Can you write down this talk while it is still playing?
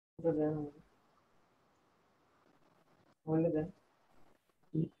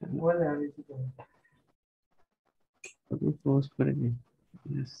Post করে দিই।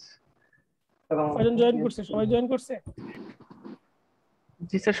 কয়জন জয়েন করছে? সবাই জয়েন করছে?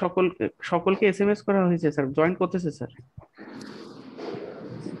 জি স্যার, সকলকে এসএমএস করা হয়েছে স্যার, জয়েন করতেছে স্যার।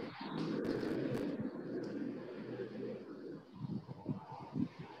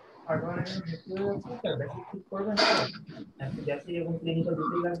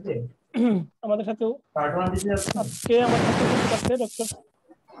 আমাদের সাথেও আজকে আমার সাথে উপস্থিত আছে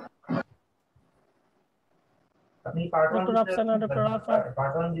doctor Afsana, doctor Arafat,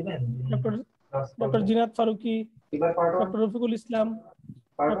 doctor Zinat Faruqui, doctor Rafiqul Islam,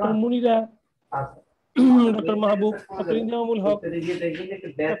 doctor মুনিরা, ডক্টর মাহবুব, ডক্টর ইনজামুল হক,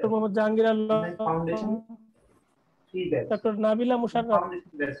 doctor Mohammad Jahangir Alam, doctor Nabila Musharraf,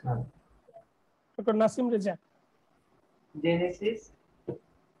 doctor Nasim Reza. Genesis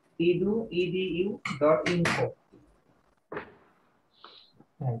edu.info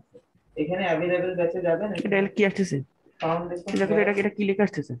এখানে अवेलेबल ব্যাচে যাবেন। এটা কি আসছে? ফাউন্ডেশন এটা কি লেখা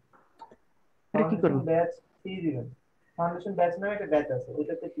আসছে? এটা কি করব? ব্যাচ ফি দিবেন। ফাউন্ডেশন ব্যাচ নামে একটা ব্যাচ আছে,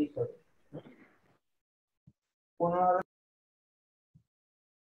 ওটাতে ক্লিক করুন। 15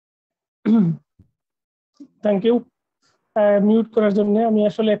 থ্যাংক ইউ মিউট করার জন্য। আমি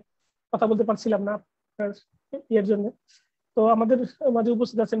আসলে কথা বলতে পারছিলাম না এর জন্য। তো আমাদের মাঝে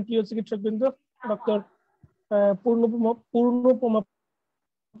উপস্থিত আছেন প্রিয় চিকিৎসকবৃন্দ, ডক্টর পূর্ণপমা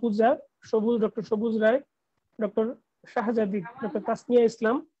পূজা, ডক্টর সবুজ রায়, ডক্টর শাহজাদি, ডক্টর তাসমিয়া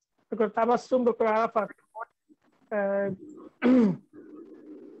ইসলাম, ডক্টর তাবাসসুম, ডক্টর আরাফাত,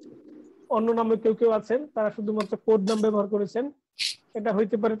 অন্য নামে কেউ কেউ আছেন, তারা শুধুমাত্র কোড নাম ব্যবহার করেছেন। এটা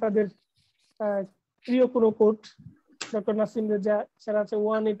হইতে পারে তাদের প্রিয় কোনো কোড। ডক্টর নাসিম রেজা সেটা আছে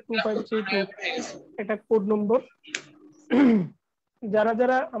 182532, এটা কোড নম্বর। যারা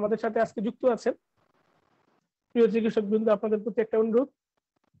যারা আমাদের সাথে আজকে যুক্ত আছেন প্রিয় চিকিৎসক বৃন্দ, আপনাদের প্রতি একটা অনুরোধ,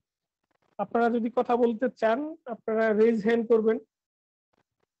 আপনারা যদি কথা বলতে চান আপনারা রেজ হ্যান্ড করবেন,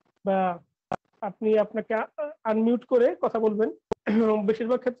 বা আপনি আপনাকে আনমিউট করে কথা বলবেন।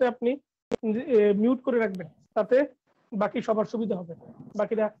 বেশিরভাগ ক্ষেত্রে আপনি মিউট করে রাখবেন, তাতে বাকি সবার সুবিধা হবে,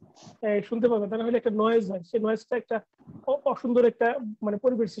 বাকিরা শুনতে পাবে। তা না হলে একটা নয়েজ হয়, সেই নয়েজটা একটা অসুন্দর একটা মানে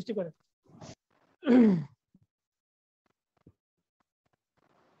পরিবেশ সৃষ্টি করে।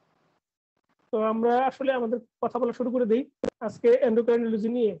 তো আমরা আসলে আমাদের কথা বলা শুরু করে দিই। আজকে এন্ডোক্রাইনোলজি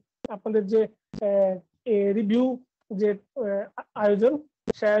নিয়ে আপনাদের যে রিভিউ যে আয়োজন,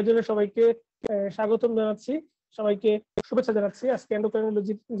 সেই আয়োজনে সবাইকে স্বাগতম জানাচ্ছি, সবাইকে শুভেচ্ছা জানাচ্ছি। আজকে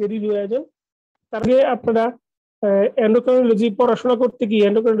এন্ডোক্রাইনোলজি যে রিভিউ আয়োজন, তার আগে আপনারা এন্ডোক্রাইনোলজি পড়াশোনা করতে গিয়ে,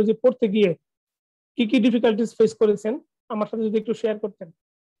 এন্ডোক্রাইনোলজি পড়তে গিয়ে কি কি ডিফিকাল্টিস ফেস করেছেন আমার সাথে যদি একটু শেয়ার করতেন।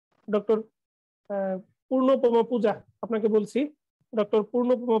 ডক্টর পূর্ণপমা পূজা, আপনাকে বলছি, ডক্টর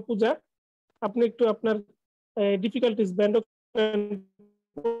পূর্ণপমা পূজা, আপনি একটু আপনার ডিফিকাল্টিস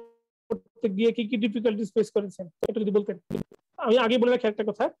করতে গিয়ে কি কি ডিফিকাল্টিস ফেস করেছেন এটা যদি বলতেন। আমি আগে বলে রাখি একটা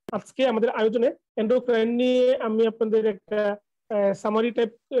কথা, আজকে আমাদের আয়োজনে এন্ডোক্রাইন নিয়ে আমি আপনাদের একটা সামারি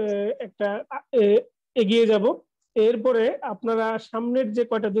টাইপ একটা এগিয়ে যাব। এরপরে আপনারা সামনের যে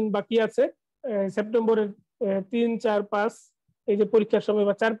কয়টা দিন বাকি আছে, সেপ্টেম্বরের 3, 4, 5 এই যে পরীক্ষার সময়,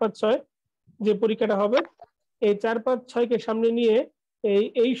 বা 4, 5, 6 যে পরীক্ষাটা হবে, এই 4, 5, 6কে সামনে নিয়ে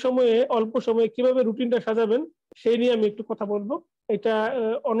এই সময়ে অল্প সময়ে কিভাবে রুটিনটা সাজাবেন সেই নিয়ে আমি একটু কথা বলবো। এটা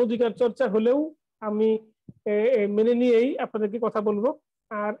অনধিকার চর্চা হলেও আমি মেনে নিয়েই আপনাদেরকে কথা বলবো।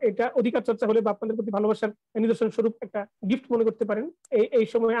 আর এটা অধিকার চর্চা হলে বা আপনাদের প্রতি ভালোবাসার নিদর্শন স্বরূপ একটা গিফট মনে করতে পারেন। এই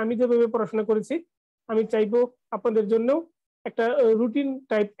সময় আমি যেভাবে পড়াশোনা করেছি, আমি চাইবো আপনাদের জন্যও একটা রুটিন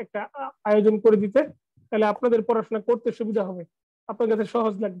টাইপ একটা আয়োজন করে দিতে, তাহলে আপনাদের পড়াশোনা করতে সুবিধা হবে, আপনার কাছে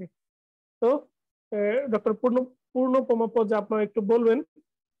সহজ লাগবে। তো ডক্টর পূর্ণপমা পূজা, আপনারা একটু বলবেন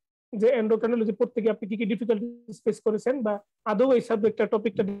যে এন্ডোক্রাইনোলজি পড়তে গিয়ে আপনি কি কি ডিফিকাল্টিস ফেস করেছেন, বা আদৌ এই সাবজেক্টটা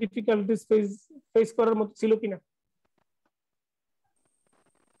টপিকটা ডিফিকাল্টিস ফেস করার মতো ছিল কিনা।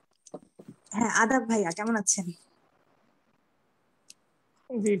 হ্যাঁ, আদাব ভাইয়া, কেমন আছেন?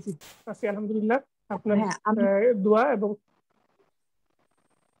 জি জি আছি আলহামদুলিল্লাহ, আপনার হ্যাঁ, দোয়া এবং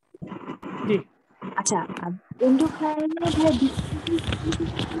জি। আচ্ছা, এন্ডোক্রাইনো ভাই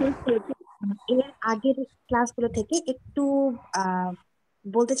এর আগের ক্লাসগুলো থেকে একটু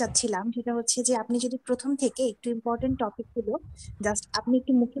বলতে চাচ্ছিলাম, সেটা হচ্ছে যে আপনি যদি প্রথম থেকে একটু ইম্পর্টেন্ট টপিকগুলো জাস্ট আপনি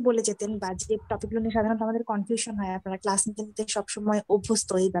একটু মুখে বলে যেতেন, বা যে টপিকগুলো নিয়ে সাধারণত আমাদের কনফিউশন হয়, আপনারা ক্লাস নিতে নিতে সবসময় অভ্যস্ত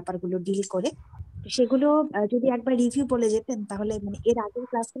এই ব্যাপারগুলো ডিল করে, সেগুলো যদি একবার রিভিউ বলে যেতেন, তাহলে মানে এর আগের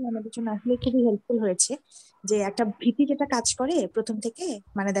ক্লাসগুলো আমাদের জন্য আসলে খুবই হেল্পফুল হয়েছে। যে একটা ভীতি যেটা কাজ করে প্রথম থেকে,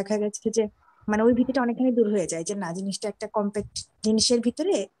 মানে দেখা গেছে যে মানে ওই ভীতিটা অনেকখানি দূর হয়ে যায়, যে না জিনিসটা একটা কম্প্যাক্ট জিনিসের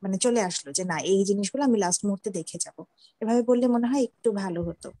ভিতরে মানে চলে আসলো, যে না এই জিনিসগুলো আমি লাস্ট মুহূর্তে দেখে যাব। এভাবে বললে মনে হয় একটু ভালো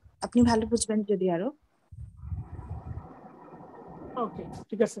হতো। আপনি ভালো বুঝবেন যদি আরো। ওকে,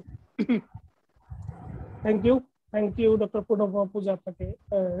 ঠিক আছে। থ্যাংক ইউ ডক্টর প্রণব পূজা, আপনাকে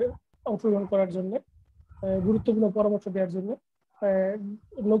অংশগ্রহণ করার জন্য, গুরুত্বপূর্ণ পরামর্শ দেওয়ার জন্য।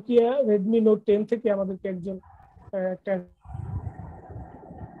 নোকিয়া রেডমি নোট 10 থেকে আমাদেরকে একজন একটা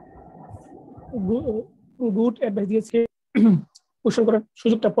গুড অ্যাডভাইস দিয়েছে, কোশ্চেন করার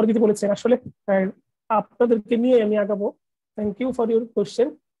সুযোগটা পরে দিতে বলেছেন। আসলে আপনাদেরকে নিয়ে আমি আগাবো। Thank you for your question,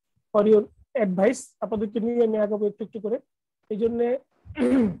 for your advice. আপনাদেরকে নিয়ে আমি আগাবো একটু একটু করে। এই জন্য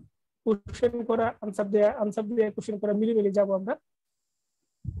কোশ্চেন করা, আনসার দেয়া কোশ্চেন করা মিলে মিলে যাবো আমরা।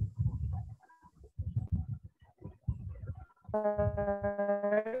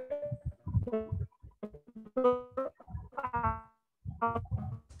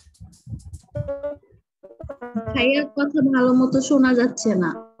 ভাইয়ার কথা ভালো মতো শোনা যাচ্ছে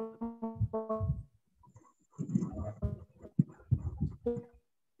না।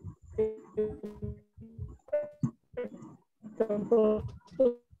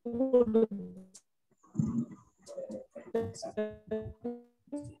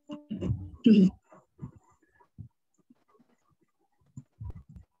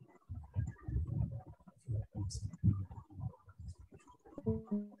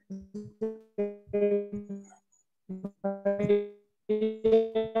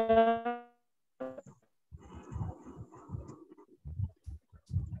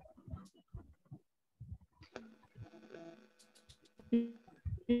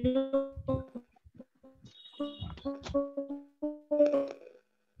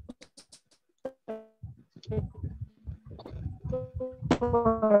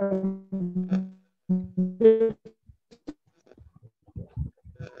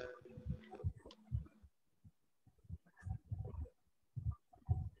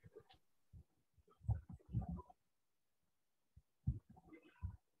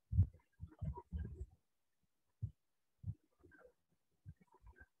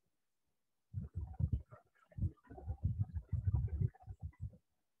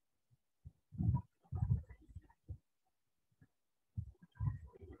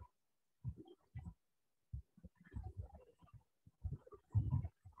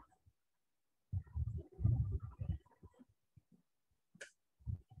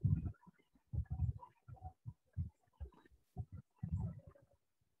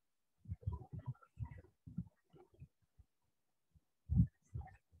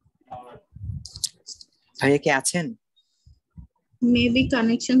 ভাইয়া কি আছেন? মেবি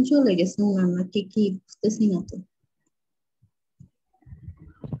কানেকশন চলে গেছে ওনার, নাকি কি বুঝতেছি না তো।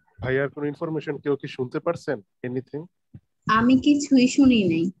 ভাইয়ার কোনো ইনফরমেশন কেউ কি শুনতে পারছেন? এনিথিং? আমি কিছুই শুনি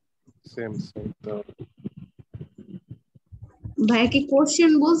নাই। Same same. তো ভাইয়া কি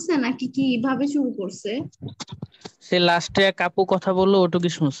কোশ্চেন বলছে নাকি কি ভাবে শুরু করছে? সে লাস্টে এক আপু কথা বললো, ওটুকু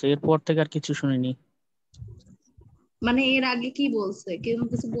শুনছে, এরপর থেকে আর কিছু শুনিনি। মানে এর আগে কি বলছে, কেউ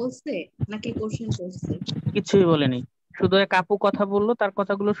কিছু বলছে নাকি কোশ্চেন করছে? কিছুই বলেনি, শুধু এক আপু কথা বললো, তার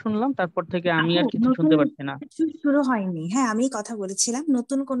কথাগুলো শুনলাম, তারপর থেকে আমি আপু, আর কিছু নতুন শুনতে পারছি না। কিছু শুরু হয়নি। হ্যাঁ, আমি কথা বলেছিলাম,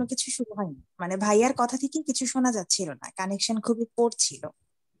 নতুন কোনো কিছু শুরু হয়নি। মানে ভাইয়ার কথা থেকে কিছু শোনা যাচ্ছিল না, কানেকশন খুবই পোর ছিল।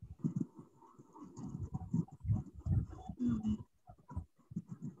 হুম।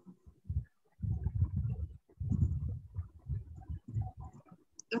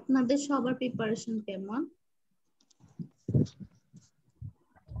 আপনাদের সবার প্রিপারেশন কেমন?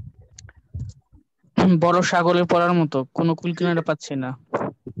 বড় সাগরের পড়ার মতো, কোনো কুল কিনারা পাচ্ছি না।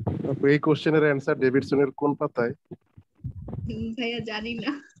 আপু, এই কোশ্চেনের অ্যান্সার ডেভিডসনের কোন পাতায়? ভাইয়া জানি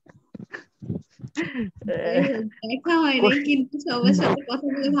না, দেখা হয় নাই, কিন্তু সবার সাথে কথা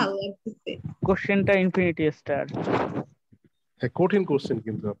বলে ভালো লাগতেছে। কোশ্চেনটা ইনফিনিটি স্টার। হ্যাঁ, কঠিন কোশ্চেন,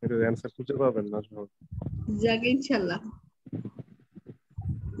 কিন্তু আপনি এর অ্যান্সার খুঁজে পাবেন না সহজ। যাকে ইনশাল্লাহ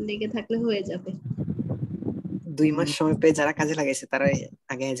লেগে থাকলে হয়ে যাবে। 2 মাস সময় পেয়ে যারা কাজে লাগাইছে তারাই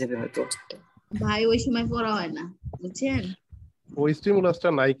আগে যাবে হয়তো। ভাই ওই সময় পড়া হয় না, বুঝছেন? ওই স্টিমুলাসটা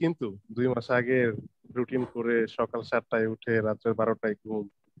নাই, কিন্তু 2 মাস আগে রুটিন করে সকাল 7টায় উঠে রাত্রে 12টায় ঘুম,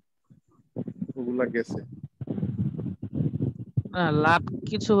 ওগুলা গেছে। লাভ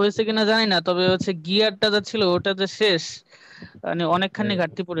কিছু হয়েছে কিনা জানি না, তবে হচ্ছে গিয়ারটা যা ছিল ওটা যে শেষ, মানে অনেকখানি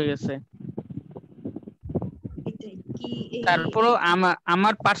ঘাটতি পড়ে গেছে। এটাই কি তারপরও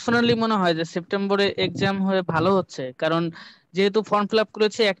আমার পার্সোনালি মনে হয় যে সেপ্টেম্বরে এক্সাম হয়ে ভালো হচ্ছে, কারণ যেহেতু ফর্ম ফিল আপ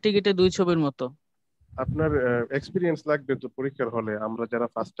করেছে এক টিকিটে 2 ছবির মতো। আপনার এক্সপিরিয়েন্স লাগবে তো পরীক্ষার হলে, আমরা যারা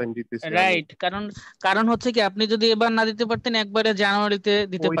ফার্স্ট টাইম দিতেছি। আমি রাইট, কারণ কারণ হচ্ছে কি, আপনি যদি এবার না দিতে পারতেন, একবারে জানুয়ারিতে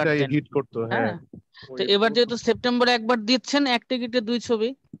দিতে ওইটাই পারতেন। হিট করতো। হ্যাঁ, হ্যাঁ, তো এবার যেহেতু সেপ্টেম্বরে একবার দিচ্ছেন এক টিকিটে 2 ছবি,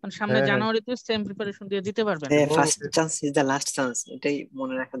 মানে সামনে হ্যাঁ হ্যাঁ, জানুয়ারিতে সেম প্রিপারেশন দিয়ে দিতে পারবেন। হ্যাঁ, এবং first chance is the last chance, এটাই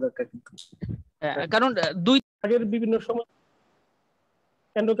মনে রাখা দরকার কিন্তু। কারণ দুই আগের বিভিন্ন সময়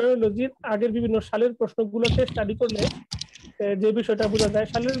এন্ডোক্রাইনোলজির আগের বিভিন্ন সালের প্রশ্নগুলোকে স্টাডি করলে যে বিষয়টা বোঝা যায়।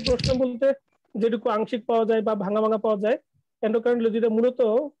 সালের প্রশ্ন বলতে যেটুকু আংশিক পাওয়া যায় বা ভাঙা ভাঙা পাওয়া যায়, এন্ডোক্রাইনোলজিতে মূলত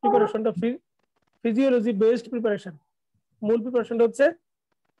প্রিপারেশনটা ফিজিওলজি বেসড প্রিপারেশন। মূল প্রিপারেশনটা হচ্ছে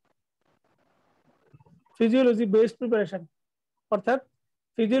ফিজিওলজি বেসড প্রিপারেশন, অর্থাৎ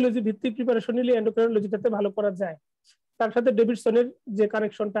ফিজিওলজি ভিত্তিক প্রিপারেশন নিলে এন্ডোক্রাইনোলজিটাতে ভালো করা যায়। তার সাথে ডেভিডসনের যে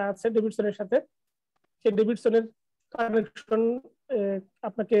কানেকশনটা আছে, ডেভিডসনের সাথে, সেই ডেভিডসনের কানেকশন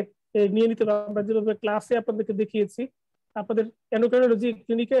আপনাকে নিয়ে নিতে হবে। আমরা যেভাবে ক্লাসে আপনাদেরকে দেখিয়েছি, আপনাদের এন্ডোক্রাইনোলজি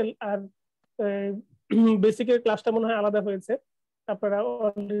ক্লিনিক্যাল আর বেসিকের ক্লাসটা মনে হয় আলাদা হয়েছে। আপনারা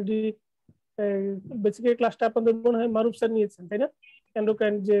অলরেডি বেসিকের ক্লাসটা আপনাদের মনে হয় মারুফ স্যার নিয়েছেন, তাই না?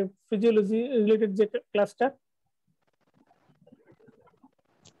 এন্ডোক্রাইন যে ফিজিওলজি রিলেটেড যে ক্লাসটা।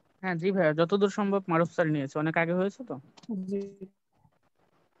 হ্যাঁ জি ভাইয়া, যতদূর সম্ভব মারুফ স্যার নিয়েছে, অনেক আগে হয়েছে তো। জি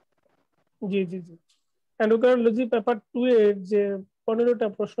জি জি জি। এন্ডোক্রাইনোলজি পেপার 2 এর যে 15টা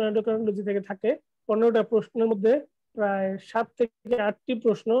প্রশ্ন এন্ডোক্রাইনোলজি থেকে থাকে, 15টা প্রশ্নের মধ্যে প্রায় 7 থেকে 8টি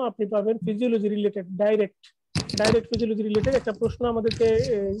প্রশ্ন আপনি পাবেন physiology related, direct physiology related. একটা প্রশ্ন আমাদেরকে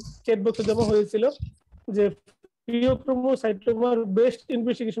চ্যাট বক্সে জমা হয়েছিল যে ফিওক্রোমোসাইটোমার বেস্ট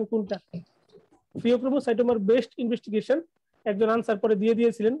ইনভেস্টিগেশন কোনটা। ফিওক্রোমোসাইটোমার বেস্ট ইনভেস্টিগেশন একজন আনসার পরে দিয়ে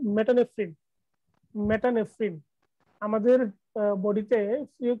দিয়েছিলেন মেটানেফ্রিন। আমাদের বডিতে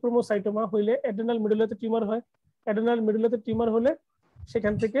ফিওক্রোমোসাইটোমা হইলে অ্যাড্রেনাল মেডুলাতে টিউমার হয়। অ্যাড্রেনাল মেডুলাতে টিউমার হলে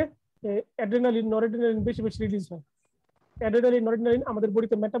সেখান থেকে অ্যাড্রেনালিন, নরএড্রেনালিন বেশি বেশি রিলিজ হয়। অ্যাড্রেনালিন, নরএড্রেনালিন আমাদের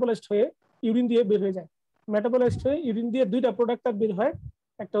বডিতে মেটাবলাইজড হয়ে ইউরিন দিয়ে বের হয়ে যায়। মেটাবলাইজড হয়ে ইউরিন দিয়ে দুইটা প্রোডাক্ট বের হয়,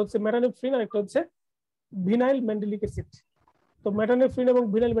 একটা হচ্ছে মেটানেফ্রিন আর একটা হচ্ছে ভিনাইল ম্যান্ডেলিক অ্যাসিড। তো মেটানেফ্রিন এবং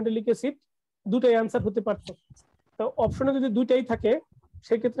ভিনাইল ম্যান্ডেলিক অ্যাসিড দুটাই আনসার হতে পারত। তো অপশনে যদি দুইটাই থাকে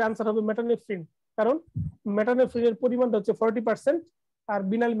সেক্ষেত্রে আনসার হবে মেটানেফ্রিন, কারণ মেটানেফ্রিনের পরিমাণটা হচ্ছে 40% আর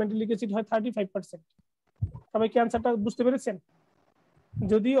ভিনাইল ম্যান্ডেলিক অ্যাসিড হয় 35%। সবাই কি আনসারটা বুঝতে পেরেছেন?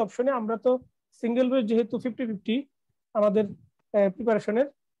 যদি অপশনে আমরা তো সিঙ্গেল বেস যেহেতু 50-50 আমাদের প্রিপারেশনের,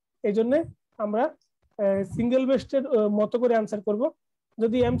 এই জন্য আমরা সিঙ্গেল বেস্টের মতো করে আনসার করব।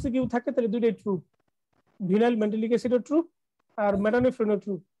 যদি এমসিকিউ থাকে তাহলে দুইটাই ট্রু, ভিনাইল ম্যান্ডেলিক অ্যাসিডও ট্রু আর মেটানেফ্রিনও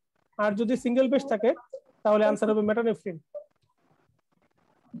ট্রু। আর যদি সিঙ্গেল বেস থাকে তাহলে আনসার হবে মেটানেফ্রিন।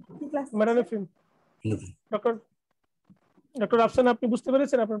 ডক্টর আফসান, আপনি বুঝতে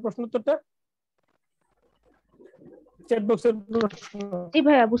পেরেছেন আপনার প্রশ্ন উত্তরটা? চ্যাট বক্সের জি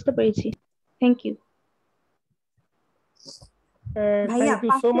ভাইয়া, বুঝতে পেরেছি। থ্যাংক ইউ ভাইয়া। থ্যাংক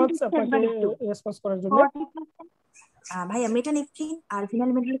ইউ সো মাচ আপনাকে রেসপন্স করার জন্য। ভাইয়া মেটানেফ্রিন আর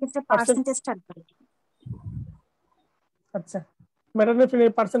ভিনাইল ম্যান্ডেলিক অ্যাসিডের পার্সেন্টেজটা একবার। আচ্ছা,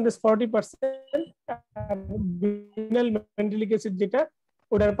 মেটানেফ্রিনের পার্সেন্টেজ 40% আর ভিনাইল ম্যান্ডেলিক অ্যাসিড যেটা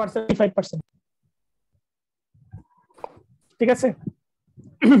ওটার পার্সেন্টেজ 5%। ঠিক আছে,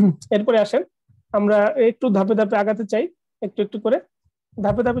 এরপরে আসেন আমরা একটু ধাপে ধাপে আগাতে চাই, একটু একটু করে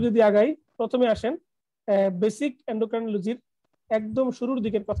ধাপে ধাপে যদি আগাই। প্রথমে আসেন বেসিক এন্ডোক্রাইনোলজির একদম শুরুর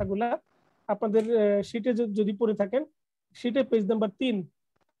দিকের কথাগুলা আপনাদের শীটে যদি পড়ে থাকেন, শীটে পেজ নাম্বার 3,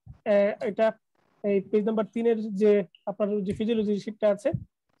 এটা এই পেজ নাম্বার 3-এর যে আপনার যে ফিজিওলজি শীটটা আছে,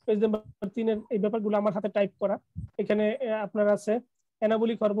 পেজ নাম্বার 3-এর এই ব্যাপারগুলো আমার হাতে টাইপ করা। এখানে আপনার আছে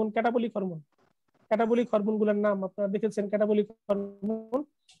anabolic hormone, catabolic hormone. Catabolic হরমোনগুলোর নাম আপনারা দেখেছেন, ক্যাটাবলিক হরমোন,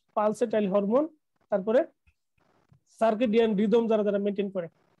 পালসেটাইল হরমোন, তারপরে সার্কেডিয়ান রিদম যারা যারা মেনটেন করে।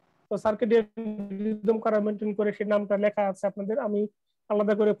 তো সার্কেডিয়ান রিদম কারা মেনটেন করে সেই নামটা লেখা আছে আপনাদের। আমি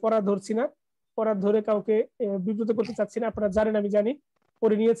আলাদা করে পড়া ধরছি না, পড়া ধরে কাউকে বিব্রত করতে চাচ্ছি না। আপনারা জানেন, আমি জানি,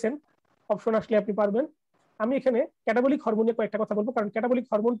 পড়ে নিয়েছেন, অপশন আসলে আপনি পারবেন। আমি এখানে ক্যাটাবলিক হরমোনের কয়েকটা কথা বলবো, কারণ ক্যাটাবলিক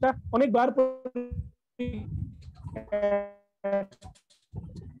হরমোনটা অনেকবার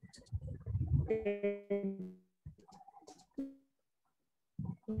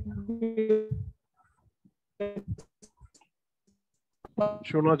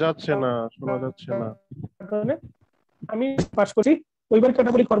শোনা যাচ্ছে না। আমি পাস করছি, ওইবার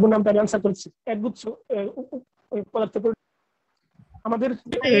ক্যাটাবলিক হরমোন নামটা আমি আনসার করেছি। একগুচ্ছ পদার্থ আমাদের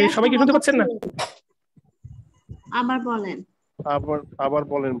সবাই কি শুনতে পাচ্ছেন না? আবার বলেন। আবার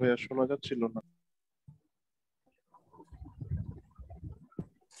বলেন ভাইয়া, শোনা যাচ্ছিল না।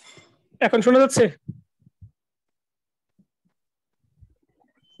 এখন শোনা যাচ্ছে?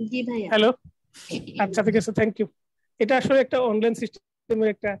 জি ভাইয়া। হ্যালো, আচ্ছা ঠিক আছে, থ্যাংক ইউ। এটা আসলে একটা অনলাইন সিস্টেমের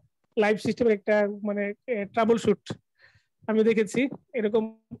একটা লাইভ সিস্টেমের একটা মানে ট্রাবল শুট। আমি দেখেছি এরকম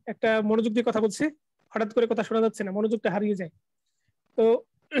একটা মনোযোগ দিয়ে কথা বলছি, হঠাৎ করে কথা শোনা যাচ্ছে না, মনোযোগটা হারিয়ে যায়। তো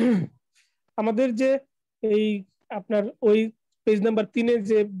আমাদের যে এই আপনার ওই পেজ নাম্বার 3-এ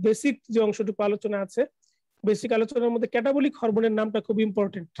যে বেসিক যে অংশটুকু আলোচনা আছে, বেসিক আলোচনার মধ্যে ক্যাটাবলিক হরমোনের নামটা খুব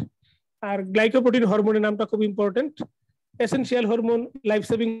ইম্পর্টেন্ট, আর গ্লাইকোপ্রোটিন হরমোনের নামটা খুব important. Essential hormone, life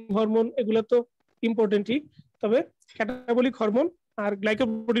saving hormone, এগুলো তো ইম্পর্টেন্টই, তবে ক্যাটাবলিক হরমোন আর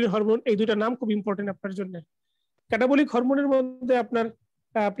গ্লাইকোপ্রোটিন হরমোন, এই দুইটা নাম খুব ইম্পর্টেন্ট আপনার জন্য। ক্যাটাবলিক হরমোনের মধ্যে আপনার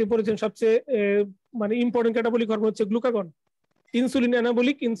আপনি পড়েছেন সবচেয়ে মানে ইম্পর্টেন্ট ক্যাটাবলিক হরমোন হচ্ছে গ্লুকাগন। ইনসুলিন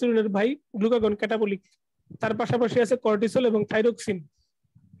অ্যানাবলিক, ইনসুলিনের ভাই গ্লুকাগন ক্যাটাবলিক। তার পাশাপাশি আছে কর্টিসল এবং থাইরক্সিন।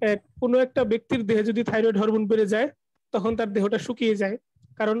 কোনো একটা ব্যক্তির দেহে যদি থাইরয়েড হরমোন বেড়ে যায় তখন তার দেহটা শুকিয়ে যায়,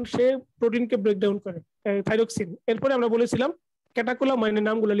 কারণ সে প্রোটিনকে ব্রেকডাউন করে, থাইরক্সিন। এরপরে আমরা বলেছিলাম ক্যাটাকোলামাইনের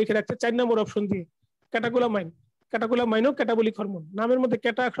নামগুলো লিখে রাখছে 4 নম্বর অপশন দিয়ে। ক্যাটাকোলামাইন, ক্যাটাকোলামাইনও ক্যাটাবলিক হরমোন, নামের মধ্যে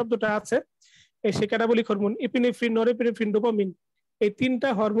ক্যাটা শব্দটা আছে, সেই catabolic hormone. Epinephrine, norepinephrine, dopamine, এই 3টা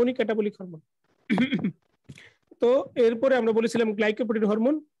হরমোনই ক্যাটাবলিক হরমোন। তো এরপরে আমরা বলেছিলাম গ্লাইকোপ্রোটিন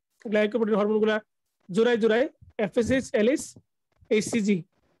হরমোন। গ্লাইকোপ্রোটিন হরমোনগুলা জোড়ায় জোড়ায় এফএসএইচ, এলএইচ, এইচসিজি।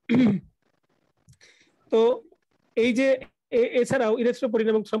 তো এই যে এছাড়াও ইরেথ্রোপোয়েটিন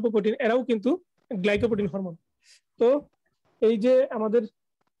এবং থ্রম্বোপোয়েটিন এরাও কিন্তু গ্লাইকোপ্রোটিন হরমোন। তো এই যে আমাদের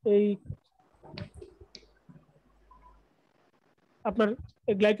এই আপনার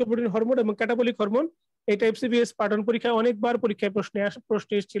গ্লাইকোপ্রোটিন হরমোন এবং ক্যাটাবলিক হরমোন, এটা এফসিবিএস পার্ট 1 পরীক্ষায় অনেকবার পরীক্ষায় প্রশ্ন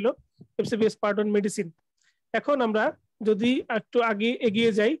এসেছিল, এফসিবিএস পার্ট 1 মেডিসিন। এখন আমরা যদি একটু আগে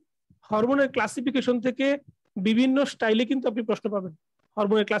এগিয়ে যাই, হরমোনের ক্লাসিফিকেশন থেকে বিভিন্ন স্টাইলে কিন্তু আপনি প্রশ্ন পাবেন।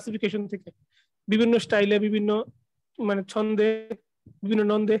 হরমোনের ক্লাসিফিকেশন থেকে বিভিন্ন স্টাইলে, বিভিন্ন মানে ছন্দে, বিভিন্ন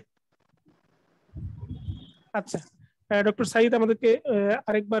নন্দে। আচ্ছা, ডক্টর সাইদ আমাদেরকে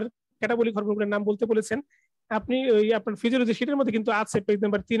আরেকবার ক্যাটাবলিক হরমোনগুলোর নাম বলতে বলেছেন। আপনি ওই আপনার ফিজিওলজি শীটের মধ্যে কিন্তু আছে পেজ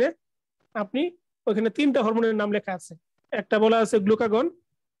নাম্বার 3-এ, আপনি ওখানে 3টা হরমোনের নাম লেখা আছে। একটা বলা আছে গ্লুকাগন,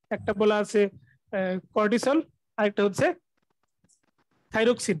 একটা বলা আছে কর্টিসল, আরেকটা হচ্ছে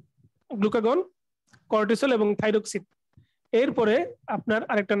থাইরক্সিন। গ্লুকাগন, কর্টিসল এবং থাইরক্সিন। এরপরে আপনার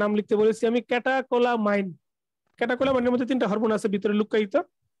আরেকটা নাম লিখতে বলেছি আমি, ক্যাটাকোলামাইন। ক্যাটাকোলামাইনের মধ্যে 3টা হরমোন আছে ভিতরে লুকায়িত,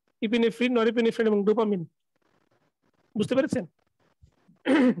 ইপিনেফ্রিন, নরএপিনেফ্রিন এবং ডোপামিন। বুঝতে পেরেছেন?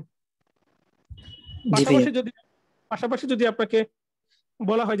 পাশাপাশি যদি আপনাকে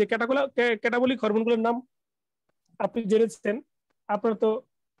বলা হয় যে ক্যাটাবলিক হরমোনগুলোর নাম আপনি জেনেছেন, আপনার তো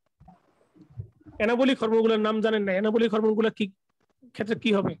অ্যানাবলিক হরমোনগুলোর নাম জানেন না। অ্যানাবলিক হরমোনগুলো কি ক্ষেত্রে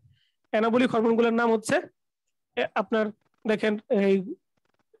কি হবে? অ্যানাবলিক হরমোনগুলোর নাম হচ্ছে আপনার দেখেন এই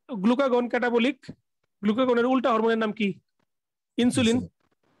গ্লুকাগন ক্যাটাবলিক। গ্লুকাগনের উল্টা হরমোনের নাম কি? ইনসুলিন।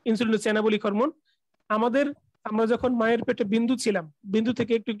 ইনসুলিন হচ্ছে অ্যানাবলিক হরমোন। আমরা যখন মায়ের পেটে বিন্দু ছিলাম, বিন্দু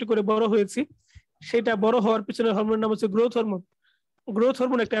থেকে একটু একটু করে বড় হয়েছি, সেটা বড় হওয়ার পিছনে হরমোনের নাম হচ্ছে গ্রোথ হরমোন। গ্রোথ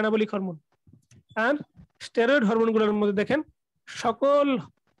হরমোন একটা অ্যানাবলিক হরমোন। আর স্টেরয়েড হরমোনগুলোর মধ্যে দেখেন সকল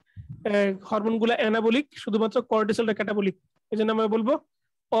হরমোনগুলো অ্যানাবলিক, শুধুমাত্র কর্টিসলটা ক্যাটাবলিক। এই জন্য আমরা বলবো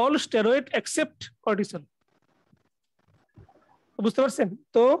অল স্টেরয়েড এক্সেপ্ট কর্টিসল। বুঝতে পারছেন?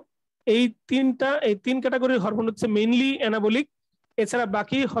 তো এই 3 ক্যাটাগরির হরমোন হচ্ছে মেইনলি অ্যানাবলিক। এছাড়া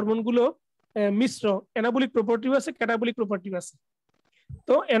বাকি হরমোনগুলো মিশ্র, অ্যানাবলিক প্রপার্টিও আছে, ক্যাটাবলিক প্রপার্টিও আছে।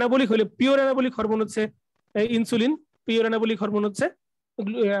 তো অ্যানাবলিক হলে পিওর অ্যানাবলিক হরমোন হচ্ছে ইনসুলিন, পিওর অ্যানাবলিক হরমোন হচ্ছে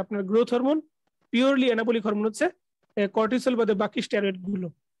আপনার growth hormone, purely anabolic hormone হচ্ছে কর্টিসল বাদে বাকি স্টেরয়েড গুলো।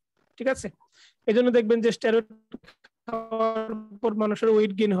 ঠিক আছে? এই জন্য দেখবেন যে স্টেরয়েড খাওয়ার পর মানুষের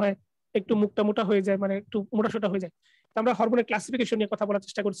ওয়েট গেইন হয়, একটু মুখটা মোটা হয়ে যায়, মানে একটু মোটাসোটা হয়ে যায়। আমরা হরমোনের ক্লাসিফিকেশন নিয়ে কথা বলার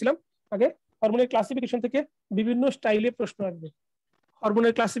চেষ্টা করছিলাম আগে। হরমোনের ক্লাসিফিকেশন থেকে বিভিন্ন স্টাইলে প্রশ্ন আসবে।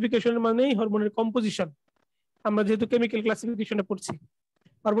 হরমোনের ক্লাসিফিকেশন মানেই হরমোনের কম্পোজিশন। আমরা যেহেতু কেমিক্যাল ক্লাসিফিকেশনে পড়ছি,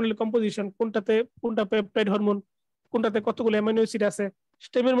 হরমোনাল কম্পোজিশন, কোনটা পেপটাইড হরমোন, কোনটাতে কতগুলো অ্যামাইনো অ্যাসিড আছে,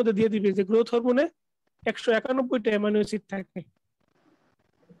 স্টেমের মধ্যে দিয়ে দিবে যে গ্রোথ হরমোনে 191টা অ্যামাইনো অ্যাসিড থাকে,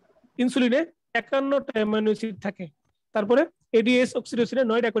 ইনসুলিনে 51টা অ্যামাইনো অ্যাসিড থাকে, তারপরে এডিএস অক্সিটোসিনে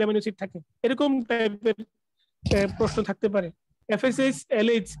 9টা করে অ্যামাইনো অ্যাসিড থাকে। এরকম টাইপের প্রশ্ন থাকতে পারে। এফএসএইচ,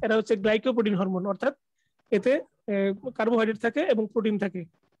 এলএইচ এরা হচ্ছে গ্লাইকোপ্রোটিন হরমোন, অর্থাৎ এতে কার্বোহাইড্রেট থাকে এবং প্রোটিন থাকে।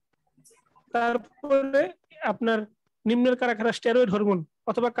 তারপরে আপনার নিম্নের কারা কারা স্টেরয়েড হরমোন,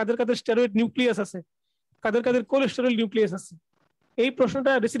 অথবা কাদের কাদের স্টেরয়েড নিউক্লিয়াস আছে, কাদের কাদের কোলেস্টেরল নিউক্লিয়াস আছে। এই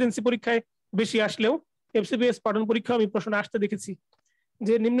প্রশ্নটা রেসিডেন্সি পরীক্ষায় বেশি আসলেও এফসিবিএস পাঠন পরীক্ষা আমি প্রশ্ন আসতে দেখেছি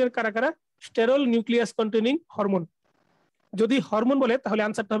যে নিম্নের কারা কারা স্টেরল নিউক্লিয়াস কন্টেনিং হরমোন। যদি হরমোন বলে তাহলে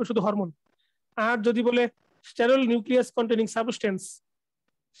আনসারটা হবে শুধু হরমোন। আর যদি বলে স্টেরল নিউক্লিয়াস কন্টেনিং সাবস্টেন্স,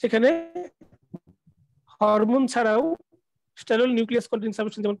 সেখানে হরমোন ছাড়াও স্টেরল নিউক্লিয়াস কন্টেনিং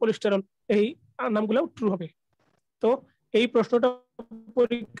সাবস্টেন্স যেমন কোলেস্টেরল, এই নামগুলো ট্রু হবে। তো এই প্রশ্নটা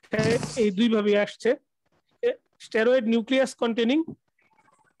পরীক্ষায় এই দুই ভাবে আসছে। স্টেরয়েড নিউক্লিয়াস কন্টেনিং,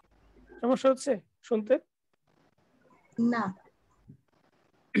 সমস্যা হচ্ছে শুনতে? না।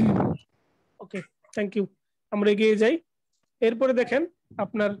 ওকে, থ্যাংক ইউ। আমরা এগিয়ে যাই। এরপরে দেখেন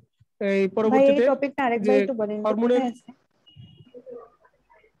আপনার এই ভাই এই পরবর্তীতে টপিকটা আরেকবার একটু বলেন, হরমোনের কোথায় আছে?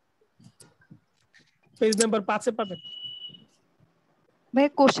 পেজ নাম্বার 5-এ পাবেন। ভাই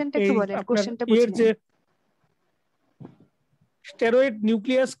কোশ্চেনটা একটু এই বলেন, আপনার কোশ্চেনটা এর বুঝিনি। যে স্টেরয়েড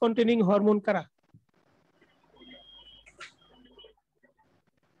নিউক্লিয়াস কন্টেনিং হরমোন কারা?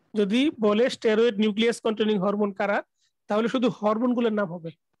 যদি বলে স্টেরয়েড নিউক্লিয়াস কন্টেনিং হরমোন কারা, তাহলে শুধু হরমোনগুলোর নাম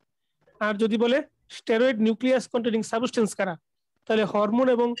হবে। আর যদি বলে স্টেরয়েড নিউক্লিয়াস কন্টেনিং সাবস্টেন্স কারা, তাহলে হরমোন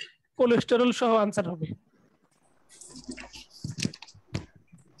এবং কোলেস্টেরল সহ আনসার হবে।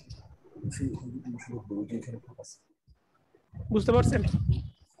 বুঝতে পারছেন?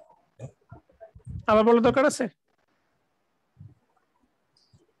 আবার বলার দরকার আছে?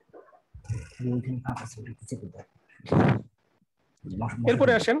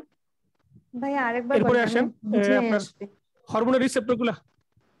 এরপরে আসেন ভাইয়া আরেকবার এরপরে বলেন, আসেন আমি বুঝে আপনার আসছি। হরমোনের রিসেপ্টর গুলা।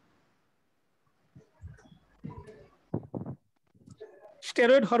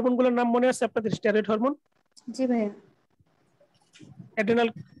 স্টেরয়েড হরমোন গুলোর নাম মনে আছে আপনাদের? স্টেরয়েড হরমোন জি ভাইয়া।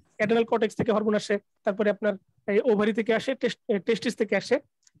 অ্যাড্রেনাল কর্টেক্স থেকে হরমোন আসে, তারপরে আপনার ওভারি থেকে আসে, টেস্টিস থেকে আসে,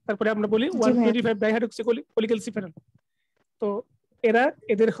 তারপরে আমরা বলি জি ভাইয়া। 125 ডাইহাইড্রোক্সিকোলিক্যালসিফেরল। তো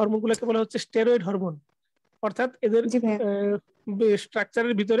এদের হরমোন গুলোকে বলা হচ্ছে স্টেরয়েড হরমোন, অর্থাৎ এদের জি ভাইয়া।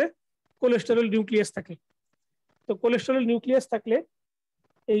 স্ট্রাকচারের ভিতরে কোলেস্টেরল নিউক্লিয়াস থাকে। তো কোলেস্টেরল নিউক্লিয়াস থাকলে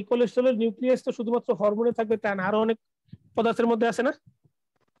এই কোলেস্টেরল নিউক্লিয়াস তো শুধুমাত্র হরমোনে থাকবে তা না, আরো অনেক পদার্থের মধ্যে আছে না?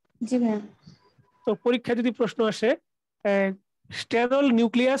 জি ভাইয়া। তো পরীক্ষায় যদি প্রশ্ন আসে স্টেরল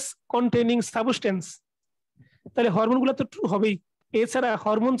নিউক্লিয়াস কন্টেনিং সাবস্টেন্স, তাহলে হরমোনগুলো তো ট্রু হবেই। এছাড়া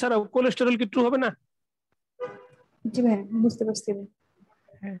হরমোন ছাড়াও কোলেস্টেরল কি ট্রু হবে না? জি ভাইয়া, বুঝতে পারছি ভাই।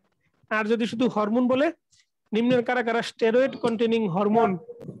 হ্যাঁ। আর যদি শুধু হরমোন বলে নিম্নের কারা কারা স্টেরয়েড কন্টেনিং হরমোন,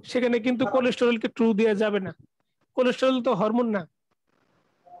 সেখানে কিন্তু কোলেস্টেরলকে ট্রু দেওয়া যাবে না। কোলেস্টেরল তো হরমোন না,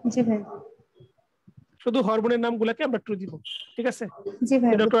 জি ভাই। শুধু হরমোনের নামগুলোকে আমরা ট্রু দিব। ঠিক আছে? জি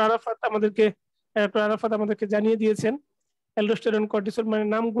ভাই। ডক্টর আরাফাত আমাদেরকে জানিয়ে দিয়েছেন অ্যালডোস্টেরন, কর্টিসল মানে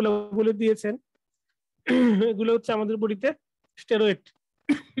নামগুলো বলে দিয়েছেন। এগুলো হচ্ছে আমাদের বডিতে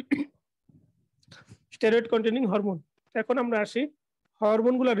স্টেরয়েড কন্টেনিং হরমোন। এখন আমরা আসি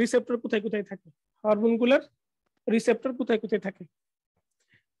হরমোনগুলোর রিসেপ্টর কোথায় কোথায় থাকে। হরমোনগুলোর রিসেপ্টর কোথায় কোথায় থাকে?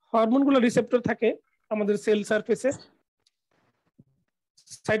 হরমোনগুলোর রিসেপ্টর থাকে আমাদের সেল সারফেসে,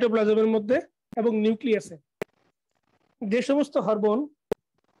 সাইটোপ্লাজমের মধ্যে এবং নিউক্লিয়াসে। যে সমস্ত হরমোন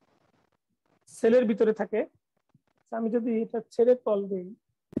সেলের ভিতরে থাকে, আমি যদি এটা ছেড়ে কল দিই,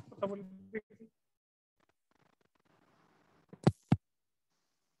 কথা বলি,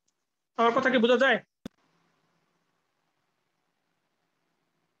 আমার কথা কি বোঝা যায়?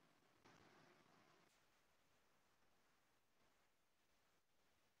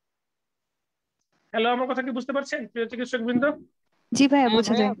 হ্যালো, আমার কথা কি বুঝতে পারছেন প্রিয় চিকিৎসক বৃন্দ? জি ভাইয়া, হ্যাঁ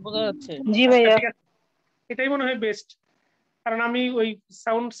বোঝা ভাইয়া, যায়। বোঝা যাচ্ছে। জি ভাইয়া। ঠিক আছে, এটাই মনে হয় বেস্ট, কারণ আমি ওই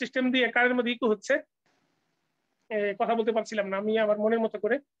সাউন্ড সিস্টেম দিয়ে কারের মধ্যে ইকো হচ্ছে, কথা বলতে পারছিলাম না আমি আমার মনের মতো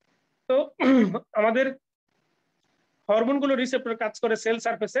করে। তো আমাদের হরমোনগুলো রিসেপ্টর কাজ করে সেল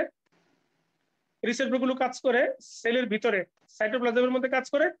সারফেসে, রিসেপ্টর গুলো কাজ করে সেলের ভিতরে, সাইটোপ্লাজমের মধ্যে কাজ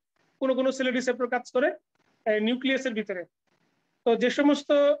করে, কোন সেলের রিসেপ্টর কাজ করে নিউক্লিয়াসের ভিতরে। তো যে সমস্ত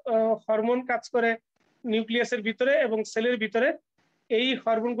হরমোন কাজ করে নিউক্লিয়াসের ভিতরে এবং সেলের ভিতরে, এই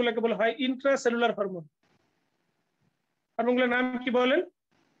হরমোনগুলোকে বলা হয় ইন্ট্রাসেলুলার হরমোন। হরমোনগুলোর নাম কি বলেন?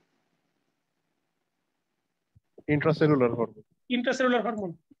 Intracellular hormone. Intracellular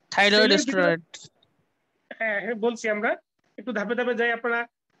hormone. Thyroid, steroid. হ্যাঁ হ্যাঁ, বলছি আমরা একটু ধাপে ধাপে যাই। আপনারা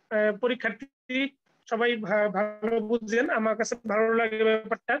পরীক্ষার্থী সবাই ভালো বুঝছেন, আমার কাছে ভালো লাগে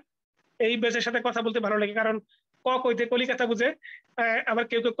ব্যাপারটা। এই ব্যাচের সাথে কথা বলতে ভালো লাগে, কারণ ক কইতে কলিকাতা বুঝে, আবার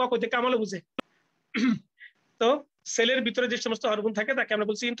কেউ কেউ ক কইতে কামালও বুঝে। তো সেলের ভিতরে যে সমস্ত হরমোন থাকে তাকে আমরা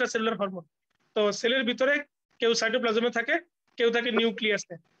বলছি ইন্ট্রাসেলুলার হরমোন। তো সেলের ভিতরে কেউ সাইটোপ্লাজমে থাকে, কেউ থাকে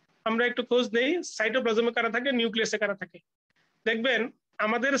নিউক্লিয়াসে। আমরা একটু খোঁজ নেই সাইটোপ্লাজমে কারা থাকে, নিউক্লিয়াসে কারা থাকে। দেখবেন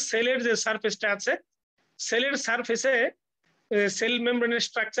আমাদের সেলের যে সারফেসটা আছে, সেলের সারফেসে সেল মেমব্রেনের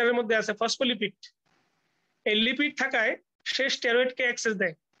স্ট্রাকচারের মধ্যে আছে ফসফোলিপিড। এই লিপিড থাকায় সে স্টেরয়েডকে অ্যাক্সেস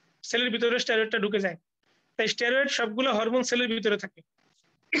দেয়, সেলের ভিতরে স্টেরয়েডটা ঢুকে যায়। তাই স্টেরয়েড সবগুলো হরমোন সেলের ভিতরে থাকে।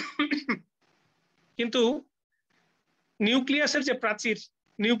 কিন্তু নিউক্লিয়াসের যে প্রাচীর,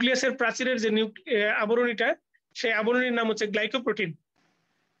 নিউক্লিয়াসের প্রাচীরের যে আবরণীটা, সেই আবরণীর নাম হচ্ছে গ্লাইকোপ্রোটিন।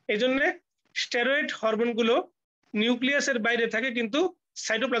 এই জন্য স্টেরয়েড হরমোনগুলো নিউক্লিয়াসের বাইরে থাকে কিন্তু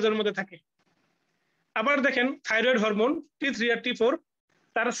সাইটোপ্লাজমের মধ্যে থাকে। আবার দেখেন থাইরয়েড হরমোন T3 আর T4,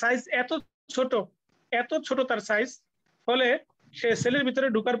 তার সাইজ এত ছোট তার সাইজ, ফলে সে সেলের ভিতরে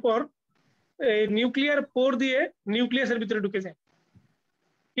ঢোকার পর নিউক্লিয়ার পোর দিয়ে নিউক্লিয়াসের ভিতরে ঢুকে যায়।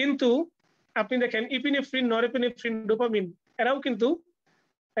 কিন্তু আপনি দেখেন ইপিনেফ্রিন, নরএপিনেফ্রিন, ডোপামিন, এরাও কিন্তু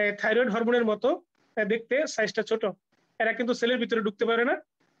থাইরয়েড হরমোনের মতো দেখতে, সাইজটা ছোট। এরা কিন্তু সেলের ভিতরে ঢুকতে পারে না,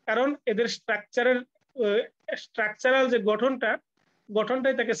 কারণ এদের স্ট্রাকচারাল যে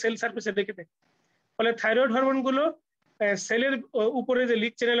গঠনটাই তাকে সেল সারফেসে রেখে দেয়। ফলে থাইরয়েড হরমোনগুলো সেলের উপরে যে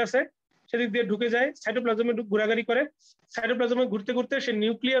লিক চ্যানেল আছে সেদিক দিয়ে ঢুকে যায়, সাইটোপ্লাজমে ঘোরাঘুরি করে, সাইটোপ্লাজমে ঘুরতে ঘুরতে সে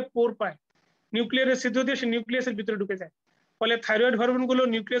নিউক্লিয়ার পোর পায়, নিউক্লিয়ারের ছিদ্র দিয়ে সে নিউক্লিয়াসের ভিতরে ঢুকে যায়। ফলে থাইরয়েড হরমোন গুলো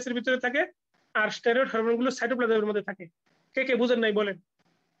নিউক্লিয়াসের ভিতরে থাকে আর স্টেরয়েড হরমোন গুলো সাইটোপ্লাজমের মধ্যে থাকে। কে কে বুঝেন নাই বলেন?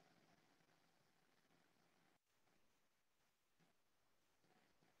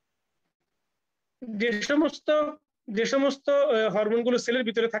 যে সমস্ত হরমোন গুলো সেলের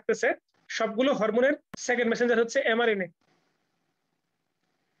ভিতরে থাকতেছে সবগুলো হরমোনের সেকেন্ড মেসেঞ্জার হচ্ছে এমআরএনএ।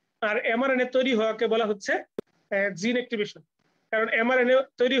 আর এমআরএনএ তৈরি হওয়াকে বলা হচ্ছে জিন অ্যাক্টিভেশন, কারণ এমআরএনএ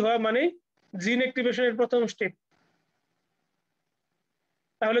তৈরি হওয়া মানে জিন অ্যাক্টিভেশনের প্রথম স্টেপ।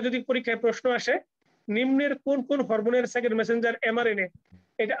 তাহলে যদি পরীক্ষায় প্রশ্ন আসে নিম্নের কোন কোন হরমোনের সেকেন্ড মেসেঞ্জার এমআরএনএ,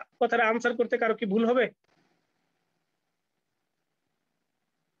 এটা কথাটা আনসার করতে কারো কি ভুল হবে?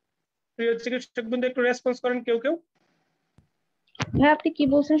 প্রিয় চিকিৎসক বৃন্দ একটু রেসপন্স করেন কেউ কেউ। ভাই আপনি কি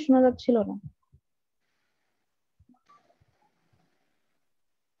বলছেন শোনা যাচ্ছিল না।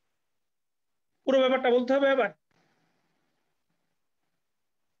 পুরো ব্যাপারটা বলতে হবে আবার?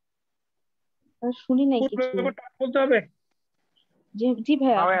 শুনি নাই পুরো কিছু। ব্যাপারটা বলতে হবে? জি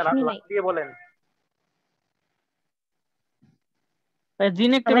ভাইয়া শুনি নাই। দিয়ে বলেন।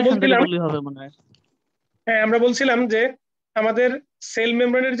 জিন অ্যাক্টিভেশন থেকে বললেই হবে মনে হয়। হ্যাঁ, আমরা বলছিলাম যে আমাদের সেল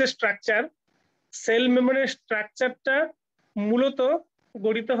মেমব্রেনের যে স্ট্রাকচার, সেল মেমব্রেনের স্ট্রাকচারটা মূলত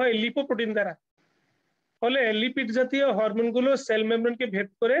গঠিত হয় লিপোপ্রোটিন দ্বারা। ফলে লিপিড জাতীয় হরমোনগুলো সেল মেমব্রেনকে ভেদ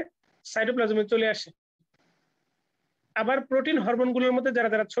করে সাইটোপ্লাজমে চলে আসে। আবার প্রোটিন হরমোনগুলোর মধ্যে যারা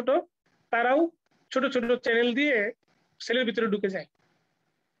যারা ছোট তারাও ছোট ছোট চ্যানেল দিয়ে সেলের ভিতরে ঢুকে যায়।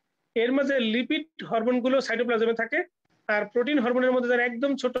 এর মাঝে লিপিড হরমোনগুলো সাইটোপ্লাজমে থাকে আর প্রোটিন হরমোনের মধ্যে যারা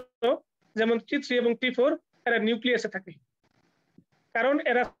একদম ছোট যেমন T3 এবং T4 এরা নিউক্লিয়াসে থাকে। কারণ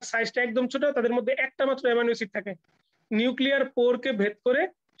এরা সাইজটা একদম ছোট, তাদের মধ্যে একটা মাত্র অ্যামাইনো অ্যাসিড থাকে। নিউক্লিয়ার পোরকে ভেদ করে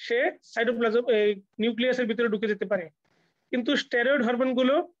সে সাইটোপ্লাজম নিউক্লিয়াসের ভিতরে ঢুকে যেতে পারে। কিন্তু স্টেরয়েড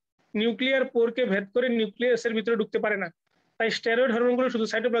হরমোনগুলো নিউক্লিয়ার পোরকে ভেদ করে নিউক্লিয়াসের ভিতরে ঢুকতে পারে না। তাই স্টেরয়েড হরমোনগুলো শুধু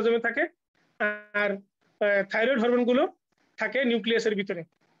সাইটোপ্লাজমে থাকে আর থাইরয়েড হরমোনগুলো থাকে নিউক্লিয়াসের ভিতরে।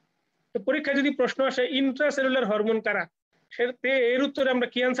 তো পরীক্ষায় যদি প্রশ্ন আসে ইন্ট্রাসেলুলার হরমোন কারা, এর উত্তরে আমরা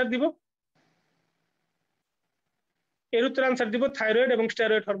কি আনসার দিব? এর উত্তরে আনসার দিব থাইরয়েড এবং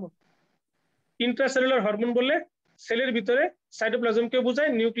স্টেরয়েড হরমোন। ইন্ট্রাসেলুলার হরমোন বললে সেলের ভিতরে সাইটোপ্লাজমকে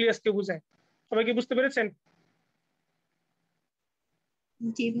বোঝায়, নিউক্লিয়াসকে বোঝায়। সবাই কি বুঝতে পেরেছেন?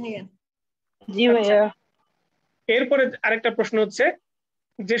 জি ভাইয়া। জি ভাইয়া। এরপরে আরেকটা প্রশ্ন হচ্ছে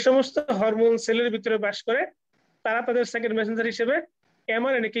যে সমস্ত হরমোন সেলের ভিতরে বাস করে তারা তাদের সেকেন্ড মেসেঞ্জার হিসেবে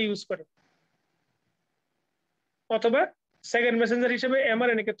এমআরএনএ কে ইউজ করে, অথবা সেকেন্ড মেসেঞ্জার হিসেবে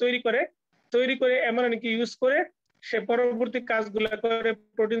এমআরএনএ কে তৈরি করে এমআরএনএ কে ইউজ করে সে পরবর্তী কাজগুলা করে,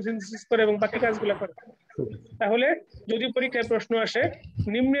 প্রোটিন সিনথেসিস করে এবং বাকি কাজগুলা করে। তাহলে যদি পরীক্ষায় প্রশ্ন আসে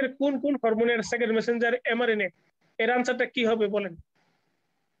নিম্নের কোন কোন হরমোনের সেকেন্ড মেসেঞ্জার এমআরএনএ, এর আনসারটা কি হবে বলেন?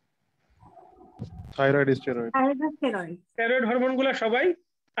 Thyroid, steroid. থাইরয়েড হরমোনগুলো সবাই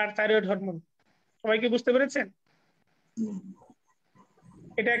আর থাইরয়েড হরমোন। সবাই কি বুঝতে পেরেছেন?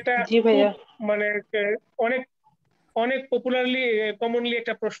 এটা একটা মানে অনেক অনেক পপুলারলি কমনলি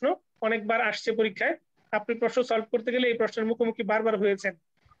একটা প্রশ্ন, অনেকবার আসছে পরীক্ষায়। আপনি প্রশ্ন সলভ করতে গেলে এই প্রশ্নের মুখোমুখি বারবার হয়েছেন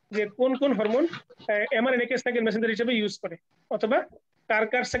যে কোন কোন হরমোন এমআরএনএ কে সেকেন্ড মেসেঞ্জার হিসেবে ইউজ করে, অথবা কার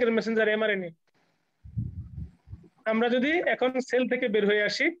কার সেকেন্ড মেসেঞ্জার এমআরএনএ। আমরা যদি এখন সেল থেকে বের হয়ে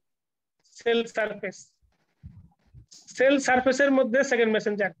আসি, সেল সারফেসের মধ্যে সেকেন্ড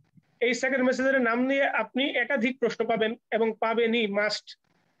মেসেঞ্জার, এই সেকেন্ড মেসেঞ্জারের নাম নিয়ে আপনি একাধিক প্রশ্ন পাবেন এবং পাবেনই মাস্ট।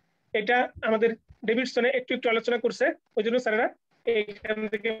 এটা আমাদের ডেভিডসনে একটু একটু আলোচনা করছে, ওই জন্য স্যারেরা এখান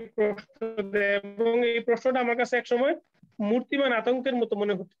থেকে প্রশ্ন দেয় এবং এই প্রশ্নটা আমার কাছে একসময় মূর্তিমান আতঙ্কের মতো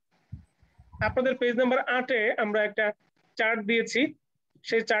মনে হতো। আপনাদের পেজ নাম্বার 8-এ আমরা একটা চার্ট দিয়েছি,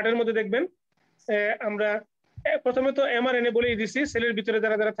 সেই চার্টের মধ্যে দেখবেন আমরা প্রথমে তো এমআরএনএ বলেই দিছি, সেলের ভিতরে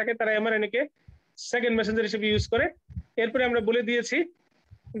যারা যারা থাকে তারা এমআরএনএ কে সেকেন্ড মেসেঞ্জার হিসেবে ইউজ করে। এরপরে আমরা বলে দিয়েছি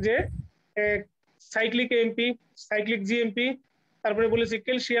যে সাইক্লিক এমপি, সাইক্লিক জিএমপি, তারপরে বলেছি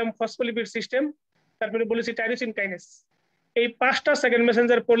ক্যালসিয়াম ফসফোলিপিড সিস্টেম, তারপরে বলেছি টাইরোসিন কাইনেস। এই 5টা সেকেন্ড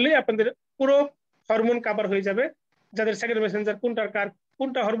মেসেঞ্জার পড়লেই আপনাদের পুরো হরমোন কভার হয়ে যাবে, যাদের সেকেন্ড মেসেঞ্জার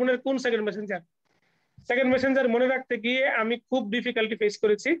কোনটা হরমোনের কোন সেকেন্ড মেসেঞ্জার। সেকেন্ড মেসেঞ্জার মনে রাখতে গিয়ে আমি খুব ডিফিকাল্টি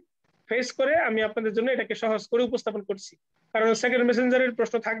ফেস করে আমি আপনাদের জন্য এটাকে সহজ করে উপস্থাপন করছি, কারণ সেকেন্ড মেসেঞ্জারের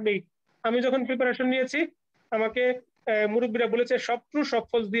প্রশ্ন থাকবেই। আমি যখন প্রিপারেশন নিয়েছি আমাকে মুরব্বীরা বলেছে সব ট্রু সব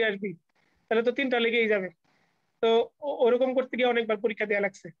ফলস দিয়ে আসবি, তাহলে তো 3টা লেগেই যাবে। তো ওরকম করতে গিয়ে অনেকবার পরীক্ষা দেওয়া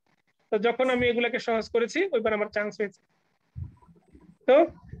লাগছে। তো যখন আমি এগুলাকে সহজ করেছি ওইবার আমার চান্স হয়েছে। তো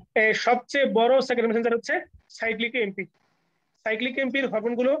সবচেয়ে বড় সেকেন্ড মেসেঞ্জার হচ্ছে সাইক্লিক এমপি। সাইক্লিক এমপির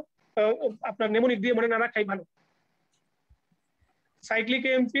হরমোনগুলো আপনার নেমোনিক দিয়ে মনে না রাখাই ভালো। সাইক্লিক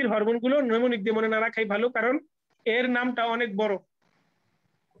এমপির হরমোনগুলো নেমোনিক দিয়ে মনে না রাখাই ভালো, কারণ এর নামটা অনেক বড়,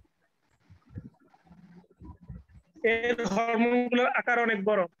 এর হরমোনগুলোর আকার অনেক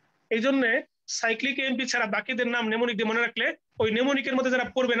বড়। এই জন্য সাইক্লিক এএমপি ছাড়া বাকিদের নাম নেমোনিক দিয়ে মনে রাখলে ওই নেমোনিকের মধ্যে যারা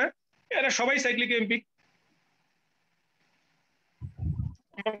পড়বে না এরা সবাই সাইক্লিক এএমপি।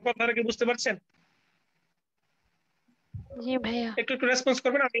 কথাটা কি বুঝতে পারছেন? জি ভাইয়া। একটু একটু রেসপন্স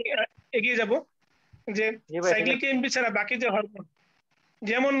করবেন, আমি এগিয়ে যাব। যে সাইক্লিক এএমপি ছাড়া বাকি যে হরমোন,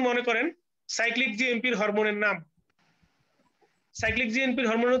 যেমন মনে করেন সাইক্লিক জিএমপির হরমোনের নাম, সাইক্লিক জিএমপির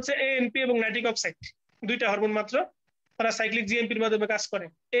হরমোন হচ্ছে এএনপি এবং নাইট্রিক অক্সাইড, দুইটা হরমোন মাত্র, তারা সাইক্লিক জিএমপির মাধ্যমে কাজ করে,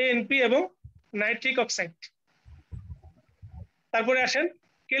 এএনপি এবং নাইট্রিক অক্সাইড। তারপরে আসেন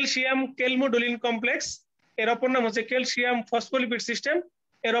ক্যালসিয়াম কেলমোডোলিন কমপ্লেক্স, এর অপর নাম হচ্ছে ক্যালসিয়াম ফসফোলিপিড সিস্টেম,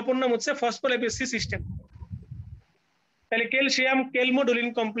 এর অপর নাম হচ্ছে ফসফোলিপিড সি সিস্টেম। তাহলে calcium কেলমোডোলিন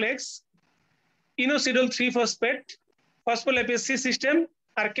complex, ইনোসিডল 3 phosphate, phospholipid C system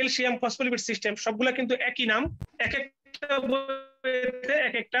আর ক্যালসিয়াম ফসফোলিপিড সিস্টেম, সবগুলা কিন্তু একই নাম। এক একটা বইতে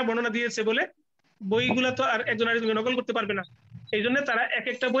এক একটা বর্ণনা দিয়েছে বলে বইগুলা তো আর একজন আরেকজনকে নকল করতে পারবে না, এই জন্য তারা এক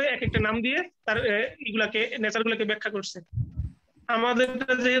একটা বই এক একটা নাম দিয়ে তার এগুলাকে নেচার গুলাকে ব্যাখ্যা করছে। আমাদের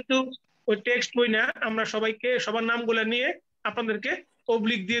যেহেতু ওই টেক্সট বই না, আমরা সবাইকে সবার নামগুলা নিয়ে আপনাদেরকে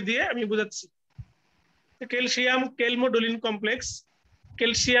অবলিক দিয়ে দিয়ে আমি বোঝাচ্ছি। Calcium কেলমোডোলিন complex,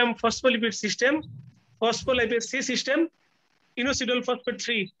 calcium phospholipid system, phospholipid C system, ইনোসিডল phosphate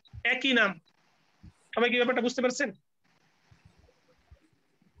 3, একই নাম। সবাই কি ব্যাপারটা বুঝতে পারছেন?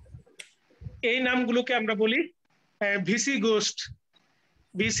 এই নামগুলোকে আমরা বলি VC ghost.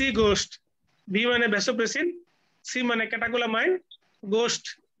 VC ghost, V মানে ভ্যাসোপ্রেসিন, সি মানে ক্যাটাকোলামাইন, গোস্ট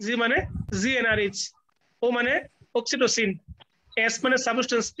জি মানে জিএনআরএইচ, ও মানে অক্সিটোসিন, এস মানে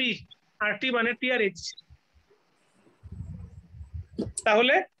সাবস্টেন্স পি, আর টি মানে টিআরএইচ।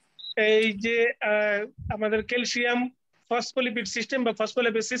 তাহলে এই যে আমাদের ক্যালসিয়াম ফসফোলিপিড সিস্টেম বা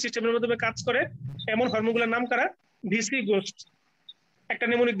ফসফোলিপিড সি সিস্টেমের মাধ্যমে কাজ করে এমন হরমোনগুলোর নাম কারা? ভিসি গোস্ট, একটা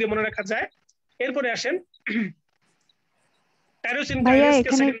নেমোনিক দিয়ে মনে রাখা যায়। এরপরে আসেন টাইরোসিন ভাইয়া, কাইনেসকে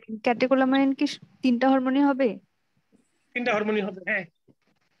এখানে ক্যাটেকোলামাইন কি 3টা হরমোনই হবে? 3টা হরমোনই হবে, হ্যাঁ।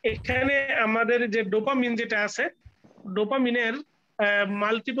 এখানে আমাদের যে ডোপামিন যেটা আছে, ডোপামিনের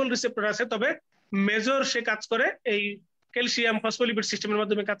মাল্টিপল রিসেপ্টর আছে, তবে মেজর সে কাজ করে এই ক্যালসিয়াম ফসফোলিপিড সিস্টেমের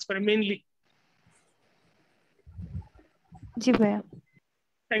মাধ্যমে কাজ করে মেইনলি। জি ভাইয়া।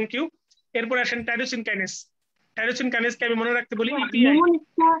 Thank you. এরপর আসেন টাইরোসিন কাইনেস। টাইরোসিন কাইনেসকে আমি মনে রাখতে বলি ইপিআই।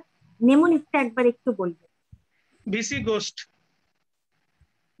 নেমোনিকটা একবার একটু বলবেন। ভিসি গোস্ট,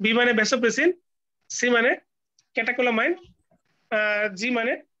 বি মানে ভ্যাসোপ্রেসিন, সি মানে ক্যাটাকোলামাইন, জি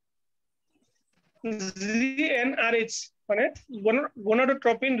মানে জিএনআরএইচ মানে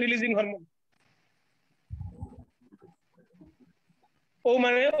গোনাডোট্রপিন রিলিজিং হরমোন, ও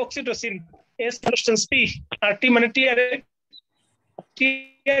মানে অক্সিটোসিন, এস সাবস্টেন্স পি, আর টি মানে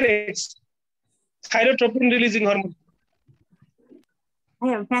টিআরএইচ থাইরোট্রপিন রিলিজিং হরমোন।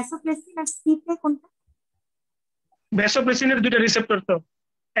 হ্যাঁ, ভ্যাসোপ্রেসিন আর সিতে কোনটা? ভ্যাসোপ্রেসিনের দুইটা রিসেপ্টর, তো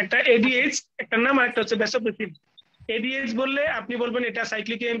একটা এডিএইচ একটা নাম, আর একটা হচ্ছে ভ্যাসোপ্রেসিন। এডিএইচ বললে আপনি বলবেন এটা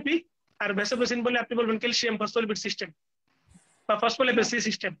সাইক্লিক এএমপি, আর ভ্যাসোপ্রেসিন বললে আপনি বলবেন ক্যালসিয়াম ফসফোলিপিড সিস্টেম বা ফসফোলিপিড সি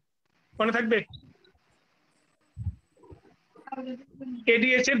সিস্টেম। মনে থাকবে?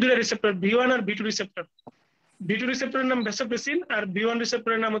 এডিএইচ এর দুইটা রিসেপ্টর, ভি1 আর ভি2 রিসেপ্টর। ভি2 রিসেপ্টরের নাম ভ্যাসোপ্রেসিন আর ভি1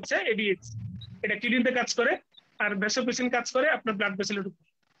 রিসেপ্টরের নাম হচ্ছে এডিএইচ। এটা কিডনিতে কাজ করে, আর ভ্যাসোপ্রেসিন কাজ করে আপনার ব্লাড ভেসেলের উপর।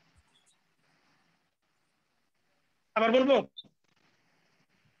 আবার বলবো?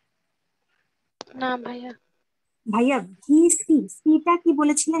 না ভাইয়া। ভাইয়া ভিসি সিটা কি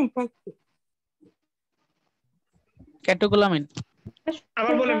বলেছিলেন এটা একটু? ক্যাটেকোলামাইন।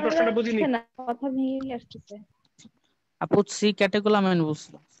 আবার বলেন, প্রশ্নটা বুঝিনি। কথা ভেঙে আসতেছে। আপু সি ক্যাটেকোলামাইন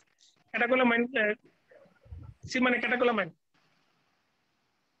বুঝলো। ক্যাটাকোলামাইন, সি মানে ক্যাটাকোলামাইন।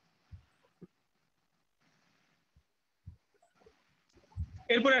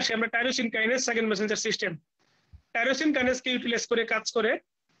 এরপরে আসি আমরা tyrosine kinase second Messenger system. Tyrosine কাইনেসকে utilise করে কাজ করে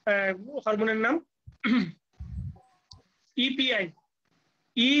হরমোনের নাম ইপিআই।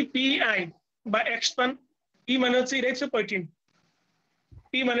 ইপিআই বা এক্সপান, ই মানে হচ্ছে ইরাইথ্রোপয়েটিন,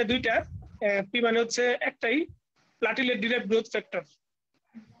 পি মানে দুইটা, পি মানে হচ্ছে একটাই প্লাটিলেট ডিরাইভড গ্রোথ ফ্যাক্টর।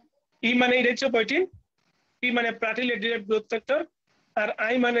 ই মানে ইরাইথ্রোপয়েটিন, পি মানে platelet derived growth factor, R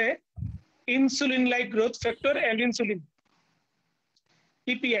I মানে insulin like growth factor and insulin.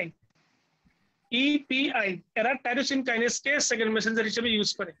 EPI, EPI এরা টাইরোসিন কাইনেসকে সেকেন্ড মেসেঞ্জার হিসেবে ইউজ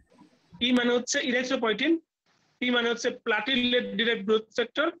করে। ই মানে হচ্ছে ইরাইথ্রোপয়েটিন, পি মানে হচ্ছে platelet derived growth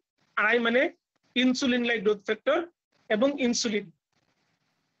factor, R I মানে ইনসুলিন লাইক গ্রোথ ফ্যাক্টর এবং ইনসুলিন।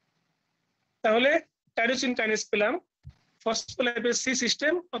 তাহলে টাইরোসিন কাইনেস পেলাম, ফসফোলিপিড সি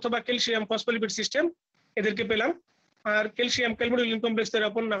সিস্টেম অথবা ক্যালসিয়াম ফসফোলিপিড সিস্টেম এদেরকে পেলাম, আর ক্যালসিয়াম কেলমোডোলিন কমপ্লেক্স এর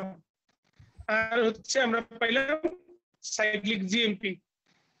অপর নাম। আর হচ্ছে আমরা পাইলাম সাইক্লিক জিএমপি।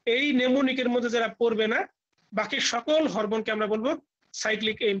 এই নেমোনিকের মধ্যে যারা পড়বে না, বাকি সকল হরমোনকে আমরা বলবো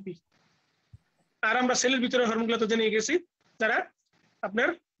সাইক্লিক এএমপি। আর আমরা সেলের ভিতরে হরমোনগুলো তো জেনে গেছি, যারা আপনার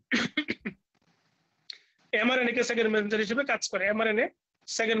এমআরএনএ কে সেকেন্ড মেসেঞ্জার হিসেবে কাজ করে, এমআরএনএ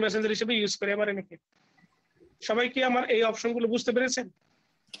সেকেন্ড মেসেঞ্জার হিসেবে ইউজ করে এমআরএনএ কে। সবাই কি আমার এই অপশনগুলো বুঝতে পেরেছেন?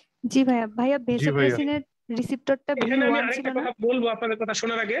 জি ভাইয়া। ভাইয়া জি ভাইয়া। ভেসোপ্রেসিনের রিসেপ্টরটা এখানে আমি V1 ছিল আরেকটা না? কথা বলবো আপনাদের কথা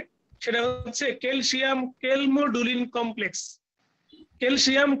শোনার আগে, সেটা হচ্ছে ক্যালসিয়াম কেলমোডুলিন কমপ্লেক্স।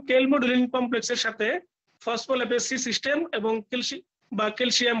 ক্যালসিয়াম কেলমোডুলিন কমপ্লেক্সের সাথে ফসফোলিপিড সিস্টেম এবং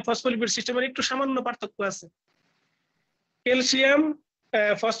ক্যালসিয়াম ফসফোলিপিড সিস্টেমের একটু সামান্য পার্থক্য আছে। ক্যালসিয়াম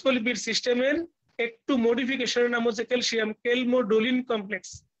ফসফোলিপিড সিস্টেমের একটু মডিফিকেশনের নাম হচ্ছে ক্যালসিয়াম কেলমোডুলিন কমপ্লেক্স।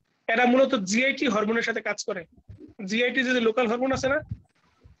 এরা মূলত জিআইটি হরমোনের সাথে কাজ করে। জিআইটি যে লোকাল হরমোন আছে না,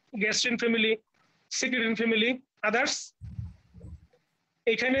 gastrin family, secretin family, others,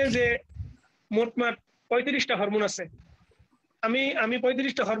 এখানে যে মোটমাট 35টা হরমোন আছে। আমি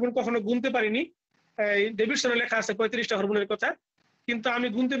 35টা হরমোন কখনো গুনতে পারিনি, ডেভিডসনে লেখা আছে 35টা হরমোনের কথা, কিন্তু আমি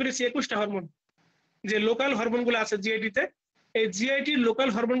গুনতে পেরেছি 21টা হরমোন যে লোকাল হরমোনগুলো আছে জিআইটিতে। এই জিআইটির লোকাল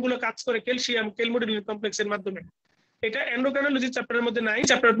হরমোনগুলো কাজ করে ক্যালসিয়াম কেলমোডুলিন কমপ্লেক্সের মাধ্যমে। এটা এন্ডোক্রাইনোলজি চ্যাপ্টারের মধ্যে নাই,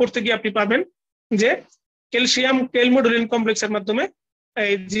 চ্যাপ্টার পড়তে গিয়ে আপনি পাবেন যে ক্যালসিয়াম কেলমোডুলিন কমপ্লেক্সের মাধ্যমে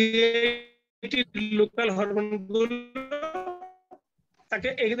এই জিআইটির লোকাল হরমোনগুলো তাকে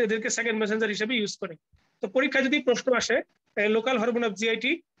এদেরকে সেকেন্ড মেসেঞ্জার হিসেবে ইউজ করে। তো পরীক্ষায় যদি প্রশ্ন আসে লোকাল হরমোন অফ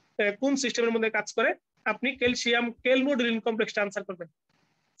জিআইটি কোন সিস্টেমের মধ্যে কাজ করে, আপনি ক্যালসিয়াম কেলমোডুলিন কমপ্লেক্সটা আনসার করবেন,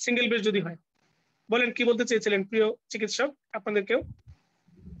 সিঙ্গেল বেস যদি হয়। বলেন কি বলতে চেয়েছিলেন প্রিয় চিকিৎসক, আপনাদের কেউ?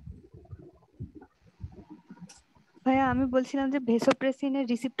 ভাইয়া আমি বলছিলাম যে ভেসোপ্রেসিনের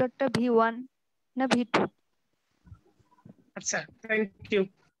রিসেপ্টরটা V1 না V2? আচ্ছা, থ্যাংক ইউ।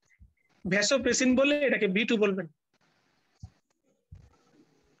 ভ্যাসোপ্রেসিন বলে এটাকে V2 বলবেন,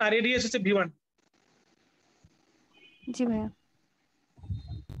 আর এডিএস হচ্ছে V1। জি ভাইয়া।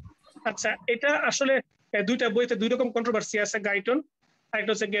 আচ্ছা, এটা আসলে দুইটা বইতে দুই রকম কন্ট্রোভার্সি আছে, গাইটন আর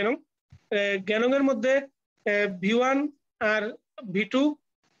একটা হচ্ছে গ্যানং। গ্যানং এর মধ্যে V1 আর V2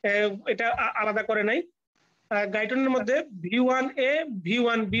 এটা আলাদা করে নাই। গাইটনের মধ্যে V1A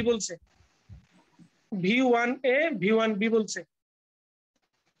V1B বলছে, V1A V1B বলছে।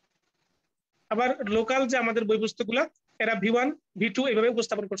 আবার লোকাল যে আমাদের বই পুস্তকগুলা এরা V1 V2 এইভাবে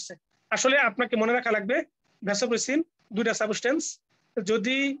উপস্থাপন করছে। আসলে আপনাকে মনে রাখা লাগবে ভ্যাসোপ্রেসিন দুইটা সাবস্টেন্স।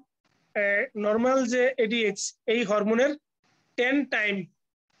 যদি নর্মাল যে এডিএইচ এই হরমোনের 10 টাইম,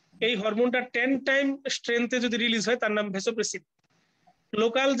 এই হরমোনটা 10 টাইম স্ট্রেংথে যদি রিলিজ হয় তার নাম ভ্যাসোপ্রেসিন।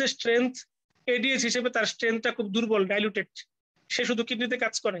 লোকাল যে স্ট্রেংথ এডিএইচ হিসেবে তার স্ট্রেংথটা খুব দুর্বল, ডাইলুটেড, সে শুধু কিডনিতে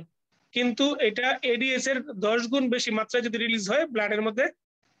কাজ করে। কিন্তু এটা এডিএইচ এর 10 গুণ বেশি মাত্রায় যদি রিলিজ হয় ব্লাডের মধ্যে,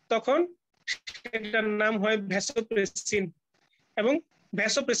 তখন সেটার নাম হয় ভ্যাসোপ্রেসিন। এবং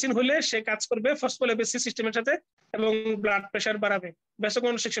ভ্যাসোপ্রেসিন হলে সে কাজ করবে ফসফোলিপিড সিস্টেমের সাথে এবং ব্লাড প্রেশার বাড়াবে,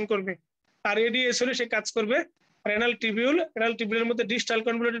 ভ্যাসোকনস্ট্রিকশন করবে। আর এডিএস হলে সে কাজ করবে রেনাল টিবিউল, রেনাল টিবিউলের মধ্যে ডিস্টাল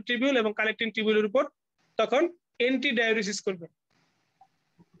কনভলিউটেড টিবিউল এবং কালেক্টিং টিবিউলের উপর, তখন অ্যান্টি ডায়োরিসিস করবে।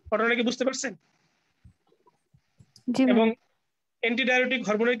 ঘটনা কি বুঝতে পারছেন? এবং অ্যান্টি ডায়োরেটিক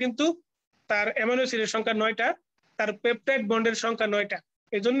হরমোনের কিন্তু তার অ্যামিনো অ্যাসিডের সংখ্যা 9টা, তার পেপটাইড বন্ডের সংখ্যা 9টা।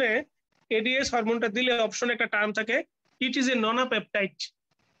 এই জন্য এডিএস হরমোনটা দিলে অপশনে একটা টার্ম থাকে, it is a ননা peptide.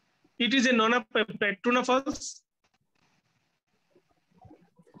 It is a ননা peptide. True না false?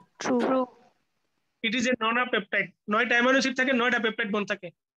 True. It is a ননা peptide. 9টা amino acid থাকে, 9টা পেপটাইড বন্ড থাকে।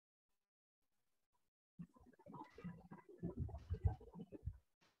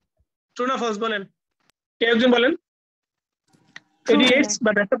 ট্রু না ফলস বলেন, কে একজন বলেন। এডিএস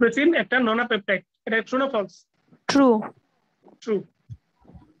বা ভ্যাসোপ্রেসিন একটা ননা পেপটাইড, এটা ট্রু না ফলস? ট্রু। ট্রু।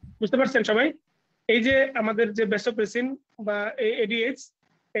 বুঝতে পারছেন সবাই? এই যে আমাদের যে ভ্যাসোপ্রেসিন বা এডিএইচ,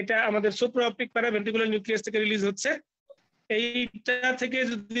 এটা আমাদের সুপ্রাঅপটিক প্যারাভেন্ট্রিকুলার নিউক্লিয়াস থেকে রিলিজ হচ্ছে। এইটা থেকে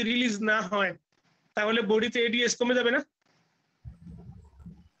যদি রিলিজ না হয় তাহলে বডিতে এডিএস কমে যাবে না?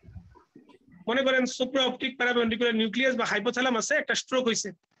 মনে করেন সুপ্রাঅপটিক প্যারাভেন্ট্রিকুলার নিউক্লিয়াস বা হাইপোথ্যালামাসে একটা স্ট্রোক হয়েছে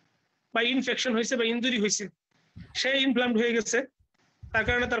বা ইনফেকশন হয়েছে বা ইনজুরি হয়েছে, সে ইনফ্লামড হয়ে গেছে, তার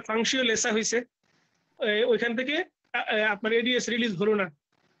কারণে তার ফাংশিও লেসা হয়েছে, ওইখান থেকে আপনার এডিএস রিলিজ হলো না,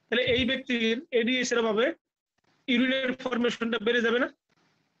 তাহলে এই ব্যক্তির এডিএস এর অভাবে ইউরিনের ফরমেশনটা বেড়ে যাবে না?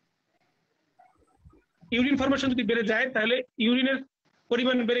 ইউরিন ফরমেশন যদি বেড়ে যায় তাহলে ইউরিনের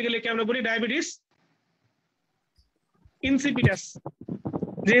পরিমাণ বেড়ে গেলে কি আমরা বলি ডায়াবেটিস ইনসিপিটাস।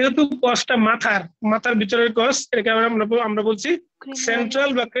 যেহেতু কজটা মাথার ভিতরের কজ, এটাকে আমরা বলছি সেন্ট্রাল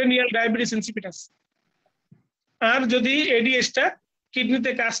বা ক্রেনিয়াল ডায়াবেটিস ইনসিপিটাস। আর যদি এডিএসটা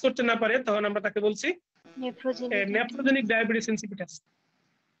কিডনিতে কাজ করতে না পারে তখন আমরা তাকে বলছি নেফ্রোজেনিক ডায়াবেটিস ইনসিপিটাস।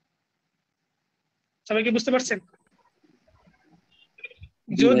 সবাই কি বুঝতে পারছেন?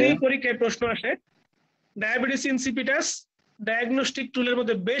 যদি পরীক্ষায় প্রশ্ন আসে ডায়াবেটিস ইনসিপিটাস ডায়াগনস্টিক টুলের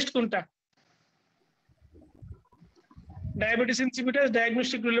মধ্যে বেস্ট কোনটা, ডায়াবেটিস ইনসিপিটাস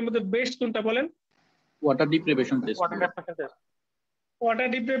ডায়াগনস্টিক টুলের মধ্যে বেস্ট কোনটা বলেন? ওয়াটার ডিপ্রিভেশন টেস্ট ওয়াটার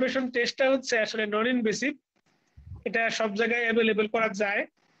ডিপ্রিভেশন টেস্টটা হচ্ছে আসলে নন ইনভেসিভ, এটা সব জায়গায় অ্যাভেলেবল করা যায়,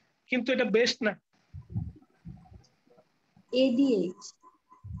 কিন্তু এটা বেস্ট না। এডিএইচ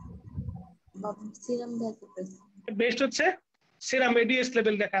সিরাম ভ্যাসোপ্রেসিন বেস্ট হচ্ছে সিরাম এডিএস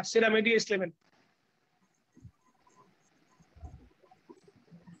লেভেল দেখা, সিরাম এডিএস লেভেল।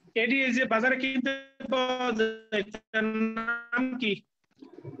 এডিএস যে বাজারে কিনতে পাওয়া যায় তার নাম কি?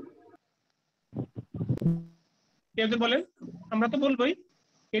 কেউ তো বলেন, আমরা তো বলবোই।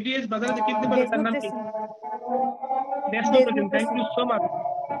 এডিএস বাজারে যে কিনতে পাওয়া যায় তার নাম কি? Desmopressin. Thank you so much.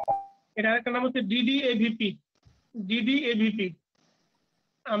 এটার একটা নাম হচ্ছে ডিডিএভিপি। ডিডিএভিপি।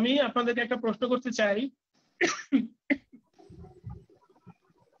 আমি আপনাদেরকে একটা প্রশ্ন করতে চাই,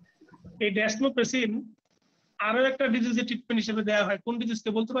 এই ডেসমোপ্রেসিন আরো একটা ডিজিজের ট্রিটমেন্ট হিসেবে দেওয়া হয়, কোন ডিজিজকে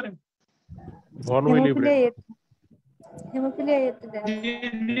বলতে পারেন? হেমোফিলিয়া এতে দেয়।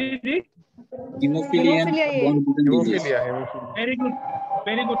 Haemophilia very good,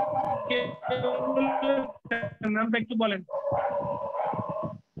 very good. নামটা একটু বলেন।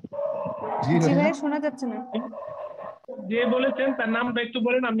 জি ভাই, শোনা যাচ্ছে না। যে বলেছেন তার নামটা একটু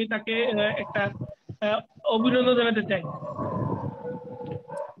বলেন, আমি তাকে একটা অভিনন্দন জানাতে চাই।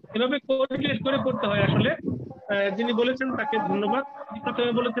 এভাবে কোঅর্ডিনেট করে করতে হয় আসলে। যিনি বলেছেন তাকে ধন্যবাদ,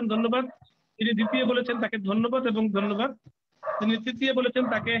 প্রথমে বলেছেন ধন্যবাদ, যিনি দ্বিতীয় বলেছেন তাকে ধন্যবাদ এবং ধন্যবাদ, যিনি তৃতীয় বলেছেন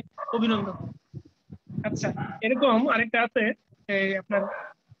তাকে অভিনন্দন। আচ্ছা, এরকম আরেকটা আছে, আপনার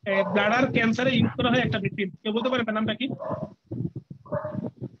ব্লাডার ক্যান্সারে ইউজ করা হয় একটা ভ্যাকসিন, কেউ বলতে পারেন তার নামটা কি?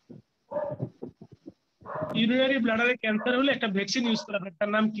 ইউরিনারি ব্লাডারে ক্যান্সার হলে একটা ভ্যাকসিন ইউজ করা হয়, তার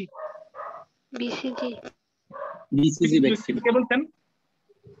নাম কি? BCG vaccine. কে বলছেন?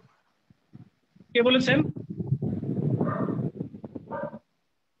 কে বলেছেন?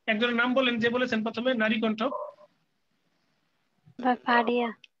 একজনের নাম বলেন যে বলেছেন প্রথমে, নারী কণ্ঠ।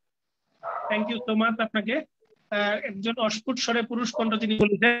 থ্যাংক ইউ সো মাচ আপনাকে। একজন অস্ফুট স্বরে পুরুষ কণ্ঠ যিনি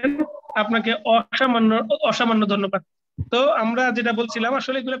বলেছেন, আপনাকে অসামান্য অসামান্য ধন্যবাদ। তো আমরা যেটা বলছিলাম,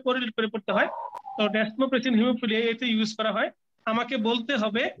 আসলে এগুলো কোরিলেট করে পড়তে হয়। তো ডেসমোপ্রেসিন হিমোফিলিয়া এতে ইউজ করা হয়। আমাকে বলতে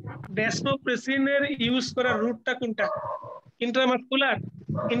হবে ডেসমোপ্রেসিনের ইউজ করার রুটটা কোনটা, ইন্ট্রামাসকুলার,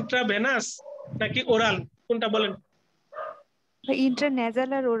 ইন্ট্রাভেনাস নাকি ওরাল, কোনটা বলেন? ইন্ট্রানেজাল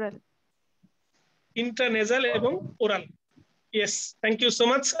আর ওরাল। ইন্ট্রানেজাল এবং oral. Yes, thank you so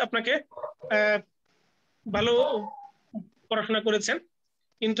much আপনাকে। ভালো পড়াশোনা করেছেন।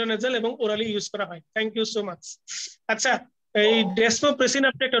 ইন্ট্রানেজাল এবং ওরালি ইউজ করা হয়। Thank you so much. আচ্ছা, এই ডেসমোপ্রেসিন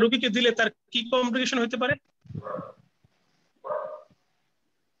আপনি একটা রোগীকে দিলে তার কি কমপ্লিকেশন হতে পারে?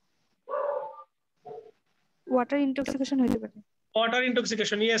 ওয়াটার ইনটক্সিকেশন হতে পারে। Water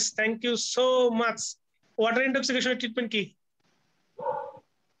intoxication, yes, thank you so much. Water ইনটক্সিকেশনের treatment কি?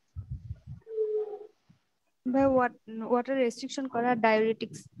 ভাই ওয়াটার রেস্ট্রিকশন করা,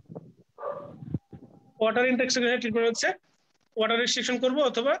 ডায়োরেটিক্স। ওয়াটার ইনটক্সিকেশনের ট্রিটমেন্ট হচ্ছে ওয়াটার রেস্ট্রিকশন করব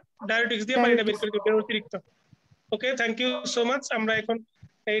অথবা ডায়োরেটিক্স দিয়ে পানিটা বের করে দেব অতিরিক্ত। ওকে, থ্যাংক ইউ সো মাচ। আমরা এখন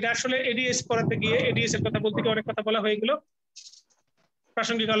এটা আসলে এডিএস পড়াতে গিয়ে এডিএস এর কথা বলতে গিয়ে অনেক কথা বলা হয়ে গেল,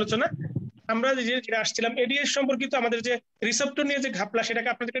 প্রাসঙ্গিক আলোচনা। আমরা যে আসছিলাম এডিএস সম্পর্কিত আমাদের যে রিসেপ্টর নিয়ে যে ঘাপলা, সেটাকে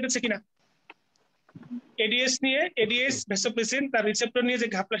আপনাদের কেটেছে কিনা? এডিএস নিয়ে, এডিএস ভ্যাসোপ্রেসিন তার রিসেপ্টর নিয়ে যে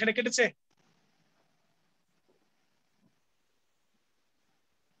ঘাপলা, সেটা কেটেছে?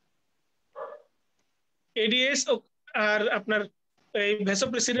 এডিএস আর আপনার এই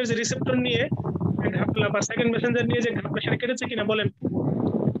ভ্যাসোপ্রেসিনের যে রিসেপ্টর নিয়ে ঘাপলা বা সেকেন্ড মেসেঞ্জার নিয়ে যে ঘাপলা, সেটা কেটেছে কিনা বলেন?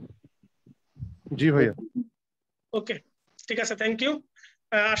 জি ভাইয়া। ওকে, ঠিক আছে, থ্যাংক ইউ।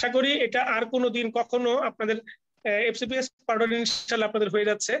 আশা করি এটা আর কোনো দিন কখনো আপনাদের এফসিপিএস পাউডার ইনশাআল্লাহ আপনাদের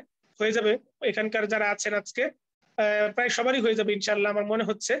হয়ে যাবে। এখানকার যারা আছেন আজকে প্রায় সবারই হয়ে যাবে ইনশাআল্লাহ, আমার মনে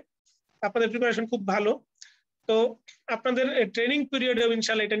হচ্ছে। আপনাদের প্রিপারেশন খুব ভালো, তো আপনাদের ট্রেনিং পিরিয়ডেও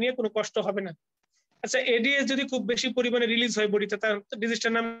ইনশাআল্লাহ এটা নিয়ে কোনো কষ্ট হবে না। আচ্ছা, এডিএস যদি খুব বেশি পরিমাণে রিলিজ হয় বডিতে, তার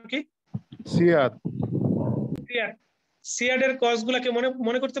ডিজিজটার নাম কি? সিয়াদ। সিয়াড এর কজ গুলাকে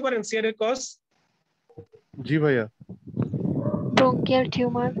মনে করতে পারেন? সিয়াড এর কজ? জি ভাইয়া। Bronchial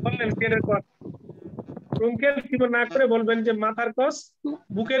tumour. বললেন সিয়াড এর কজ। ব্রঙ্কিয়াল টিউমার না করে বলবেন যে মাথার কজ,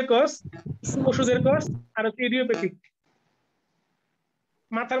 বুকের কজ, ওষুধের কজ, আর ইডিওপ্যাথিক।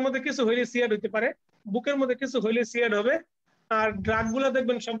 মাথার মধ্যে কিছু হইলে সিয়াড হইতে পারে, বুকের মধ্যে কিছু হইলে সিয়াড হবে, আর ড্রাগ গুলা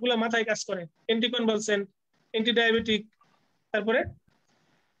দেখবেন সবগুলা মাথায় কাজ করে। অ্যান্টিকনভালসেন্ট, অ্যান্টি ডায়াবেটিক, তারপরে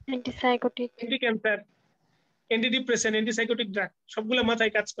antipsychotic, anti cancer, antidepressant, antipsychotic drug সবগুলা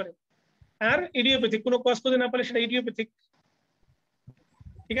মাথায় কাজ করে। আর ইডিওপ্যাথিক কোনো কজ খুঁজে না পেলে সেটা ইডিওপ্যাথিক।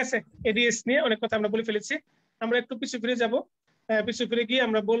 ঠিক আছে, এডিএস নিয়ে অনেক কথা আমরা বলে ফেলেছি। আমরা একটু পিছু ফিরে যাব। পিছু ফিরে গিয়ে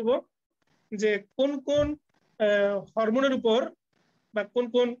আমরা বলবো যে কোন কোন হরমোনের উপর বা কোন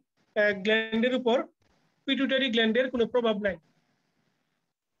কোন গ্ল্যান্ডের উপর পিটুইটারি গ্ল্যান্ডের কোনো প্রভাব নাই।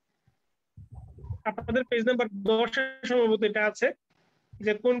 আপনাদের পেজ নাম্বার 10 এর সম্ভবত এটা আছে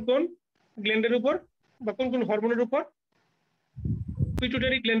যে কোন কোন গ্ল্যান্ডের উপর বা কোন কোন হরমোনের উপর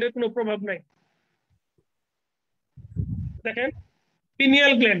পিটুইটারি গ্ল্যান্ডের কোনো প্রভাব নাই। দেখেন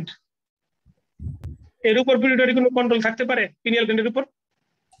পিনিয়াল গ্ল্যান্ড, এর উপর পিটুইটারি কোনো কন্ট্রোল থাকতে পারে? পিনিয়াল গ্ল্যান্ডের উপর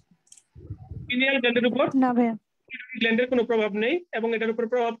না ভাইয়া। পিটুইটারি গ্ল্যান্ডের কোনো প্রভাব নেই এবং এটার উপর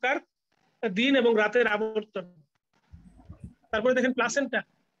প্রভাব কার? দিন এবং রাতের আবর্তন। তারপরে দেখেন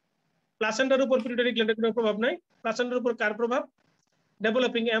প্লাসেন্টার উপর পিটুইটারি গ্ল্যান্ডের কোনো প্রভাব নাই। প্লাসেন্টার উপর কার প্রভাব?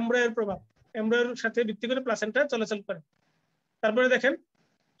 ডেভেলপিং এমব্রায়োর প্রভাব। এমব্রায়োর সাথে ভিত্তি করে প্লাসেন্টা চলাচল করে। তারপরে দেখেন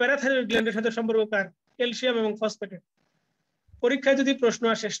প্যারাথাইরয়েড গ্ল্যান্ডের সাথে সম্পর্ক কার? ক্যালসিয়াম এবং ফসফেটের। পরীক্ষায় যদি প্রশ্ন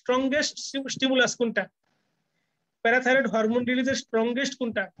আসে স্ট্রংগেস্ট স্টিমুলাস কোনটা, প্যারাথাইরয়েড হরমোন রিলিজের স্ট্রংগেস্ট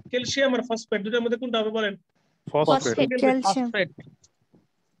কোনটা, ক্যালসিয়াম আর ফসফেট, দুটোর মধ্যে কোনটা হবে বলেন?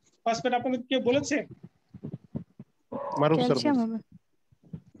 ফসফেট। আপনাদের কেউ বলেছে?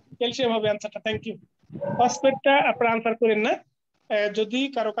 ক্যালসিয়াম হবে আনসারটা। Thank you. ফসফেটটা আপনারা আনসার করেন না। যদি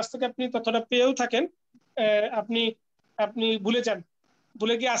কারো কাছ থেকে আপনি তথ্যটা পেয়েও থাকেন, আপনি আপনি ভুলে যান,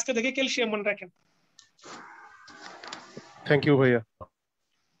 ভুলে গিয়ে আজকে থেকে ক্যালসিয়াম মনে রাখেন। থ্যাংক ইউ ভাইয়া।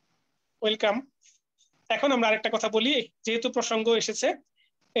 ওয়েলকাম। এখন আমরা আরেকটা কথা বলি, যেহেতু প্রসঙ্গ এসেছে,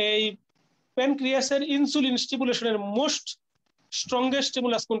 এই প্যানক্রিয়াসের ইনসুলিন স্টিমুলেশনের মোস্ট স্ট্রংগেস্ট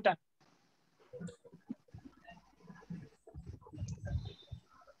স্টিমুলাস কোনটা?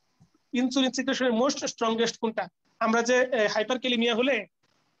 ইনসুলিন সিক্রেশনের মোস্ট স্ট্রংগেস্ট কোনটা? আমরা যে হাইপারক্যালিমিয়া হলে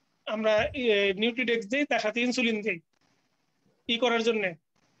আমরা নিউট্রিডেক্স দেই, তার সাথে ইনসুলিন দেই কি করার জন্য?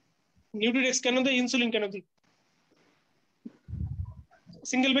 নিউট্রিডেক্স কেন দেই, ইনসুলিন কেন দিই?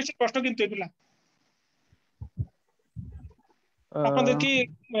 সিঙ্গেল বেসিক প্রশ্ন কিন্তু এগুলা। আপনাদের কি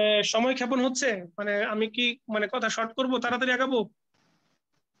সময় ক্ষেপণ হচ্ছে? মানে আমি কি কথা শর্ট করব, তাড়াতাড়ি আগাবো?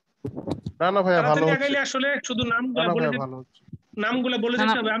 না না ভাইয়া, ভালো হচ্ছে। আগাইলে আসলে শুধু নামগুলো বলে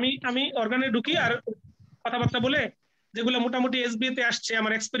দিতে হবে। আমি অর্গানে ঢুকি আর কথাবার্তা বলে যেগুলো মোটামুটি এসবিএ তে আসছে,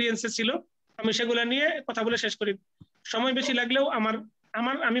 আমার এক্সপেরিয়েন্সে ছিল, আমি সেগুলো নিয়ে কথা বলে শেষ করি। সময় বেশি লাগলেও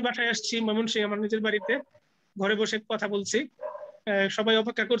আমি বাসায় আসছি ময়মনসিংহ, আমার নিজের বাড়িতে ঘরে বসে কথা বলছি, সবাই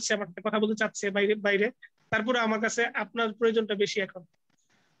অপেক্ষা করছে, আমার কথা বলতে চাচ্ছে বাইরে। তারপরে আমার কাছে আপনার প্রয়োজনটা বেশি এখন।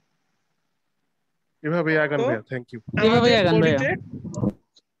 এভাবেই আগান ভাইয়া। Thank you.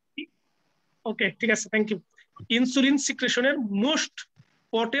 ওকে, ঠিক আছে, thank you. Insulin সিক্রেশনের most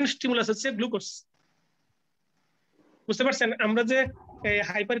potent stimulus হচ্ছে গ্লুকোজ। বুঝতে পারছেন? আমরা যে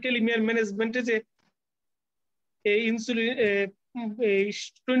হাইপারক্যালিমিয়ার ম্যানেজমেন্টে যে ইনসুলিন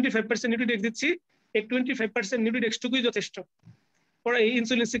 25% নিউট্রিডেক্স দিচ্ছি, এই 25% নিউট্রিডেক্স টুকুই যথেষ্ট। পরে এই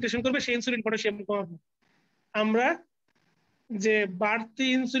ইনসুলিন সিক্রেশন করবে, সেই ইনসুলিন পটাশিয়াম কমাবে। আমরা যে বাড়তি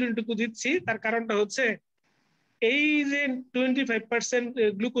ইনসুলিনটুকু দিচ্ছি তার কারণটা হচ্ছে এই যে 25%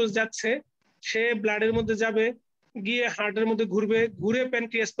 গ্লুকোজ যাচ্ছে, সে ব্লাডের মধ্যে যাবে, গিয়ে হার্টের মধ্যে ঘুরবে, ঘুরে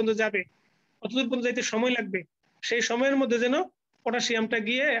প্যানক্রিয়াস পর্যন্ত যাবে, কতদূর পর্যন্ত যাইতে সময় লাগবে, সেই সময়ের মধ্যে যেন পটাশিয়ামটা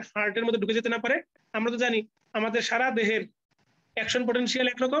গিয়ে হার্টের মধ্যে ঢুকে যেতে না পারে। আমরা তো জানি আমাদের সারা দেহের অ্যাকশন পটেনশিয়াল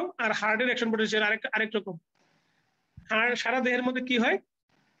একরকম আর হার্টের অ্যাকশন পটেনশিয়াল আরেক রকম। সারা দেহের মধ্যে কি হয়,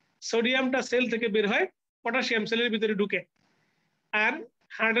 সোডিয়ামটা সেল থেকে বের হয়, পটাশিয়াম সেলের ভিতরে ঢুকে। আর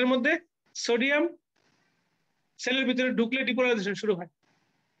হার্টের মধ্যে সোডিয়াম সেলের ভিতরে ঢুকলে ডিপোলারাইজেশন শুরু হয়,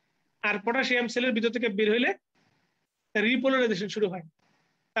 আর পটাশিয়াম সেলের ভিতর থেকে বের হইলে রিপোলারাইজেশন শুরু হয়।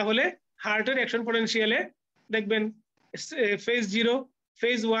 তাহলে হার্টের অ্যাকশন পটেনশিয়ালে দেখবেন ফেজ 0,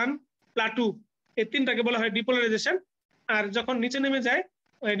 ফেজ 1, প্লাটু, এই তিনটাকে বলা হয় ডিপোলারাইজেশন। আর যখন নিচে নেমে যায়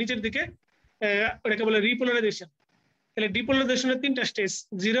নিচের দিকে, ওটাকে বলে রিপোলারাইজেশন। তাহলে ডিপোলারাইজেশনের 3টা স্টেজ,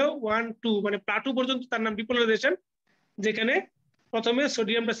 0, 1, 2, মানে প্লাটু পর্যন্ত তার নাম ডিপোলারাইজেশন, যেখানে প্রথমে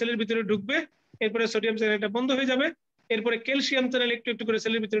সোডিয়ামটা সেলের ভিতরে ঢুকবে, এরপরে সোডিয়াম চ্যানেলটা বন্ধ হয়ে যাবে, এরপরে ক্যালসিয়াম চ্যানেল একটু একটু করে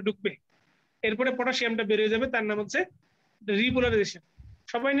সেলের ভিতরে ঢুকবে, এরপরে পটাশিয়ামটা বের হয়ে যাবে, তার নাম হচ্ছে রিপোলারাইজেশন।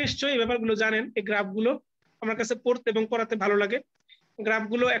 সবাই নিশ্চয়ই এই ব্যাপারগুলো জানেন। এই গ্রাফগুলো আমার কাছে পড়তে এবং পড়াতে ভালো লাগে।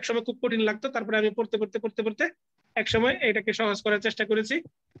 গ্রাফগুলো একসময় খুব কঠিন লাগতো, তারপরে আমি পড়তে পড়তে পড়তে পড়তে একসময় এটাকে সহজ করার চেষ্টা করেছি।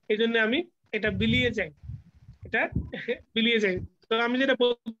 এই জন্য আমি এটা বিলিয়ে যাই। তো আমি যেটা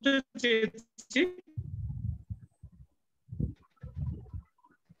বলতে চেয়েছি,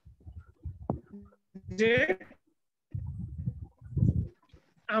 যে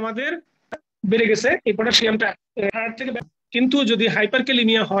আমাদের বেড়ে গেছে এই পটাশিয়ামটা হার্ট থেকে, কিন্তু যদি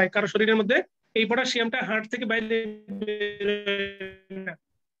হাইপারক্যালিমিয়া হয় কারো শরীরের মধ্যে, এই পটাশিয়ামটা হার্ট থেকে বাইরে,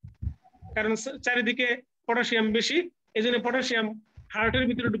 কারণ চারিদিকে পটাশিয়াম বেশি, এই জন্য পটাশিয়াম হার্টের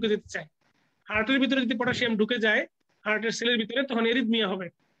ভিতরে ঢুকে যেতে চায়। হার্টের ভিতরে যদি পটাশিয়াম ঢুকে যায় হার্টের সেলের ভিতরে, তখন এরিথমিয়া হবে।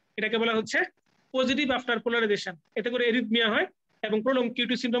 এটাকে বলা হচ্ছে পজিটিভ আফটার পোলারাইজেশন। এতে করে এরিথমিয়া হয় এবং প্রলং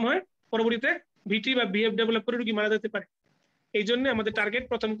কিউটি সিনড্রোম হয়, পরবর্তীতে ভিটি বা বিএফ ডেভেলপ করে রোগী মারা যেতে পারে। এই জন্য আমাদের টার্গেট,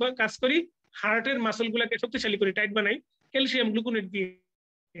 প্রথম কাজ করি হার্টের মাসলগুলোকে শক্তিশালী করি, টাইট বানাই ক্যালসিয়াম গ্লুকোনেট দিয়ে।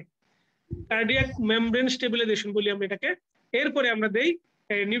 কার্ডিয়াক মেমব্রেন স্টেবিলাইজেশন বলি আমরা এটাকে। এরপরে আমরা দেই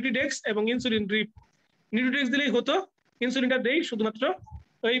নিউট্রিডেক্স এবং ইনসুলিন ড্রিপ। নিউট্রিডেক্স দিলেই হতো, ইনসুলিনটা দেই শুধুমাত্র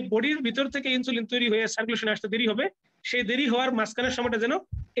ওই বডির ভিতর থেকে ইনসুলিন তৈরি হয়ে সার্কুলেশনে আসতে দেরি হবে, সেই দেরি হওয়ার মাঝখানের সময়টা যেন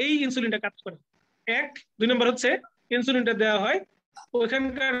এই ইনসুলিনটা কাজ করে। 2 নম্বর হচ্ছে ইনসুলিনটা দেওয়া হয়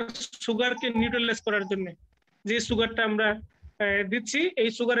ওইখানকার সুগারকে নিউট্রালাইজ করার জন্য। যে সুগারটা আমরা দিচ্ছি এই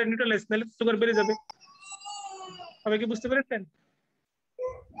সুগারের নিউট্রালাইজ, নাহলে সুগার বেড়ে যাবে। সবাই কি বুঝতে পেরেছেন?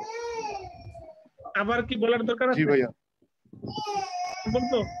 আবার কি বলার দরকার আছে? জি ভাইয়া।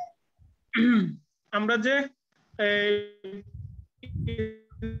 বলতো আমরা যে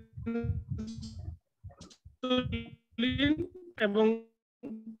এবং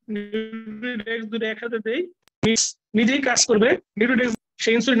নিউট্রিডেক্স দুটো একসাথে দেই, নিজেই কাজ করবে। নিউট্রিডেক্স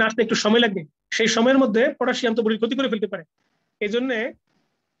সেই ইনসুলিন আসতে একটু সময় লাগবে, সেই সময়ের মধ্যে পটাশিয়াম তো বডির ক্ষতি করে ফেলতে পারে। এই জন্য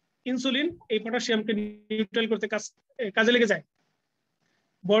ইনসুলিন এই পটাশিয়ামকে নিউট্রাল করতে কাজে লেগে যায়।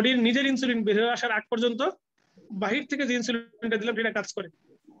 বডির নিজের ইনসুলিন বের হয়ে আসার আগ পর্যন্ত বাহির থেকে যে ইনসুলিনটা দিলাম সেটা কাজ করে।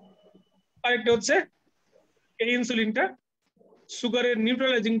 আরেকটা হচ্ছে এই ইনসুলিনটা সুগারের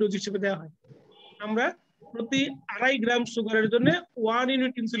নিউট্রালাইজিং ডোজ হিসেবে দেওয়া হয়। আমরা প্রতি 2.5 গ্রাম সুগারের জন্য 1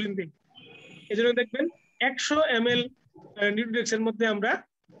 ইউনিট ইনসুলিন দিই। এই জন্য দেখবেন 100 ml নিউট্রিডেক্স এর মধ্যে আমরা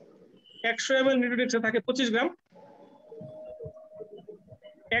 100 ml নিউট্রিডেক্সে থাকে 25 গ্রাম,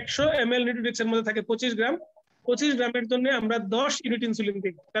 100 ml নিউট্রিডেক্স এর মধ্যে থাকে 25 গ্রাম। 25 গ্রামের জন্য আমরা 10 ইউনিট ইনসুলিন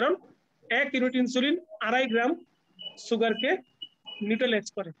দিই, কারণ 1 ইউনিট ইনসুলিন 2.5 গ্রাম সুগারকে নিউট্রালাইজ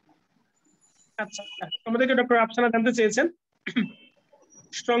করে। আচ্ছা, আমাদেরকে ডক্টর আফসানা জানতে চেয়েছেন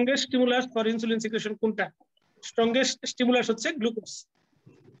strongest stimulus for insulin secretion কোনটা? স্ট্রংগেস্ট স্টিমুলাস হচ্ছে glucose.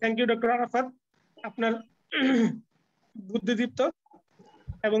 Thank you doctor Arafat, আপনার বুদ্ধিদীপ্ত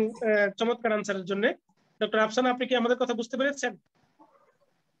এবং চমৎকার আনসারের জন্য। ডক্টর আফসানা, আপনি কি আমাদের কথা বুঝতে পেরেছেন?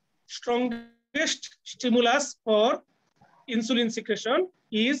 Strongest stimulus for insulin secretion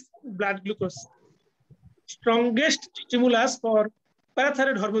is blood glucose. Strongest stimulus for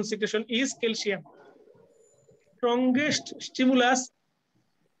parathyroid hormone secretion is calcium. Strongest stimulus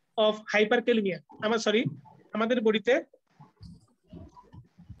of hyperkalemia, আমাদের বডিতে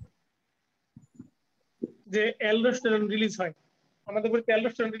যে অ্যালডোস্টেরন রিলিজ হয়, আমাদের বডিতে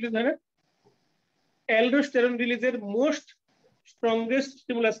অ্যালডোস্টেরন রিলিজ হয় না? অ্যালডোস্টেরন রিলিজের মোস্ট স্ট্রংগেস্ট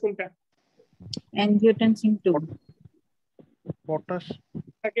স্টিমুলাস কোনটা? অ্যানজিওটেনসিন 2। পটাশ।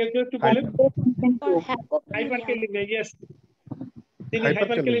 তাকে একটু বলেন। হাইপারকালেমিয়া, ইয়েস। তিনি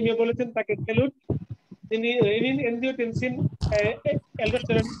হাইপারকালেমিয়া বলেছেন, তাকে ফেলুট। তিনি renin angiotensin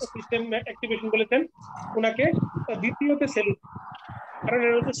aldosterone system activation বলেছেন, ওনাকে দ্বিতীয়তে সেলুট, কারণ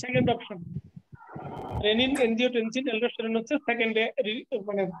এটা হচ্ছে second option. Renin angiotensin aldosterone হচ্ছে সেকেন্ডে,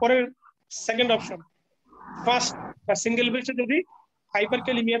 মানে পরের সেকেন্ড অপশন। ফার্স্ট বা সিঙ্গেল বেসে যদি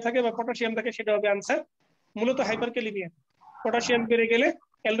হাইপারকালেমিয়া থাকে বা পটাশিয়াম থাকে সেটা হবে আনসার। মূলত হাইপারকালেমিয়া, পটাশিয়াম বেড়ে গেলে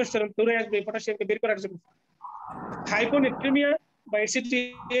অ্যালডোস্টেরন দৌড়ে আসবে পটাশিয়ামকে বের করার জন্য। হাইপোনেট্রিমিয়া বা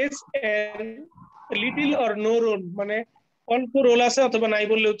এসিটিএস লিটিল অর নো রোল, মানে অল্প রোল আছে অথবা নাই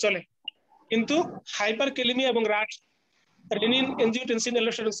বললেও চলে। কিন্তু হাইপারকালেমিয়া এবং রাশ, রেনিন এনজিওটেনসিন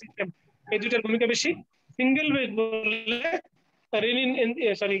অ্যালডোস্টেরন সিস্টেম, এই দুইটার ভূমিকা বেশি। সিঙ্গেল বেস বললে রেনিন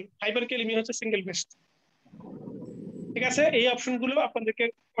হাইপারকালেমিয়া হচ্ছে সিঙ্গেল বেস। ঠিক আছে, এই অপশনগুলো আপনাদেরকে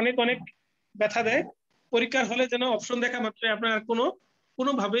অনেক অনেক ব্যথা দেয়। পরীক্ষার হলে যেন অপশন দেখা মাত্র আপনার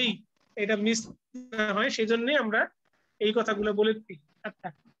কোনোভাবেই এটা মিস না হয়, সেই জন্য আমরা এই কথাগুলো বলেছি। আচ্ছা,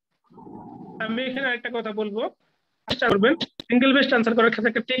 আমি এখানে আরেকটা কথা বলবো, চেষ্টা করবেন সিঙ্গেল বেস্ট আনসার করার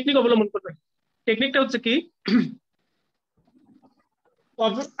ক্ষেত্রে একটা টেকনিক অবলম্বন করবেন। টেকনিকটা হচ্ছে কি,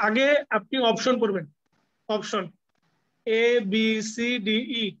 আগে আপনি অপশন পড়বেন, option A B C D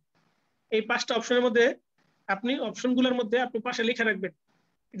E, এই 5টা অপশনের মধ্যে আপনি অপশনগুলোর মধ্যে আপনি পাশে লিখে রাখবেন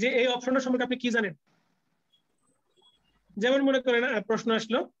যে এই অপশনটা সম্পর্কে আপনি কি জানেন। যেমন মনে করেন প্রশ্ন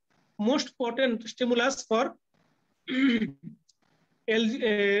আসলো most potent stimulus for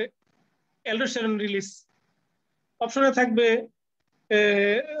aldosterone release, অপশনে থাকবে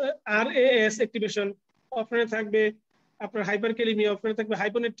আরএএস অ্যাক্টিভেশন, অপশনে থাকবে আপনার হাইপারকালেমিয়া, অপশনে থাকবে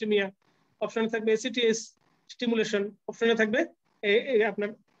হাইপোনেট্রিমিয়া, অপশনে থাকবে এসিটিএস স্টিমুলেশন, অপশনে থাকবে আপনার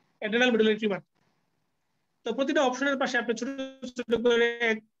অ্যাড্রেনাল মেডুলারি টিউমার। তো প্রতিটা অপশনের পাশে আপনি ছোট ছোট করে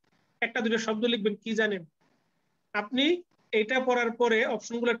একটা দুটো শব্দ লিখবেন কি জানেন। আপনি এটা পড়ার পরে,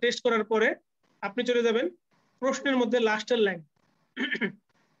 অপশনগুলো টেস্ট করার পরে আপনি চলে যাবেন প্রশ্নের মধ্যে লাস্টের লাইন।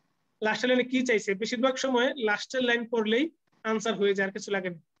 লাস্টের লাইনে কি চাইছে, বেশিরভাগ সময় লাস্টের লাইন পড়লেই আনসার হয়ে যায়, আর কিছু লাগে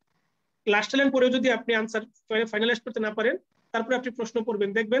না। লাস্টের লাইন পড়েও যদি আপনি আনসার ফাইনালাইজ করতে না পারেন, তারপরে আপনি প্রশ্ন পড়বেন,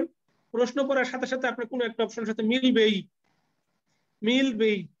 দেখবেন প্রশ্ন পড়ার সাথে সাথে আপনার কোনো একটা অপশনের সাথে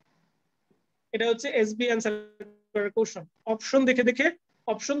মিলবেই। এটা হচ্ছে এসবি আনসার করার কৌশল। অপশন দেখে দেখে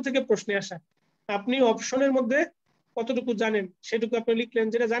অপশন থেকে প্রশ্নে আসা। আপনি অপশনের মধ্যে কতটুকু জানেন সেটুকু আপনি লিখলেন,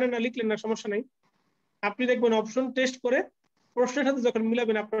 যেটা জানেন না লিখলেন না, সমস্যা নাই। আপনি দেখবেন অপশন টেস্ট করে প্রশ্নের সাথে যখন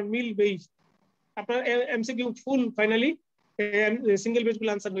মিলাবেন আপনার মিলবেই, আপনার এমসিকিউ ফুল ফাইনালি সিঙ্গেল পেজ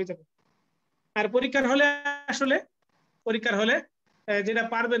গুলো আনসার হয়ে যাবে। আর পরীক্ষার হলে আসলে যেটা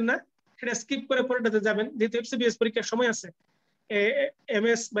পারবেন না সেটা স্কিপ করে পরেটাতে যাবেন, যেহেতু এফসিবিএস পরীক্ষার সময় আছে,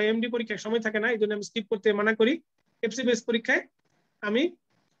 এমএস বা এমডি পরীক্ষার সময় থাকে না, এই জন্য আমি স্কিপ করতে মানা করি। এফসিবিএস পরীক্ষায় আমি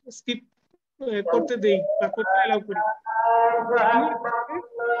স্কিপ করতে দেই বা করতে অ্যালাউ করি।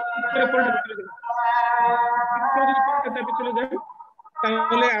 চলে যান,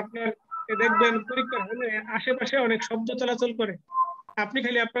 তাহলে আপনার দেখবেন পরীক্ষার হলে আশেপাশে অনেক শব্দ চলাচল করে, আপনি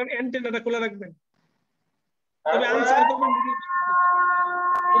খালি আপনার অ্যান্টেনাটা খোলা রাখবেন, তবে আনসার করবেন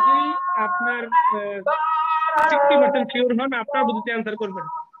যদি আপনার 60% শিওর হন আপনার বুদ্ধিতে আনসার করবেন।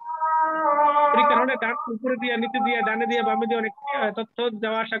 পরীক্ষার হলে উপরে দিয়ে নিচে দিয়ে ডানে দিয়ে বামে দিয়ে অনেক তথ্য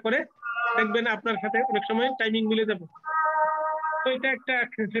যাওয়া আসা করে, দেখবেন আপনার সাথে অনেক সময় টাইমিং মিলে যাবে। তো এটা একটা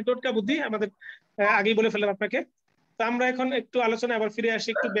টোটকা বুদ্ধি আমাদের আগেই বলে ফেললাম আপনাকে। তো আমরা এখন একটু আলোচনা আবার ফিরে আসি,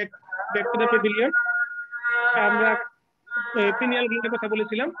 একটু ব্যাক টু দ্য প্যাভিলিয়ন। আমরা পিনিয়াল গ্ল্যান্ডের কথা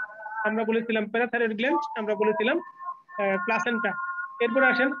বলেছিলাম, আমরা বলেছিলাম প্যারাথাইরয়েড গ্ল্যান্ড, আমরা বলেছিলাম প্লাসেন্টা। এরপরে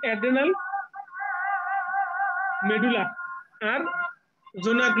আসেন অ্যাড্রেনাল মেডুলা আর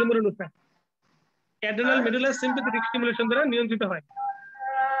জোনা গ্লোমেরুলোসা। অ্যাড্রেনাল মেডুলা সিম্প্যাথেটিক স্টিমুলেশন দ্বারা নিয়ন্ত্রিত হয়,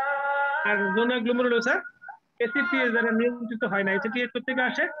 আর জোনা গ্লোমেরুলোসা এসিটিএস দ্বারা নিয়ন্ত্রিত হয় না। এসিটিএস থেকে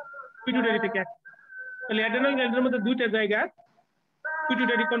আসে, পিটুইটারি থেকে আসে। তাহলে অ্যাড্রেনাল গ্ল্যান্ডের মধ্যে দুইটা জায়গা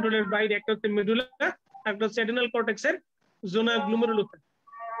পিটুইটারি কন্ট্রোলের বাইরে, একটা হচ্ছে মেডুলা, একটা হচ্ছে অ্যাড্রেনাল কর্টেক্সের জোনা গ্লোমেরুলোসা।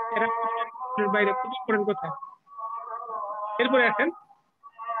 এরা বাইরে, খুব ইম্পর্টেন্ট কথা। এরপরে আসেন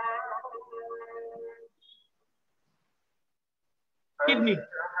কিডনি।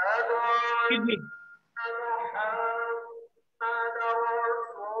 কিডনি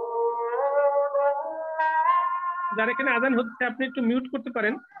যার এখানে আজান হচ্ছে আপনি একটু মিউট করতে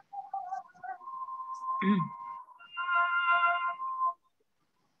পারেন।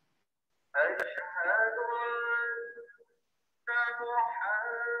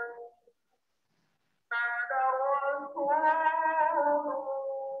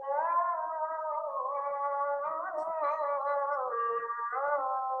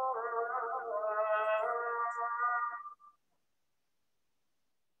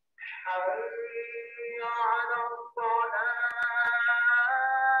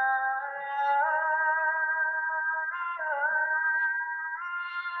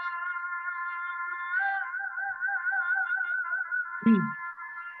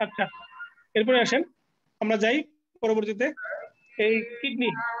 আচ্ছা, এরপরে আসেন আমরা যাই পরবর্তীতে। এই কিডনি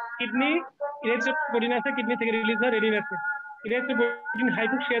ইরেথ্রোপয়েটিন আছে, কিডনি থেকে রিলিজ হয় রেডিন আছে। ইরেথ্রোপয়েটিন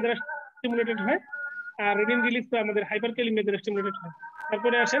হাইপোক্সিয়া দ্বারা স্টিমুলেটেড হয়, আর রেডিন রিলিজ তো আমাদের হাইপারক্যালিমিয়া দ্বারা স্টিমুলেটেড হয়।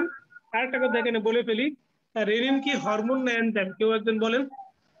 তারপরে আসেন আরেকটা কথা এখানে বলে ফেলি, রেডিন কি হরমোন না এনজাইম? কেউ একজন বলেন,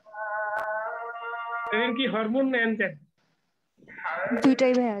 রেডিন কি হরমোন না এনজাইম?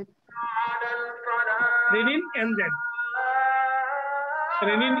 দুইটাই ভাইয়া। রেডিন এনজাইম,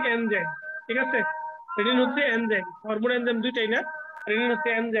 রেডিন এনজাইম, ঠিক আছে? রেডিন হচ্ছে এনজাইম, হরমোন এনজাইম দুইটাই না, রেডিন হচ্ছে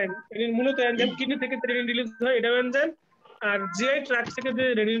এনজাইম। রেডিন মূলত এনজাইম, কিডনি থেকে রেডিন রিলিজ হয় এটাও এনজাইম, আর জিআই ট্র্যাক্ট থেকে যে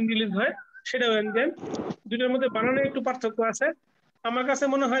রেডিন রিলিজ হয় সেটাও এনজাইম। দুটোর মধ্যে বানানোর একটু পার্থক্য আছে। আমার কাছে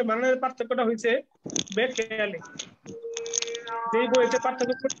মনে হয় বানানোর পার্থক্যটা হয়েছে বেখেয়ালে, যেই বইতে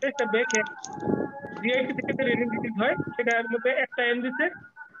পার্থক্য করছে সেটা বেখেয়াল। জিআইটি থেকে যে রেডিন রিলিজ হয় সেটার মধ্যে একটা এন দিছে,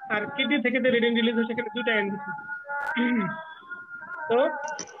 আর কিডনি থেকে যে রেডিন রিলিজ হয় সেখানে দুইটা এন দিছে। তো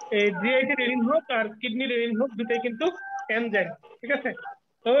জিআইটি রেডিন হোক আর কিডনি রেডিন হোক, দুটাই কিন্তু এনজাইম, ঠিক আছে?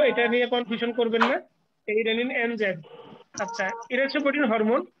 তো এটা নিয়ে কনফিউশন করবেন না, এই রেনিন এনজাইম। আচ্ছা, ইরেথ্রোপয়েটিন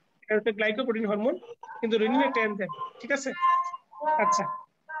হরমোন, এটা হচ্ছে গ্লাইকোপ্রোটিন হরমোন, কিন্তু রেনিন একটা এনজাইম, ঠিক আছে? আচ্ছা,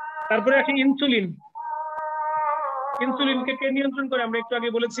 তারপরে আসি ইনসুলিন। ইনসুলিনকে কে নিয়ন্ত্রণ করে? আমরা একটু আগে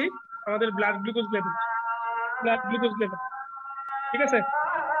বলেছি আমাদের ব্লাড গ্লুকোজ লেভেল, ঠিক আছে?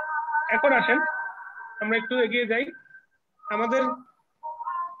 এখন আসেন আমরা একটু এগিয়ে যাই। আমাদের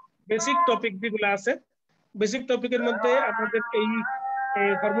বেসিক টপিক যেগুলো আছে, বেসিক টপিকের মধ্যে আমাদের এই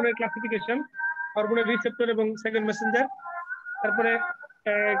হরমোনের ক্লাসিফিকেশন, হরমোনের রিসেপ্টর এবং সেকেন্ড মেসেঞ্জার, তারপরে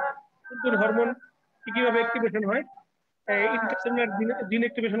কোন হরমোন কিভাবে অ্যাক্টিভেশন হয়, ইন্টারসেলুলার জিন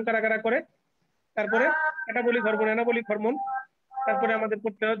অ্যাক্টিভেশন কারা কারা করে, তারপরে ক্যাটাবলিক হরমোন, অ্যানাবলিক হরমোন, তারপরে আমাদের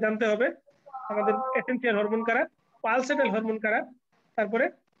জানতে হবে আমাদের এসেনশিয়াল হরমোন কারা, পালসেটাল হরমোন কারা, তারপরে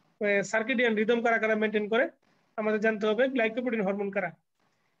সার্কেডিয়ান রিদম কারা কারা মেনটেন করে, আমাদের জানতে হবে গ্লাইকোপ্রোটিন হরমোন কারা।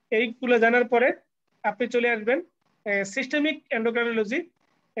 এইগুলো জানার পরে আপনি চলে আসবেন সিস্টেমিক এন্ডোক্রাইনোলজি,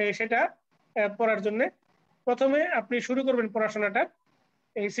 সেটা পড়ার জন্য। প্রথমে আপনি শুরু করবেন পড়াশোনাটা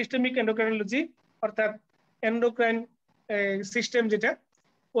এই সিস্টেমিক এন্ডোক্রাইনোলজি, অর্থাৎ এন্ডোক্রাইন সিস্টেম, যেটা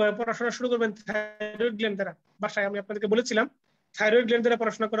পড়াশোনা শুরু করবেন থাইরয়েড গ্ল্যান্ড দ্বারা। বাসায় আমি আপনাদেরকে বলেছিলাম থাইরয়েড গ্ল্যান্ড দ্বারা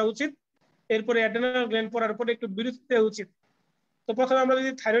পড়াশোনা করা উচিত, এরপরে অ্যাড্রেনাল গ্ল্যান্ড পড়ার পরে একটু বিরতি দেওয়া উচিত। তো প্রথমে আমরা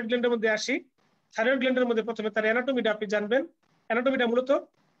যদি থাইরয়েড গ্ল্যান্ডের মধ্যে আসি, থাইরয়েড গ্ল্যান্ডের মধ্যে প্রথমে তার অ্যানাটমিটা আপনি জানবেন। অ্যানাটমিটা মূলত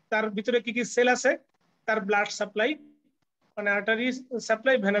তার ভিতরে কি কি সেল আছে, তার ব্লাড সাপ্লাই মানে আর্টারি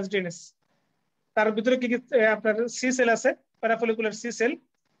সাপ্লাই, ভেনাস ড্রেনেজ, তার ভিতরে কি কি আপনার সি সেল আছে, প্যারাফলিকুলার সি সেল,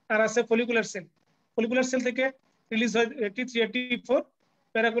 আর আছে ফলিকুলার সেল। ফলিকুলার সেল থেকে রিলিজ হয় T3 আর T4,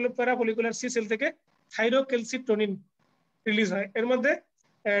 প্যারাফলিকুলার সি সেল থেকে থাইরোক্যালসিটোনিন রিলিজ হয়। এর মধ্যে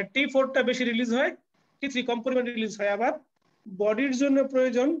T4টা বেশি রিলিজ হয়, T3 কম পরিমাণে রিলিজ হয়। আবার বডির জন্য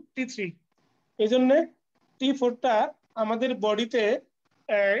প্রয়োজন T3, এই জন্য T4টা আমাদের বডিতে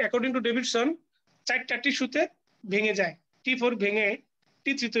অ্যাকর্ডিং টু ডেভিডসন 4টা টিস্যুতে ভেঙে যায়, T4 ভেঙে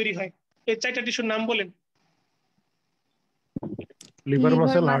T3 তৈরি হয়। এই 4টা টিস্যুর নাম বলেন। Liver,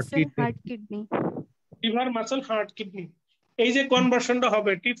 muscle, heart, heart, kidney. Liver, muscle, heart, kidney. এই যে কনভার্সনটা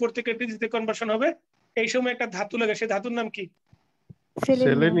হবে T4 থেকে T3 তে কনভার্সন হবে, এই সময় একটা ধাতু লাগে, সেই ধাতুর নাম কি?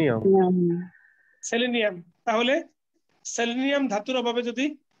 সেলেনিয়াম। সেলেনিয়াম। তাহলে সেলেনিয়াম ধাতুর অভাবে যদি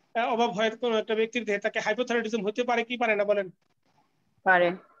অভাব হয় কোনো একটা ব্যক্তির দেহে, তাকে হাইপোথাইরয়েডিজম হতে পারে কি পারে না বলেন? পারে।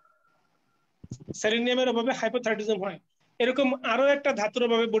 সেলেনিয়ামের অভাবে হাইপোথাইরয়েডিজম হয়। এরকম আরো একটা ধাতুর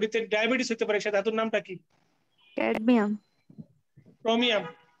অভাবে বডিতে ডায়াবেটিস হতে পারে, সেই ধাতুর নামটা কি? ক্যাডমিয়াম। ক্রোমিয়াম।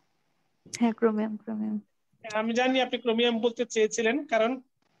 হ্যাঁ, ক্রোমিয়াম। আমি জানি আপনি ক্রোমিয়াম বলতে চেয়েছিলেন, কারণ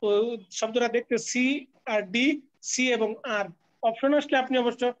শব্দটা দেখতে সি আর ডি, সি এবং আর, অপশন আসলে আপনি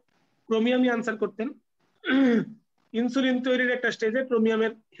অবশ্য ক্রোমিয়ামই আনসার করতেন। ইনসুলিন তৈরির একটা স্টেজে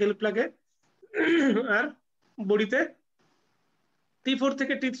ক্রোমিয়ামের হেল্প লাগে। আর বডিতে T4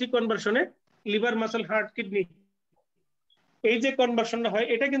 থেকে T3 কনভার্সনে liver, muscle, heart, kidney, এই যে কনভার্সনটা হয়,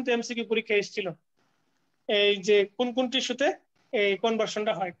 এটা কিন্তু এমসিকিউ পরীক্ষায় এসেছিল। এই যে কোন কোন টিস্যুতে এই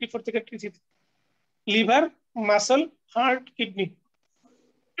কনভার্সনটা হয় T4 থেকে T3, liver, muscle, heart, kidney.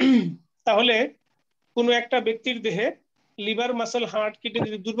 তাহলে কোনো একটা ব্যক্তির দেহে লিভার, মাসল, হার্ট, কিডনি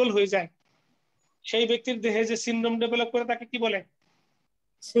যদি দুর্বল হয়ে যায়, সেই ব্যক্তির দেহে যে সিনড্রোম ডেভেলপ করে তাকে কি বলে?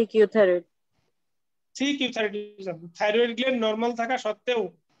 CQ thyroid. CQ thyroidism. Thyroid gland normal থাকা সত্ত্বেও,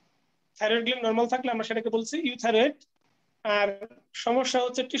 থাইরয়েড গ্ল্যান্ড নরমাল থাকলে আমরা সেটাকে বলছি ইউথাইরয়েড। আর সমস্যা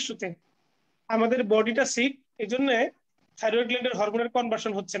হচ্ছে টিস্যুতে। আমাদের বডিটা সিক, এই জন্য থাইরয়েড গ্ল্যান্ডের হরমোনের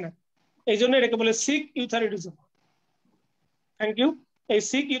কনভার্সন হচ্ছে না, এই জন্য এটাকে বলে সিক ইউথাইরয়েডিজম। Thank you. এই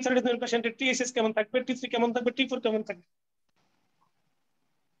সিক ইউথাইরয়েডিজম পেশেন্টের টিএসএস কেমন থাকবে, T3 কেমন থাকবে, T4 কেমন থাকবে?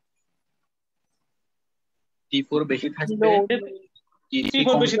 T4 বেশি থাকবে,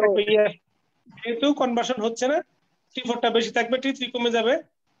 T4 বেশি থাকবে। যেহেতু কনভার্সন হচ্ছে না, T4টা বেশি থাকবে, T3 কমে যাবে।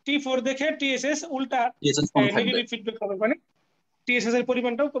 T4 দেখে টিএসএস উল্টা নেগেটিভ ফিডব্যাক হবে, মানে টিএসএস এর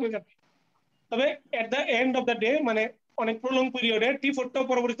পরিমাণটাও কমে যাবে। তবে at the end of the day, মানে অনেক প্রলং পিরিয়ডে T4টাও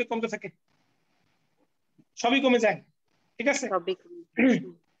পরবর্তীতে কমতে থাকে, সবই কমে যায়। ঠিক আছে,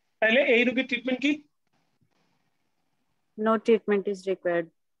 তাহলে এই রোগীর ট্রিটমেন্ট কি? No treatment is required.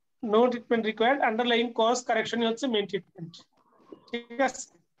 No treatment required, underlying cause কারেকশনই হচ্ছে মেইন ট্রিটমেন্ট। ঠিক আছে,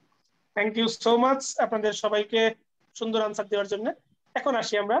 থ্যাংক ইউ সো মাচ আপনাদের সবাইকে সুন্দর আনসার দেওয়ার জন্য। এখন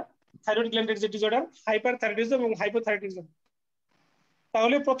আসি আমরা থাইরয়েড গ্ল্যান্ডের যে ডিসঅর্ডার, হাইপারথাইরয়েডিজম এবং হাইপোথাইরয়েডিজম।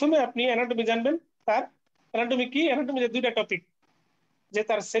 তাহলে প্রথমে আপনি অ্যানাটমি জানবেন। তার অ্যানাটমি কি? অ্যানাটমিতে দুইটা টপিক, যে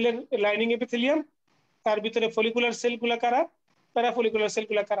তার সেলের লাইনিং এপিথেলিয়াম, তার ভিতরে ফলিকুলার সেলগুলা কারা, প্যারাফলিকুলার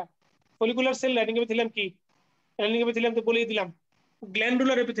সেলগুলা কারা। ফলিকুলার সেল লাইনিং এপিথেলিয়াম কি? লাইনিং এপিথেলিয়াম তো বলেই দিলাম,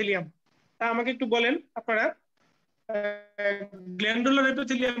 গ্ল্যান্ডুলার এপিথেলিয়াম। তা আমাকে একটু বলেন আপনারা, গ্ল্যান্ডুলার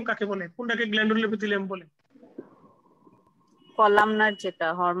এপিথেলিয়াম কাকে বলে? কোনটাকে গ্ল্যান্ডুলার এপিথেলিয়াম বলে? কলামনার, যেটা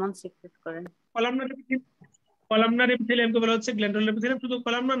হরমোন সিক্রেট করে। কলামনার এপিথেলিয়ামকে বলা হচ্ছে গ্ল্যান্ডুলার এপিথেলিয়াম। শুধু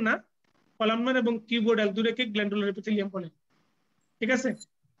কলামনার না, কলামনার এবং কিউবয়েডাল দুটোকে গ্ল্যান্ডুলার এপিথেলিয়াম বলে। ঠিক আছে,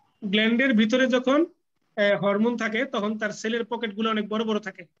 গ্ল্যান্ডের ভিতরে যখন হরমোন থাকে, তখন তার সেলের পকেটগুলো অনেক বড় বড়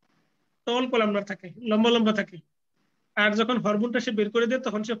থাকে, টল কলামনার থাকে, লম্বা লম্বা থাকে। আর যখন হরমোনটা সে বের করে দেয়,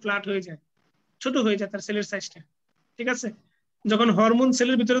 তখন সে ফ্ল্যাট হয়ে যায়, ছোট হয়ে যায় তার সেলের সাইজটা। ঠিক আছে, যখন হরমোন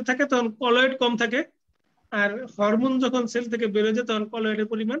সেলের ভিতরে থাকে তখন কলয়েড কম থাকে, আর হরমোন যখন সেল থেকে বের হয়ে যায় তখন কলয়েডের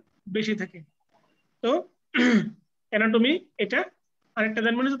পরিমাণ বেশি থাকে। তো অ্যানাটমি এটা। আরেকটা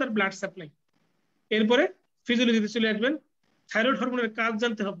জানবেন হচ্ছে তার ব্লাড সাপ্লাই। এরপরে ফিজিওলজিতে চলে আসবেন। থাইরয়েড হরমোনের কাজ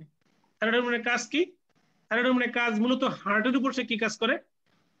জানতে হবে। থাইরয়েড হরমোনের কাজ কি? থাইরয়েড হরমোনের কাজ মূলত হার্টের উপর সে কি কাজ করে,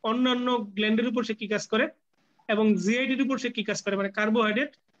 অন্যান্য গ্ল্যান্ডের উপর সে কি কাজ করে, এবং জিআইডির উপর সে কি কাজ করে, মানে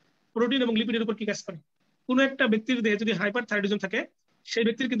কার্বোহাইড্রেট, প্রোটিন এবং লিপিডের উপর কি কাজ করে। কোন একটা ব্যক্তির দেহে যদি হাইপারথাইরয়েডিজম থাকে, সেই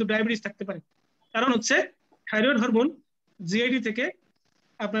ব্যক্তির কিন্তু ডায়াবেটিস থাকতে পারে। কারণ হচ্ছে থাইরয়েড হরমোন জিআইডি থেকে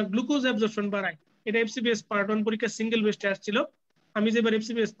আপনার গ্লুকোজ অ্যাবজর্পশন বাড়ায়। এটা এফসিপিএস পার্ট 1 পরীক্ষা সিঙ্গেল বেস্টে আসছিল। আমি যেবার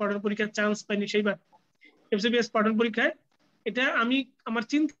এফসিপিএস পার্ট 1 পরীক্ষার চান্স পাইনি, সেইবার এফসিপিএস পার্ট 1 পরীক্ষায় এটা আমি আমার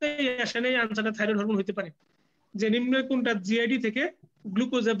চিন্তায় আসে নাই আনসারটা থাইরয়েড হরমোন হতে পারে, যে নিম্ন কোনটা জিআইডি থেকে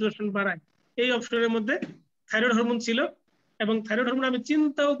গ্লুকোজ অ্যাবজর্পশন বাড়ায়। এই অপশনের মধ্যে থাইরয়েড হরমোন ছিল, এবং থাইরয়েড হরমোন আমি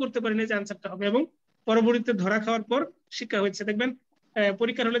চিন্তাও করতে পারিনি যে আনসারটা হবে, এবং পরবর্তীতে ধরা খাওয়ার পর শিক্ষা হয়েছে। দেখবেন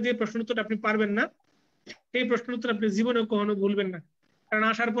পরীক্ষার হলে যে প্রশ্ন উত্তরটা আপনি পারবেন না, এই প্রশ্নের উত্তর আপনি জীবনেও কখনো ভুলবেন না। কারণ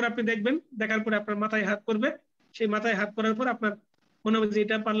আসার পর আপনি দেখবেন, দেখার পরে আপনার মাথায় হাত করবে, সেই মাথায় হাত করার পর আপনার মনে হবে যে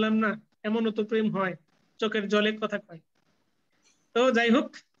এটা পারলাম না, এমনও তো প্রেম হয়, চোখের জলে কথা কয়। তো যাই হোক,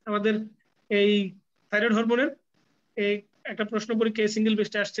 আমাদের এই থাইরয়েড হরমোনের এই একটা প্রশ্ন পরীক্ষায় সিঙ্গেল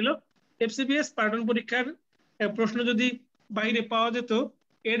বেস্টে আসছিল। এফসিপিএস পার্ট 1 পরীক্ষার প্রশ্ন যদি বাইরে পাওয়া যেত,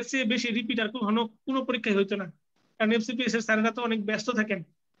 এর চেয়ে বেশি রিপিট আর কোনো পরীক্ষায় হইতো না। কারণ এফসিপিএস এর স্যারেরা তো অনেক ব্যস্ত থাকেন,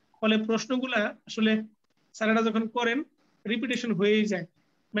 ফলে প্রশ্নগুলা আসলে স্যারেরা যখন করেন রিপিটেশন হয়েই যায়,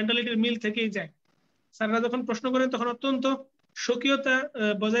 মেন্টালিটির মিল থেকেই যায়। স্যারেরা যখন প্রশ্ন করেন তখন অত্যন্ত স্বকীয়তা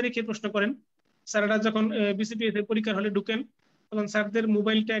বজায় রেখে প্রশ্ন করেন। স্যারেরা যখন বিসিপিএস এর পরীক্ষার হলে ঢুকেন তখন স্যারদের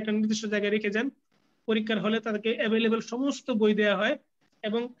মোবাইলটা একটা নির্দিষ্ট জায়গায় রেখে যান। পরীক্ষার হলে তাদেরকে অ্যাভেলেবল সমস্ত বই দেওয়া হয়,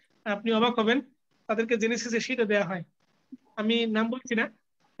 এবং আপনি অবাক হবেন তাদেরকে জেনেসিসের শীটও দেওয়া হয়। আমি নাম বলছি না,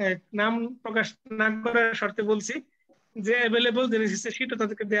 নাম প্রকাশ না করার শর্তে বলছি যে অ্যাভেলেবল জেনেসিসের শীটও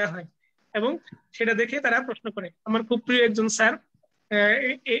তাদেরকে দেওয়া হয়, এবং সেটা দেখে তারা প্রশ্ন করে। আমার খুব প্রিয় একজন স্যার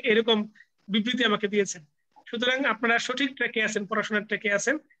এরকম বিবৃতি আমাকে দিয়েছেন। সুতরাং আপনারা সঠিক ট্র্যাকে আছেন, পড়াশোনার ট্র্যাকে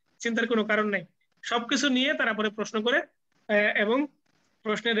আছেন, চিন্তার কোনো কারণ নাই। সবকিছু নিয়ে তারা পরে প্রশ্ন করে, এবং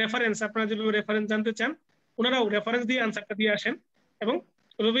প্রশ্নের রেফারেন্স, আপনারা যেভাবে রেফারেন্স জানতে চান ওনারাও রেফারেন্স দিয়ে আনসারটা দিয়ে আসেন, এবং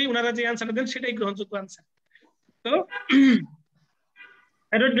ওইভাবেই ওনারা যে আনসারটা দেন সেটাই গ্রহণযোগ্য আনসার। তো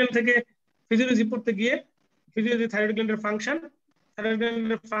থাইরয়েড গ্ল্যান্ড থেকে ফিজিওলজি পড়তে গিয়ে physiology thyroid গ্ল্যান্ডের function, thyroid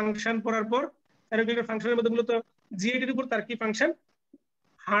গ্ল্যান্ডের function পড়ার পর থাইরয়েড গ্ল্যান্ডের ফাংশনের মধ্যে মূলত জিআইটির উপর তার কি ফাংশন,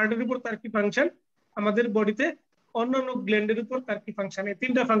 হার্টের উপর তার কি ফাংশন, আমাদের বডিতে অন্যান্য গ্ল্যান্ডের উপর তার কি ফাংশন, এই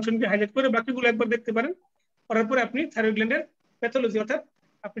তিনটা ফাংশনকে হাইলাইট করে বাকিগুলো একবার দেখতে পারেন। করার পরে আপনি থাইরয়েড গ্ল্যান্ডের প্যাথোলজি অর্থাৎ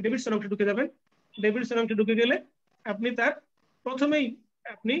আপনি ডেভিডসন অংশে ঢুকে যাবেন। ডেভিডসন অংশে ঢুকে গেলে আপনি তার প্রথমেই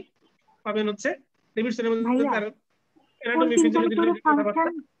আপনি পাবেন হচ্ছে ডেভিডসনের মধ্যে তার অ্যানাটমি ফিজিওলজি রিলেটেড কথাবার্তা।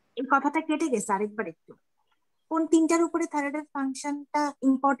 এই কথাটা কেটে গেছে, আরেকবার একটু কোন তিনটার উপরে থাইরয়েডের ফাংশনটা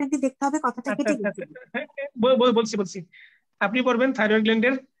ইম্পর্টেন্টলি দেখতে হবে, কথাটা কেটে গেছে। বলছি আপনি পড়বেন থাইরয়েড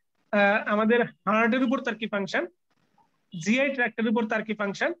গ্ল্যান্ডের আমাদের হার্টের উপর তার কি ফাংশন, জিআই ট্র্যাক্টের উপর তার কি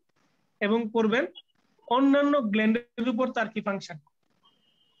ফাংশন, এবং পড়বেন অন্যান্য গ্ল্যান্ডের উপর তার কি ফাংশন।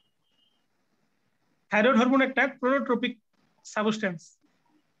 থাইরয়েড হরমোন একটা ক্রোনোট্রপিক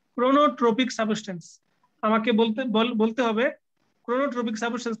সাবস্টেন্স। আমাকে বলতে হবে ক্রোনোট্রপিক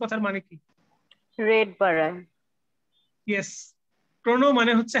সাবস্টেন্স কথার মানে কি। রেট বাড়ায়। ইয়েস, ক্রোনো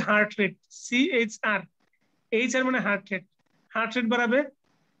মানে হচ্ছে হার্ট রেট, CHR, HR মানে হার্ট রেট বাড়াবে,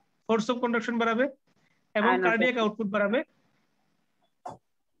 ফোর্স অফ কন্ডাকশন বাড়াবে, এবং কার্ডিয়াক আউটপুট বাড়াবে।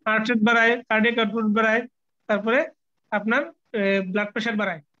 হার্ট রেট বাড়ায়, কার্ডিয়াক আউটপুট বাড়ায়, তারপরে আপনার ব্লাড প্রেশার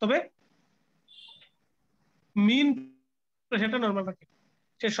বাড়ায়, তবে মিন প্রেশারটা নর্মাল থাকে।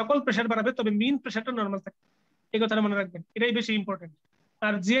 সে সকল প্রেশার বাড়াবে তবে মিন প্রেশারটা নর্মাল থাকে, এই কথাটা মনে রাখবেন, এটাই বেশি ইম্পর্টেন্ট।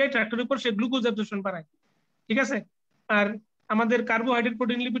 আর জিআই ট্র্যাক্টের উপর সে গ্লুকোজ অ্যাবজর্পশন বাড়ায়, ঠিক আছে। আর আমাদের কার্বোহাইড্রেট,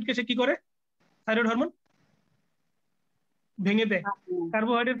 প্রোটিন, লিপিডকে সে কি করে, থাইরয়েড হরমোন ভেঙে দেয়।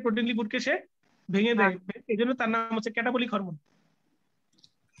 কার্বোহাইড্রেট, প্রোটিন, লিপিডকে সে ভেঙে দেয়, এই জন্য তার নাম হচ্ছে ক্যাটাবলিক হরমোন,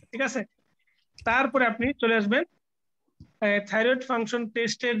 ঠিক আছে। তারপরে আপনি চলে আসবেন থাইরয়েড ফাংশন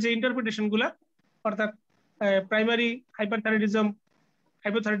টেস্টের যে ইন্টারপ্রিটেশন গুলা, অর্থাৎ primary hyperthyroidism,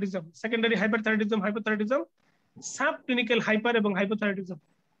 hypothyroidism, secondary hyperthyroidism, sub clinical hyper এবং হাইপোথাইরয়েডিজম।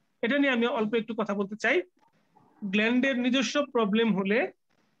 এটা নিয়ে আমি অল্প একটু কথা বলতে চাই। গ্ল্যান্ডের নিজস্ব প্রবলেম হলে,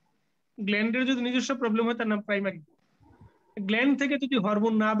 গ্ল্যান্ডের যদি নিজস্ব প্রবলেম হয় তার নাম প্রাইমারি। গ্ল্যান্ড থেকে যদি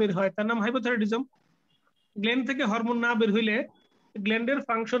হরমোন না বের হয় তার নাম হাইপোথাইরয়েডিজম। গ্ল্যান্ড থেকে হরমোন না বের হইলে গ্ল্যান্ডের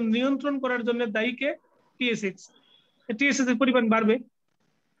ফাংশন নিয়ন্ত্রণ করার জন্য দায়ীকে TSH এর পরিমাণ বাড়বে,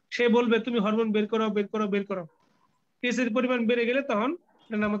 সে বলবে তুমি হরমোন বের করো। TSH এর পরিমাণ বেড়ে গেলে তখন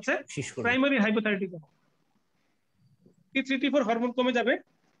এর নাম হচ্ছে primary hypothyroidism. T3 T4 hormone কমে যাবে,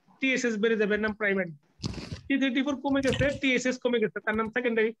 TSH বেড়ে যাবে, এর নাম প্রাইমারি। T3 T4 কমে গেছে, TSH কমে গেছে, তার নাম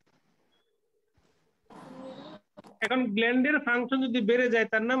সেকেন্ডারি। এখন গ্ল্যান্ডের ফাংশন যদি বেড়ে যায়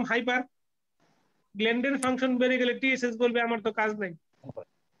তার নাম হাইপার। গ্ল্যান্ডের ফাংশন বেড়ে গেলে TSH বলবে আমার তো কাজ নাই,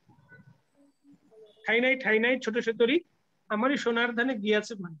 ঠাই নাই ছোট সেতরি আমারই সোনার ধানে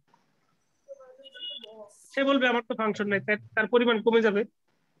গিয়াছে ভাই, সে বলবে আমার তো ফাংশন নাই, তার পরিমাণ কমে যাবে,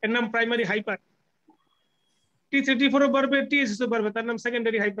 এর নাম প্রাইমারি হাইপার। T3 T4 বাড়বে, TSH বাড়বে, তার নাম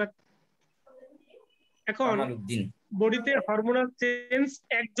সেকেন্ডারি হাইপার। এখন বডিতে হরমোনাল চেঞ্জ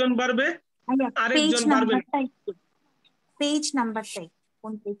একজন বাড়বে, আরেকজন বাড়বে। পেজ নাম্বারটাই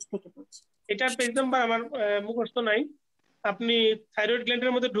কোন পেজ থেকে বলছি? এটা পেজ নাম্বার আমার মুখস্থ নাই। আপনি থাইরয়েড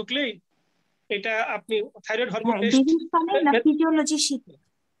গ্ল্যান্ডের মধ্যে ঢুকলেই এটা আপনি থাইরয়েড হরমোন টেস্ট, ফিজিওলজি শিখে,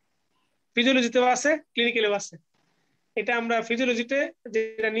 ফিজিওলজিতেও আছে, ক্লিনিক্যালেও আছে। এটা আমরা ফিজিওলজিতে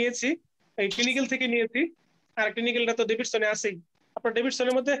যেটা নিয়েছি, এই ক্লিনিক্যাল থেকে নিয়েছি, আর ক্লিনিক্যালটা তো ডেভিডসনে আছেই। আপনার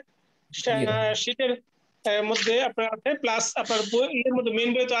ডেভিডসনের মধ্যে শীটের মধ্যে আপনার আছে, প্লাস আপনার এর মধ্যে মেইন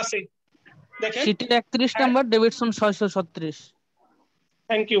বই তো আছেই। দেখেন শীটের 31 নাম্বার, ডেভিডসন 636।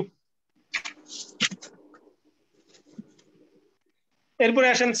 Thank you. এরপরে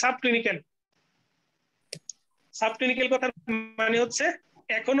আসেন সাব ক্লিনিক্যাল। সাব ক্লিনিক্যাল কথা মানে হচ্ছে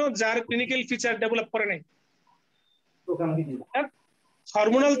এখনো যার ক্লিনিক্যাল ফিচার ডেভেলপ করে নাই,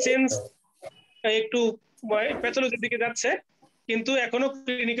 হরমোনাল চেঞ্জ একটু প্যাথোলজির দিকে যাচ্ছে কিন্তু এখনো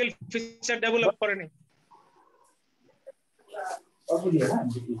ক্লিনিক্যাল ফিচার ডেভেলপ করে নাই।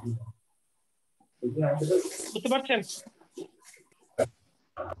 বুঝতে পারছেন?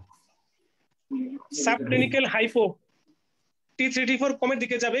 সাব ক্লিনিক্যাল হাইপো T3T4 কমের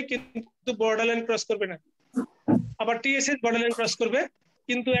দিকে যাবে কিন্তু বর্ডারলাইন ক্রস করবে না, আবার TSH বর্ডারলাইন ক্রস করবে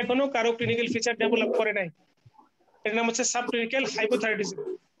কিন্তু এখনো কারো ক্লিনিক্যাল ফিচার ডেভেলপ করে নাই। এর নাম হচ্ছে সাব ক্লিনিক্যাল হাইপোথাইরয়েডিজম।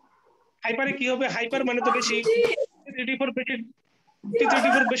 হাইপারে কি হবে? হাইপার মানে তো বেশি, T3T4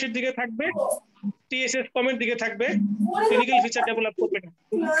 বেশির দিকে থাকবে, TSH কমের দিকে থাকবে, ক্লিনিক্যাল ফিচার ডেভেলপ করবে না।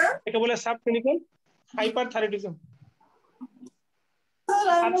 একে বলে সাব ক্লিনিক্যাল হাইপারথাইরয়েডিজম।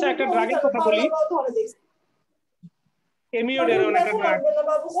 আচ্ছা, একটা ড্রাগের কথা বলি, এমিওডেরন একটা ড্রাগ।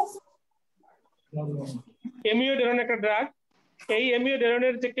 এমিওডেরন একটা ড্রাগ। এই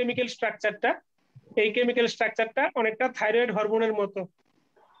এমিওডেরনের যে কেমিক্যাল স্ট্রাকচারটা, এই কেমিক্যাল স্ট্রাকচারটা অনেকটা থাইরয়েড হরমোনের মতো।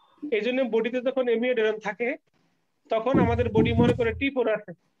 এই জন্য বডিতে যখন এমিওডেরন থাকে তখন আমাদের বডি মনে করে T4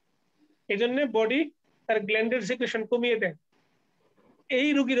 আছে, এই জন্য বডি তার গ্ল্যান্ডের সিক্রেশন কমিয়ে দেয়। এই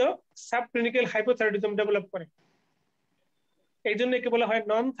রোগীরও সাব ক্লিনিক্যাল হাইপোথাইরয়েডিজম ডেভেলপ করে। এই জন্য একে বলা হয়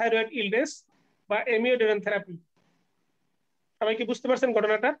নন থাইরয়েড ইলনেস বা এমিওডেরন থেরাপি। সবাই কি বুঝতে পারছেন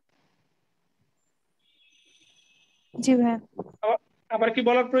ঘটনাটা? জি ভাইয়া। আবার কি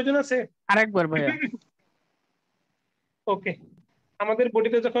বলার প্রয়োজন আছে? আরেকবার ভাইয়া। ওকে, আমাদের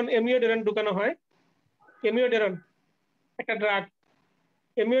বডিতে যখন এমিওডেরন ঢুকানো হয়, এমিওডেরন একটা ড্রাগ।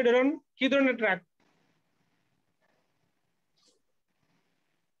 এমিওডেরন কি ধরনের ড্রাগ?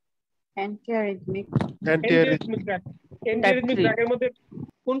 Antiarrhythmic drug. অ্যান্টিঅ্যারিথমিক ড্রাগের মধ্যে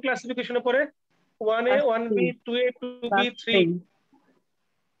কোন ক্লাসিফিকেশনে পড়ে? 1A, 1B, 2A, 2B, 3?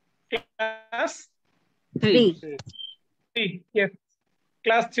 Class 3। Yes,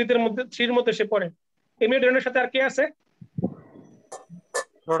 class 3 এর মধ্যে সে পড়ে। এমিওডেরনের সাথে আর কে আছে?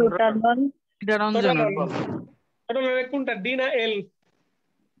 কোনটা, ডি না এল?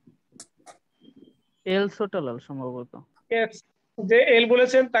 এল সোটালাল সম্ভবত। ইয়েস, যে এল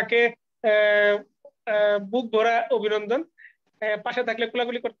বলেছেন তাকে বুক ভরা অভিনন্দন, পাশে থাকলে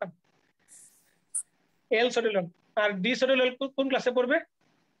কোলাকুলি করতাম। এল সোটালাল। আর ডি সোটালাল কোন ক্লাসে পড়বে?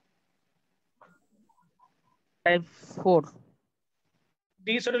 টাইপ 4।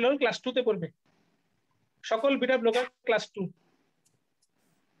 ডি সোটালাল ক্লাস 2 তে পড়বে। সকল বিটা ব্লকার ক্লাস 2।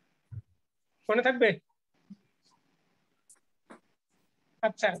 মনে থাকবে?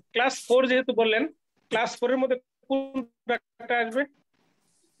 আচ্ছা, ক্লাস 4 যেহেতু বললেন, ক্লাস 4 এর মধ্যে কোন ড্রাগটা আসবে?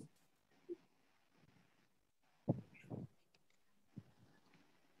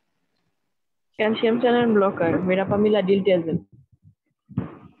 Calcium channel blocker, verapamil R diltiazem.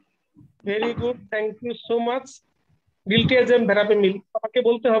 Very good, thank you so much. Diltiazem, verapamil. আমাকে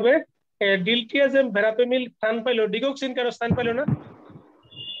বলতে হবে ডিলটিয়াজেম ভেরাপামিল স্থান পাইলো, ডিগক্সিন কেন স্থান পাইলো না?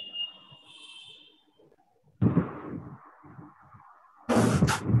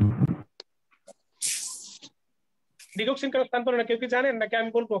 ডিগক্সিন কেন স্থান পাইলো না কেউ কি জানেন নাকি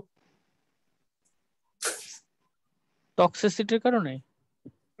আমি বলবো? টক্সিসিটির কারণে।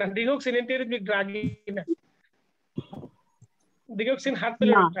 না, ডিগক্সিন অ্যান্টিঅ্যারিথমিক ড্রাগই না। Digoxin heart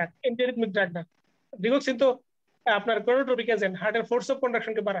failure drug, antiarrhythmic drug না। ডিগক্সিন তো আপনার কোনোটোপিক এজেন্ট, হার্টের ফোর্স অফ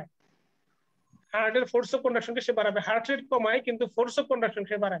কন্ডাকশনকে বাড়ায়। হার্টের ফোর্স অফ কন্ডাকশনকে সে বাড়াবে, হার্ট রেট কমায় কিন্তু ফোর্স অফ কন্ডাকশন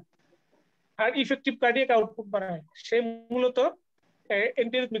সে বাড়ায়, আর ইফেক্টিভ কার্ডিয়াক আউটপুট বাড়ায়। সে মূলত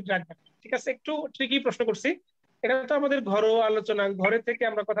অ্যান্টিঅ্যারিথমিক ড্রাগ। ঠিক আছে, একটু ট্রিকি প্রশ্ন করছি। এটা তো আমাদের ঘরোয়া আলোচনা, ঘরে থেকে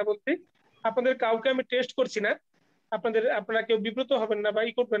আমরা কথা বলছি, আপনাদের কাউকে আমি টেস্ট করছি না, আপনারা কেউ বিব্রত হবেন না বা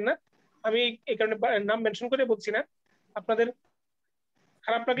ই করবেন না। আমি এই কারণে নাম মেনশন করে বলছি না। আপনাদের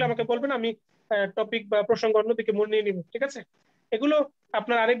খারাপ লাগলে আমাকে বলবেন, আমি টপিক বা প্রসঙ্গ অন্যদিকে মনে নিয়ে নিব। ঠিক আছে, এগুলো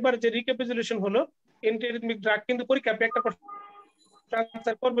আপনার আরেকবার যে রিক্যাপিচুলেশন হলো, অ্যান্টিঅ্যারিথমিক ড্রাগ কিন্তু পরীক্ষায় একটা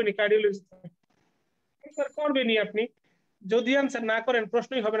আনসার করবেনি, কার্ডিওলজি করবেনি। আপনি যদি আনসার না করেন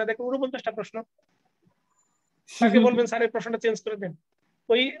প্রশ্নই হবে না। দেখুন 49টা প্রশ্ন, তাকে বলবেন স্যার এই প্রশ্নটা চেঞ্জ করে দেন,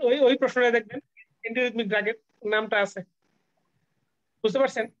 ওই ওই ওই প্রশ্নটা দেখবেন অ্যান্টিঅ্যারিথমিক ড্রাগের নামটা আছে। বুঝতে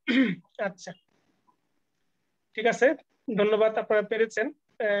পারছেন? আচ্ছা, ঠিক আছে, ধন্যবাদ, আপনারা পেরেছেন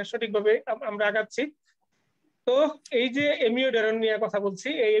সঠিকভাবে। আমরা আগাচ্ছি। তো এই যে এমিওডেরন নিয়ে কথা বলছি,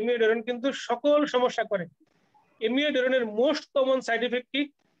 এই এমিওডেরন কিন্তু সকল সমস্যা করে। এমিওডেরনের মোস্ট কমন সাইড এফেক্ট কি?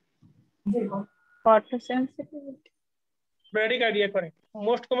 Photosensitivity. ব্র্যাডিকার্ডিয়া করে।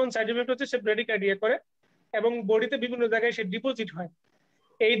 মোস্ট কমন সাইড এফেক্ট হচ্ছে সে ব্র্যাডিকার্ডিয়া করে এবং বডিতে বিভিন্ন জায়গায় সে ডিপোজিট হয়।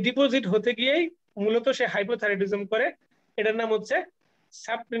 এই ডিপোজিট হতে গিয়েই মূলত সে হাইপোথাইরয়েডিজম করে। এটার নাম হচ্ছে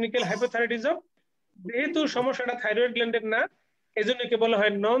সাবক্লিনিক্যাল হাইপোথাইরয়েডিজম। যেহেতু সমস্যাটা থাইরয়েড গ্ল্যান্ডের না, এজন্য একে বলা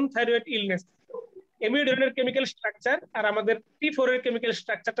হয় নন থাইরয়েড ইলনেস। এমিউডারনের কেমিক্যাল স্ট্রাকচার আর আমাদের T4 এর কেমিক্যাল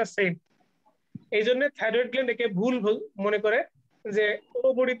স্ট্রাকচারটা সেম। এই জন্য থাইরয়েড গ্ল্যান্ড একে ভুল মনে করে যে ও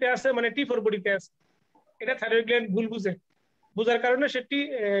বডিতে আছে মানে T4 বডিতে আছে। এটা থাইরয়েড গ্ল্যান্ড ভুল বুঝে, বুঝার কারণে সে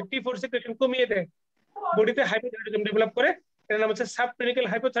T4 সিক্রেশন কমিয়ে দেয়, বডিতে হাইপোথাইরয়েডিজম ডেভেলপ করে। এর নাম হচ্ছে সাবক্লিনিক্যাল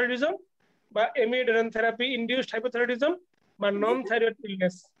হাইপোথাইরয়েডিজম বা এমিউডারন থেরাপি ইনডিউসড হাইপোথাইরয়েডিজম বা নন থাইরয়েড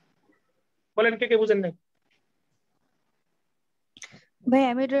ইলনেস। বলেন কে কে বুঝেন নাই? ভাই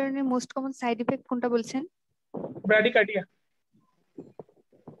অ্যামিডোরনের মোস্ট কমন সাইড ইফেক্ট কোনটা বলছেন? ব্র্যাডিকার্ডিয়া।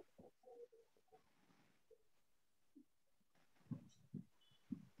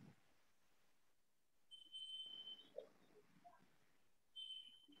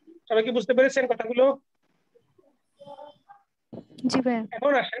 সবাই কি বুঝতে পেরেছেন কথাগুলো? জি ভাই।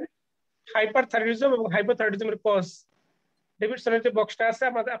 এখন আসেন হাইপারথাইরয়েডিজম এবং হাইপোথাইরয়েডিজমের কজ। ডেভিডসনের যে বক্সটা আছে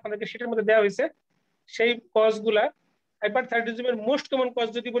আপনাদেরকে সেটার মধ্যে দেওয়া হয়েছে, সেই কজগুলা হাইপারথাইরয়েডিজমের মোস্ট কমন কজ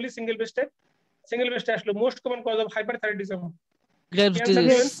যদি বলি সিঙ্গেল বেস্টে আসলো most common cause of hyperthyroidism graves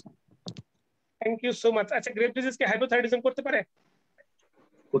disease. Thank you so much. আচ্ছা, গ্রেভ ডিজিজ কি হাইপোথাইরয়েডিজম করতে পারে?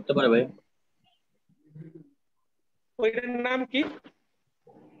 করতে পারে ভাই। ওইটার নাম কি?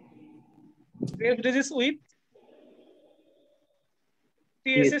 Grave disease with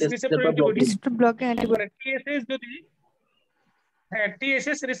TSS receptor antibody. ব্লকে অ্যান্টিবডি। TSS যদি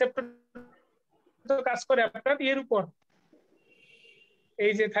TSS রিসেপ্টর তো কাজ করে আপনার এর উপর,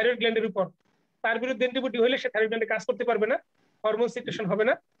 এই যে থাইরয়েড গ্ল্যান্ডের উপর, তার বিরুদ্ধে অ্যান্টিবডি হলে সে থাইরয়েড গ্ল্যান্ডে কাজ করতে পারবে না, হরমোন সিক্রেশন হবে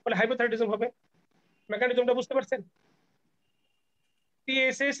না, ফলে হাইপোথাইরয়েডিজম হবে। মেকানিজমটা বুঝতে পারছেন?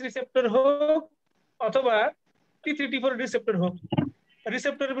 TSS রিসেপ্টর হোক অথবা T3 T4 রিসেপ্টর হোক,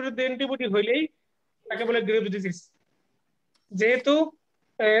 রিসেপ্টরের বিরুদ্ধে অ্যান্টিবডি হইলেই তাকে বলে গ্রেভ ডিজিজ। যেহেতু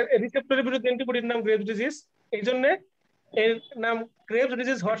রিসেপ্টরের বিরুদ্ধে অ্যান্টিবডির নাম গ্রেভ ডিজিজ, এই জন্য এর নাম গ্রেভ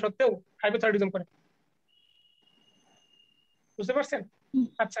ডিজিজ হওয়া সত্ত্বেও হাইপোথাইরয়েডিজম করে। বুঝতে পারছেন?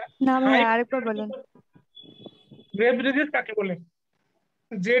 আচ্ছা, না ভাই আরেকবার বলেন। গ্রেভ ডিজিজ কাকে বলে?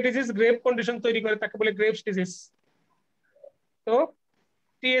 যে ডিজিজ গ্রেভ কন্ডিশন তৈরি করে তাকে বলে গ্রেভস ডিজিজ। তো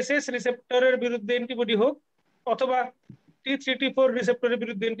TSS রিসেপ্টরের বিরুদ্ধে অ্যান্টিবডি হোক অথবা T3 T4 রিসেপ্টরের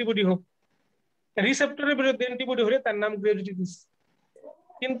বিরুদ্ধে অ্যান্টিবডি হোক, রিসেপ্টরের বিরুদ্ধে অ্যান্টিবডি হলে তার নাম গ্রেভস ডিজিজ।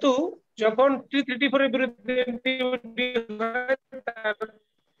 কিন্তু যখন T3 T4 এর বিরুদ্ধে অ্যান্টিবডি হয় তার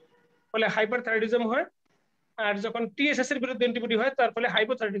ফলে হাইপারথাইরয়েডিজম হয়, আর যখন TSS এর বিরুদ্ধে অ্যান্টিবডি হয় তার ফলে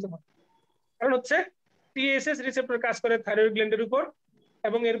হাইপোথাইরয়েডিজম হয়। কারণ হচ্ছে TSS রিসেপ্টর কাজ করে থাইরয়েড গ্ল্যান্ডের উপর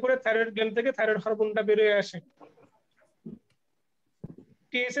এবং এরপরে থাইরয়েড গ্ল্যান্ড থেকে থাইরয়েড হরমোনটা বের হয়ে আসে।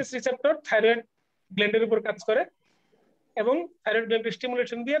 TSS রিসেপ্টর থাইরয়েড গ্ল্যান্ডের উপর কাজ করে এবং থাইরয়েড গ্ল্যান্ডের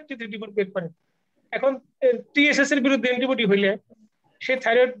স্টিমুলেশন দিয়ে T3 T4 বের করে। এখন TSS এর বিরুদ্ধে অ্যান্টিবডি হইলে সে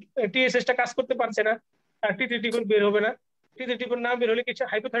থাইরয়েড TSS টা কাজ করতে পারছে না আর T3 T4 বের হবে না। T3 T4 না বের হলে কি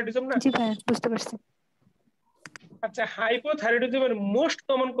হাইপোথাইরয়েডিজম না? জি ভাই বুঝতে পারছি। আচ্ছা, হাইপোথাইরয়েডিজমের মোস্ট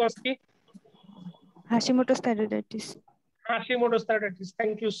কমন কজ কি? হাশিমোটোস thyroiditis. হাশিমোটোস thyroiditis.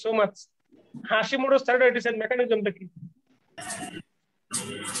 Thank you so much. হাশিমোটোস thyroiditis এর মেকানিজমটা কি?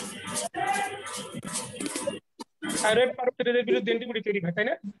 থাইরয়েড পারক্সাইডের বিরুদ্ধে অ্যান্টিবডি তৈরি হয়, তাই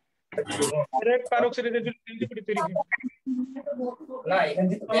না? থাইরয়েড পারক্সাইডের বিরুদ্ধে অ্যান্টিবডি তৈরি হয়।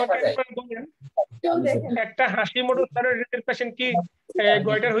 আমাকে একবার বলেন, একটা হাশিমোটোস থাইরয়েডাইটিসের পেশেন্ট কি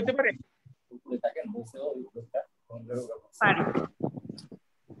গয়টার হতে পারে?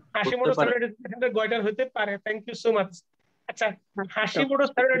 হাশিমোটোস থাইরয়েডাইটিস পেশেন্টের গয়টার হতে পারে। Thank you so much. আচ্ছা,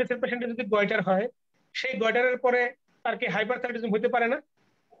 হাশিমোটোস থাইরয়েডাইটিসের পেশেন্টের যদি গয়টার হয়, সেই গয়টারের পরে তার কি হাইপারথাইরয়েডিজম হতে পারে না?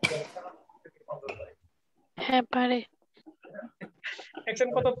 হ্যাঁ পারে। দেখছেন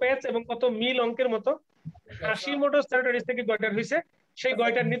কত প্যাচ এবং কত মিল অঙ্কের মতো। হাশিমোটোস থাইরয়েডাইটিস থেকে গয়টার হইছে, সেই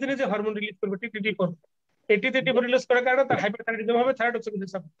গয়টার নিজে নিজে হরমোন রিলিজ করবে T3 T4। এই T3 T4 রিলিজ করার কারণে তার হাইপারথাইরয়েডিজম হবে,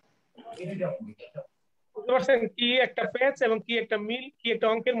 থাইরয়েডোসিস হবে। বুঝতে পারছেন কি একটা প্যাচ এবং কি একটা মিল, কি একটা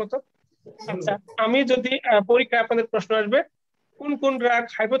অঙ্কের মতো। আচ্ছা, আমি যদি পরীক্ষায় আপনাদের প্রশ্ন আসবে কোন কোন ড্রাগ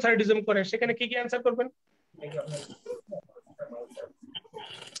হাইপোথাইরয়েডিজম করে, সেখানে কি কি অ্যান্সার করবেন?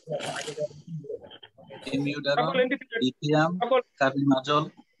 এমিউডারন, লিথিয়াম, কার্বিমাজল,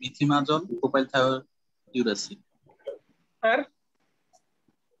 মিথিমাজল, প্রোপাইলথায়োরিউরাসিন। আর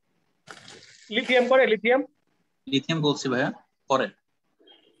লিথিয়াম করে? লিথিয়াম বলছি ভাইয়া, পরে।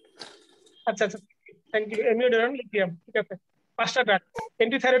 আচ্ছা আচ্ছা, থ্যাংক ইউ। এমিউডারন, লিথিয়াম, ঠিক আছে। 5টা ড্রাগ।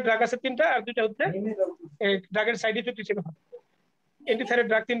 অ্যান্টিথাইরয়েড ড্রাগ আছে 3টা আর 2টা হচ্ছে ড্রাগের সাইড ইফেক্ট হিসেবে হয়। অ্যান্টিথাইরয়েড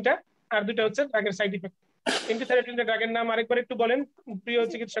ড্রাগ 3টা আর 2টা হচ্ছে ড্রাগের সাইড ইফেক্ট। অ্যান্টিথাইরয়েড ড্রাগের নাম আরেকবার একটু বলেন প্রিয়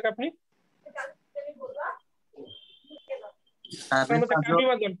চিকিৎসক আপনি।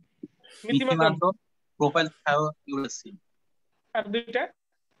 কার্বিমাজল, মিথিমাজল, প্রোপাইল থায়োইউরেসিন। আর দুইটা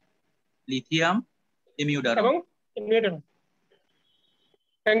লিথিয়াম, ইমিউডারন এবং ইমিউডারন।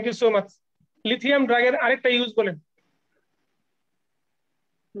 Thank you so much. Lithium ড্রাগের আরেকটা ইউজ বলেন।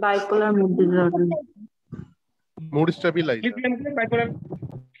 Bipolar mood disorder, mood stabiliser. লিথিয়ামকে bipolar,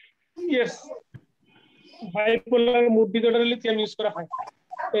 yes, bipolar mood ডিসঅর্ডারে lithium use করা হয়।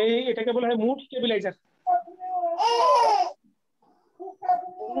 এটাকে বলা হয় মুড স্টেবিলাইজার।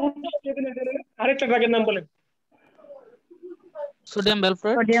 মুড স্টেবিলাইজারের আরেকটা ড্রাগের নাম বলেন। Sodium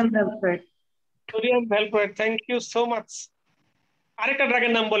ভ্যালপ্রাইট। Sodium ভ্যালপ্রাইট, sodium ভ্যালপ্রাইট, thank you so much. আরেকটা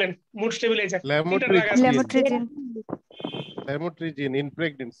ড্রাগের নাম বলেন mood stabiliser. Lamotrigine. Lamotrigine in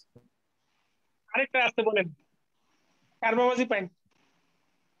pregnancy. আরেকটা আছে বলেন। কার্বামাজিপাইন।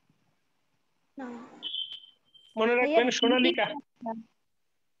 মনে রাখবেন সোনালিকা।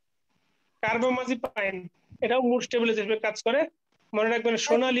 কার্বামাজিপাইন এটাও মুড স্টেবিলাইজার কাজ করে, মনে রাখবেন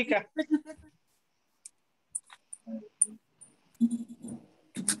সোনালিকা।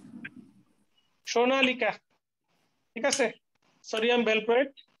 সোনালিকা, ঠিক আছে। সোডিয়াম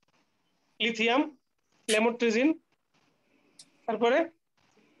ভ্যালপ্রাইট, লিথিয়াম, ল্যামোট্রিজিন, তারপরে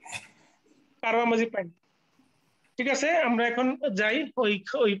কার্বামাজিপাইন। ঠিক আছে, আমরা এখন যাই,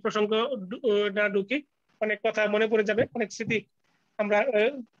 ওই প্রসঙ্গ না ঢুকি, অনেক কথা মনে পড়ে যাবে, অনেক স্মৃতি আমরা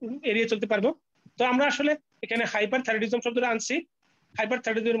এড়িয়ে চলতে পারবো। তো আমরা আসলে এখানে হাইপার থাইরয়েডিজম শব্দটা আনছি। হাইপার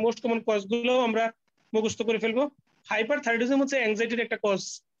থাইরয়েডিজমের মোস্ট কমন কজ গুলো আমরা মুখস্থ করে ফেলবো। হাইপার থাইরয়েডিজম হচ্ছে অ্যাংজাইটির একটা কজ।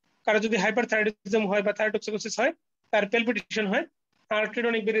 কারো যদি হাইপার থাইরয়েডিজম হয় বা থাইরোটক্সিকোসিস হয়, তার প্যালপিটেশন হয়, হার্ট রেট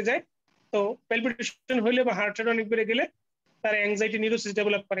অনেক বেড়ে যায়। তো প্যালপিটেশন হইলে বা হার্ট রেট অনেক বেড়ে গেলে তার অ্যাংজাইটি নিউরোসিস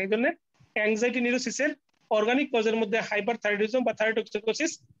ডেভেলপ করে। এই জন্য অ্যাংজাইটি নিউরোসিসের অর্গানিক কজের মধ্যে হাইপার থাইরয়েডিজম বা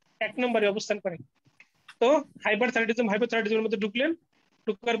থাইরোটক্সিকোসিস 1 নম্বরে অবস্থান করে। তো হাইপার থাইরয়েডিজম হাইপোথাইরয়েডিজমের মধ্যে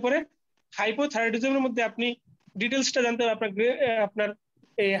ঢুকার পরে হাইপোথাইরয়েডিজমের মধ্যে আপনি ডিটেলসটা জানতে হবে আপনার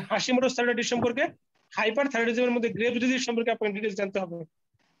এই হাশিমোটোস থাইরয়েডিস সম্পর্কে। হাইপার থাইরয়েডিজমের মধ্যে গ্রেভস ডিজিজ সম্পর্কে আপনাকে ডিটেলস জানতে হবে।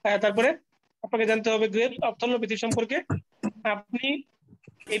 তারপরে আপনাকে জানতে হবে গ্রেভস অপথ্যালমোপ্যাথি সম্পর্কে। আপনি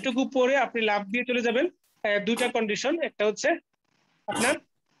এটুকু পরে আপনি লাভ দিয়ে চলে যাবেন দুইটা কন্ডিশন। একটা হচ্ছে আপনার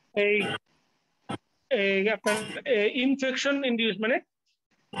আপনার ইনফেকশন ইনডিউস মানে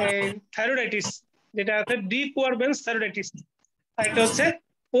থাইরয়েডাইটিস, যেটা আছে ডিকোয়ারবেন্স থাইরয়েডাইটিস। আর একটা হচ্ছে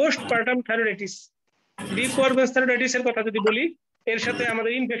পোস্ট পার্টাম থাইরয়েডাইটিস। ডিকোয়ারবেন্স থাইরয়েডাইটিস এর কথা যদি বলি, এর সাথে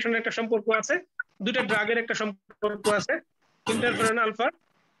আমাদের ইনফেকশনের একটা সম্পর্ক আছে, দুটা ড্রাগের একটা সম্পর্ক আছে, ইন্টারফেরন আলফা।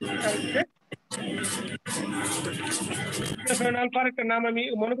 ইন্টারফেরন আলফার একটা নাম আমি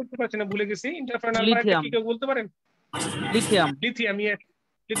মনে করতে পারছি না, ভুলে গেছি। ইন্টারফেরন আলফা কি কেউ বলতে পারেন? লিথিয়াম। লিথিয়াম।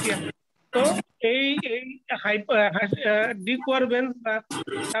 তো এই ডিকোয়ারবেন্স বা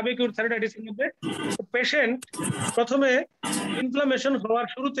সাবেকিউর থাইরয়েডাইটিসের মধ্যে পেশেন্ট প্রথমে ইনফ্লামেশন হওয়ার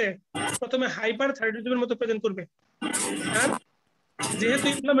শুরুতে প্রথমে হাইপার থাইরয়েডিজমের মতো প্রেজেন্ট করবে। আর যেহেতু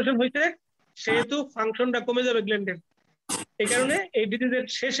ইনফ্লামেশন হয়েছে সেহেতু ফাংশনটা কমে যাবে গ্ল্যান্ডের। এই কারণে এই ডিজিজের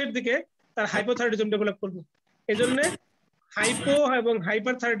শেষের দিকে তার হাইপোথাইরয়েডিজম ডেভেলপ করবে। এই জন্য হাইপো এবং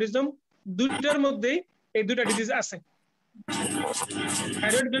হাইপার থাইরয়েডিজম দুইটার মধ্যেই এই দুইটা ডিজিজ আছে।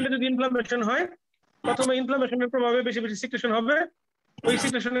 থাইরয়েড গ্ল্যান্ডে যদি ইনফ্লামেশন হয়, প্রথমে ইনফ্লামেশনের প্রভাবে বেশি বেশি সিক্রেশন হবে, ওই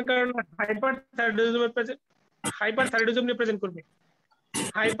সিক্রেশনের কারণে হাইপার থাইরয়েডিজম নিয়ে প্রেজেন্ট করবে।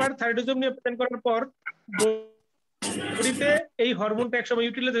 হাইপার থাইরয়েডিজম নিয়ে প্রেজেন্ট করার পর বডিতে এই হরমোনটা একসময়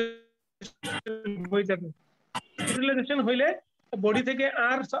ইউটিলাইজেশন হয়ে যাবে। ইউটিলাইজেশন হইলে বডি থেকে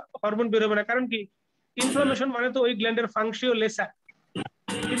আর হরমোন বের হবে না। কারণ কি, ইনফ্লামেশন মানে তো ওই গ্ল্যান্ডের ফাংশন লেসা।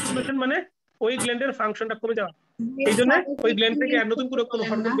 ইনফ্লামেশন মানে ওই গ্ল্যান্ডের ফাংশনটা কমে যাওয়া। এই জন্য ওই গ্ল্যান্ড থেকে আর নতুন করে কোনো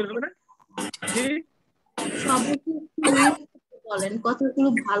হরমোন বের হবে না। জি, বলেন, কথাগুলো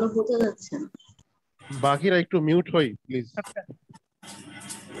ভালো বোঝা যাচ্ছে না। বাকিরা একটু মিউট হই প্লিজ।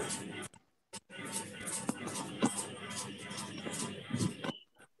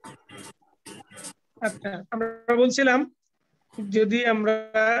 আচ্ছা, আমরা বলছিলাম যদি আমরা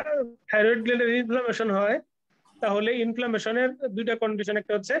থাইরয়েড গ্ল্যান্ডের ইনফ্লামেশন হয়, তাহলে ইনফ্লামেশনের দুইটা কন্ডিশন,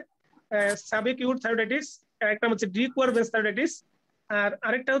 একটা হচ্ছে সাবএকিউট থাইরয়েডাইটিস, একটা হচ্ছে ডিকোয়ারবেন্স থাইরয়েডাইটিস, আর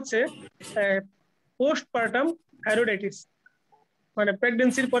আরেকটা হচ্ছে পোস্টপার্টাম থাইরয়েডাইটিস, মানে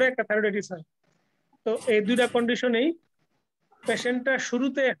প্রেগন্যান্সির পরে একটা থাইরয়েডাইটিস হয়। তো এই দুইটা কন্ডিশনেই পেশেন্টটা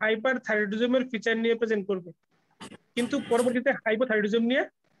শুরুতে হাইপার থাইরয়েডিজমের ফিচার নিয়ে প্রেজেন্ট করবে, কিন্তু পরবর্তীতে হাইপোথাইরয়েডিজম নিয়ে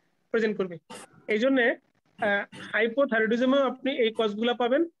প্রেজেন্ট করবে। এই জন্য হাইপোথাইরয়েডিজমে আপনি এই কজগুলা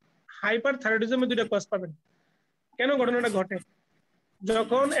পাবেন, হাইপার থাইরয়েডিজমে দুইটা কজ পাবেন। কেন ঘটনাটা ঘটে?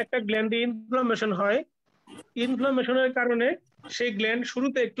 যখন একটা গ্ল্যান্ডে ইনফ্লামেশন হয়, ইনফ্লামেশনের কারণে সেই গ্ল্যান্ড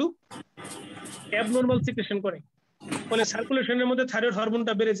শুরুতে একটু অ্যাবনর্মাল সিক্রেশন করে, ফলে সার্কুলেশনের মধ্যে থাইরয়েড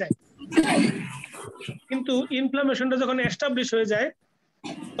হরমোনটা বেড়ে যায়। কিন্তু ইনফ্লামেশনটা যখন এস্টাবলিশ হয়ে যায়,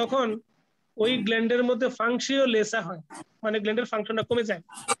 তখন ওই গ্ল্যান্ডের মধ্যে ফাংশিওলেসা হয়, মানে গ্ল্যান্ডের ফাংশনটা কমে যায়।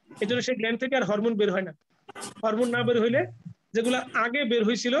 এই জন্য সেই গ্ল্যান্ড থেকে আর হরমোন বের হয় না। হরমোন না বের হইলে যেগুলা আগে বের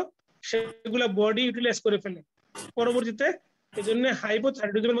হয়েছিল সেগুলা বডি ইউটিলাইজ করে ফেলে পরবর্তীতে, এই জন্য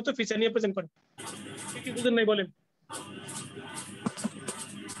হাইপোথাইরয়েডিজমের মতো ফিচার নিয়ে প্রেজেন্ট করে। কি বুঝেন নাই বলেন?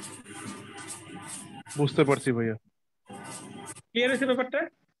 বুঝতে পারছি ভাইয়া। ক্লিয়ার হয়েছে ব্যাপারটা?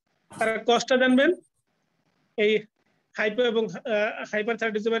 আর কষ্টটা জানবেন এই হাইপো এবং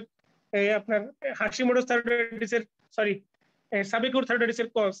হাইপারথাইরয়েডিজমের আপনার হাশিমোটোস থাইরয়েডিসের Sabikur থাইরয়েডিসের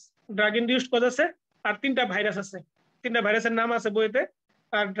cause, drug induced cause আছে, আর 3টা ভাইরাস আছে। 3টা ভাইরাসের নাম আছে বইতে,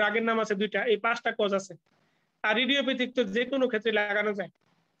 আর ড্রাগের নাম আছে 2টা। এই 5টা কজ আছে। আর ইডিওপ্যাথিক তো যে কোনো ক্ষেত্রে লাগানো যায়,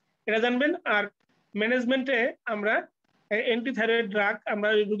 এটা জানবেন। আর ম্যানেজমেন্টে আমরা অ্যান্টিথাইরয়েড ড্রাগ আমরা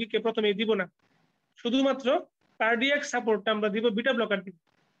রোগীকে প্রথমেই দিব না, শুধুমাত্র কার্ডিয়াক সাপোর্টটা আমরা দিব, বিটা ব্লকার দিব।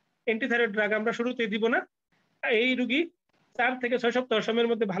 অ্যান্টিথাইরয়েড ড্রাগ আমরা শুরুতেই দিব না। এই রোগী 4 থেকে 6 সপ্তাহ সময়ের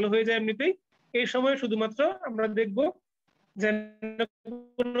মধ্যে ভালো হয়ে যায় এমনিতেই। এই সময় শুধুমাত্র আমরা দেখব যে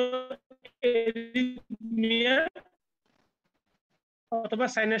কোনো এরিথমিয়া অথবা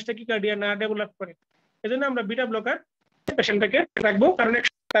সাইনাসটাকিকার্ডিয়া না ডেভেলপ করে। এজন্য আমরা বিটা ব্লকার পেশেন্টটাকে রাখবো, কারণ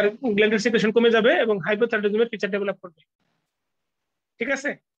তার গ্ল্যান্ডের সিক্রেশন কমে যাবে এবং হাইপোথাইরয়েডিজমের ফিচার ডেভেলপ করবে। ঠিক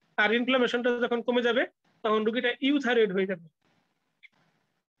আছে? আর ইনফ্লামেশনটা যখন কমে যাবে তখন রোগীটা ইউথাইরয়েড হয়ে যাবে।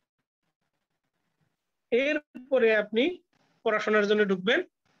 এরপরে আপনি পড়াশোনার জন্য ঢুকবেন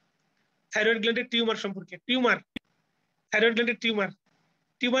থাইরয়েড গ্ল্যান্ডের টিউমার সম্পর্কে। থাইরয়েড গ্ল্যান্ডের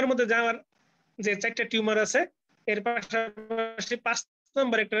টিউমার মধ্যে যাওয়ার যে 4টা টিউমার আছে, এর পাশাপাশি 5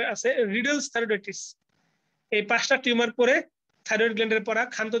 নম্বর একটা আছে রিডলস থাইরয়েডাইটিস। এই 5টা টিউমার পরে থাইরয়েড গ্ল্যান্ডের পড়া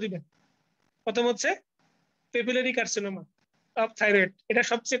ক্ষান্ত দিবেন। প্রথম হচ্ছে পেপিলারি কার্সিনোমা অফ থাইরয়েড, এটা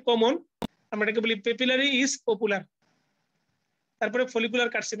সবচেয়ে কমন, আমরা এটাকে বলি পেপিলারি ইজ পপুলার। তারপরে ফলিকুলার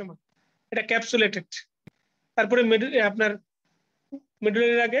কার্সিনোমা, এটা ক্যাপসুলেটেড। তারপরে আপনার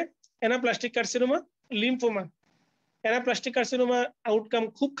মেডুলারির আগে anaplastic carcinoma, lymphoma. Anaplastic carcinoma outcome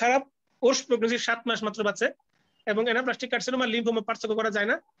খুব খারাপ, কোর্স প্রগনোসিস 7 মাস মাত্র বাঁচে। এবং অ্যানাপ্লাস্টিক কার্সিনোমা লিম্ফোমা পার্থক্য করা যায়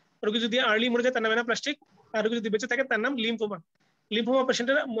না। রোগী যদি আর্লি মরে যায় তার নাম অ্যানাপ্লাস্টিক, আর রোগী যদি বেঁচে থাকে তার নাম লিম্ফোমা। লিম্ফোমা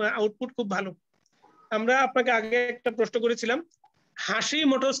পেশেন্টের আউটপুট খুব ভালো। আমরা আপনাকে আগে একটা প্রশ্ন করেছিলাম,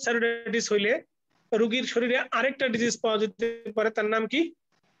 হাশিমোটোস থাইরয়েডাইটিস হইলে রোগীর শরীরে আরেকটা ডিজিজ পাওয়া যেতে পারে, তার নাম কি?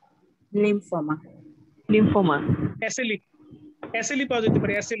 লিম্ফোমা। অ্যাসেলি পাওয়া যেতে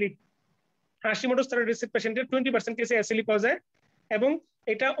পারে। হাশিমোটোস থাইরয়েডাইটিস পেশেন্টের 20% কেসে অ্যাসেলি পাওয়া যায়, এবং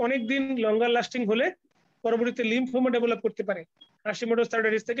এটা অনেক দিন লঙ্গার লাস্টিং হলে পরবর্তীতে লিম্ফোমা ডেভেলপ করতে পারে। হাশিমোটোস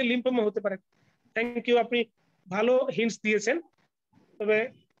থাইরয়েডাইটিস থেকে লিম্ফোমা হতে পারে। থ্যাংক ইউ, আপনি ভালো হিন্টস দিয়েছেন। তবে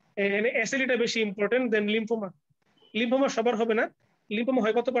অ্যাসেলিটা বেশি ইম্পর্টেন্ট দেন লিম্ফোমা। লিম্ফোমা সবার হবে না। লিম্ফোমা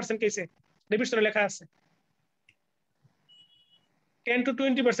হয় কত পার্সেন্ট কেসে? ডেভিডসনে লেখা আছে 10 to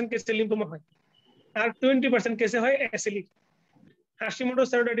 20% কেসে লিম্ফোমা হয়, আর 20% কেসে হয় অ্যাসেলি। হাশিমোটোস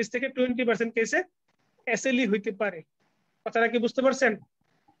থাইরয়েডাইটিস থেকে 20% কেসে অ্যাসেলি হইতে পারে। কথাটা কি বুঝতে পারছেন?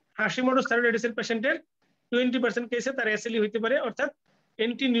 হাশিমোটোস থাইরয়েডাইটিসের পেশেন্টের 20% কেসে তার অ্যাসেলি হইতে পারে, অর্থাৎ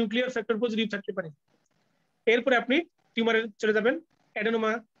অ্যান্টি নিউক্লিয়ার ফ্যাক্টর পজিটিভ থাকতে পারে। এরপরে আপনি টিউমারে চলে যাবেন,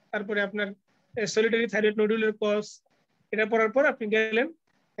 অ্যাডেনোমা, তারপরে আপনার সলিটারি থাইরয়েড নোডুলার কজ। এটা পড়ার পর আপনি গেলেন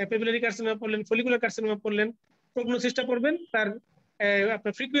পেপিলারি কার্সিনোমা পড়লেন, ফলিকুলার কার্সিনোমা পড়লেন, প্রগনোসিসটা পড়বেন, তার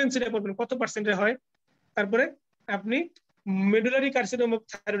আপনার ফ্রিকোয়েন্সিটা পড়বেন কত পার্সেন্টে হয়। তারপরে আপনি মেডুলারি কার্সিনোমা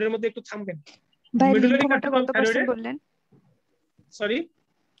থাইরয়েডের মধ্যে একটু থামবেন। ভাই মেডুলারি লিম্ফোমাটা কার্সিনোমা কত পার্সেন্ট থাইরয়েডে, বললেন? সরি,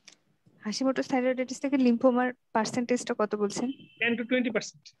 হাশিমোটোস থাইরয়েডাইটিস থেকে লিম্ফোমার পার্সেন্টেজটা কত বলছেন? 10 to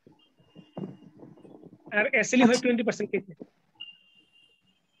 20%। আর অ্যাসেলি হয় 20% কেসে।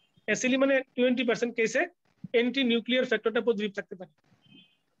 অ্যাসেলি মানে 20% কেসে অ্যান্টি নিউক্লিয়ার ফ্যাক্টরটা পজিটিভ থাকতে পারে।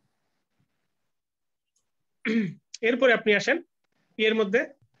 এরপরে আপনি আসেন এর মধ্যে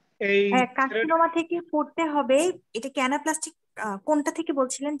এই কার্সিনোমা থেকে পড়তে হবে, এটা কি অ্যানাপ্লাস্টিক কোনটা থেকে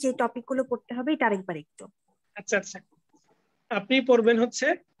বলছিলেন যে টপিক গুলো পড়তে হবে, এটা আরেকবার একটু। আচ্ছা, আপনি পড়বেন হচ্ছে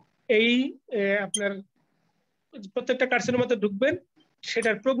এই আপনার প্রত্যেকটা কার্সিনোমাতে ঢুকবেন,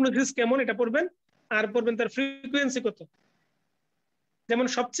 সেটার প্রগনোসিস কেমন এটা পড়বেন, আর পড়বেন তার ফ্রিকোয়েন্সি কত। যেমন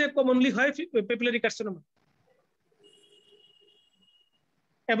সবচেয়ে কমনলি হয় পেপিলারি কার্সিনোমা,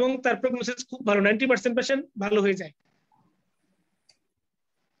 এবং তার প্রগনোসিস খুব ভালো, 90% পেশেন্ট ভালো হয়ে যায়।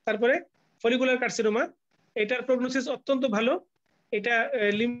 তারপরে ফলিকুলার কার্সিনোমা, এটার প্রগনোসিস অত্যন্ত ভালো। এটা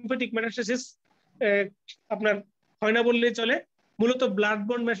লিম্ফেটিক মেটাস্টাসিস আপনার হয় না বললেই চলে, মূলত ব্লাড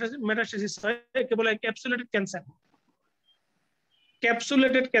বর্ন মেটাস্টাসিস হয়, একে বলে ক্যাপসুলেটেড ক্যান্সার,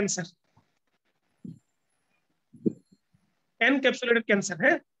 এনক্যাপসুলেটেড ক্যান্সার।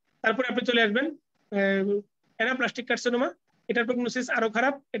 হ্যাঁ, তারপরে আপনি চলে আসবেন অ্যানাপ্লাস্টিক কার্সিনোমা, এটার প্রগনোসিস আরো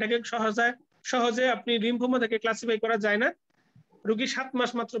খারাপ। এটাকে সহজে আপনি লিম্ফোমা থেকে ক্লাসিফাই করা যায় না। রোগী 7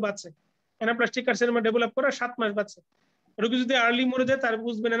 মাস মাত্র বাঁচে, অ্যানাপ্লাস্টিক কার্সিনোমা ডেভেলপ করা 7 মাস বাঁচে। রোগী যদি আর্লি মরে যায় তার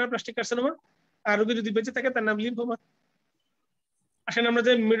বুঝবেন অ্যানাপ্লাস্টিক কার্সিনোমা, আর রোগী যদি বেঁচে থাকে তার নাম লিম্ফোমা। আসেন আমরা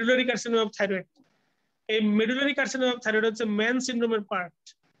যে মেডুলারি কার্সিনোমা অফ থাইরয়েড, এই মেডুলারি কার্সিনোমা অফ থাইরয়েড হচ্ছে ম্যান সিনড্রোমের পার্ট।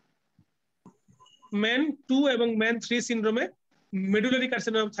 ম্যান 2 এবং ম্যান 3 সিনড্রোমে মেডুলারি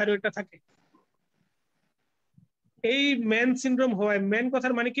কার্সিনোমা অফ থাইরয়েডটা থাকে। এই ম্যান সিনড্রোম হওয়ায়, ম্যান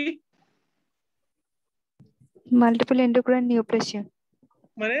কথার মানে কি? মাল্টিপল এন্ডোক্রাইন নিওপ্লাসিয়া,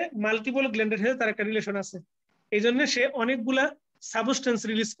 মানে মাল্টিপল গ্ল্যান্ডের সাথে তার একটা রিলেশন আছে। এই জন্য সে অনেকগুলা সাবস্টেন্স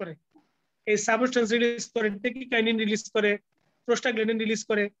রিলিজ করে। এই সাবস্টেন্স রিলিজ করে, টেকিকাইনিন রিলিজ করে, প্রোস্টাগ্ল্যান্ডিন রিলিজ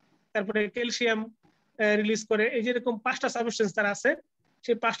করে, তারপরে ক্যালসিয়াম রিলিজ করে। এই যে এরকম 5টা সাবস্টেন্স তার আছে,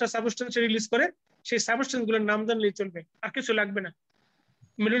 সেই 5টা সাবস্টেন্স রিলিজ করে। সেই সাবস্টেন্স গুলোর নাম জানলেই চলবে, আর কিছু লাগবে না।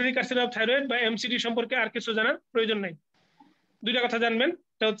 মেডুলারি কার্সিনোমা অফ থাইরয়েড বা এমসিডি সম্পর্কে আর কিছু জানার প্রয়োজন নাই। দুইটা কথা জানবেন,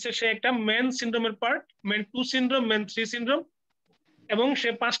 এটা হচ্ছে সে একটা man সিনড্রোমের part, man 2 syndrome, man 3 syndrome, এবং সে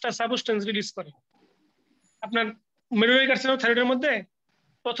 5টা সাবস্টেন্স রিলিজ করে। আপনার মেডুলারি কার্সিনোমা অফ থাইরয়েডের মধ্যে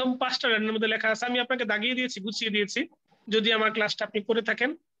প্রথম 5টা লাইনের মধ্যে লেখা আছে, আমি আপনাকে দাগিয়ে দিয়েছি, গুছিয়ে দিয়েছি যদি আমার ক্লাসটা আপনি করে থাকেন।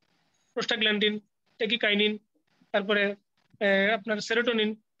 প্রোস্টাগ্ল্যান্ডিন, টেকিকাইনিন, তারপরে আপনার সেরোটোনিন,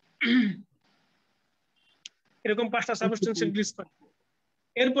 এরকম 5টা সাবস্টেন্স রিলিজ করে।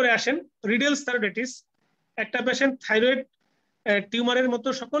 এরপরে আসেন রিডেলস থাইরয়েডাইটিস। একটা পেশেন্ট থাইরয়েড টিউমারের মতো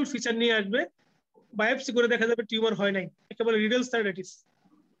সকল ফিচার নিয়ে আসবে, বায়োপসি করে দেখা যাবে টিউমার হয় নাই, একে বলে রিডেলস থাইরয়েডাইটিস।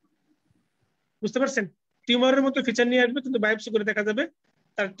 বুঝতে পারছেন? টিউমারের মতো ফিচার নিয়ে আসবে কিন্তু বায়োপসি করে দেখা যাবে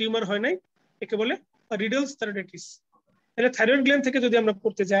তার টিউমার হয় নাই, একে বলে রিডেলস থাইরয়েডাইটিস। তাহলে থাইরয়েড গ্ল্যান্ড থেকে যদি আমরা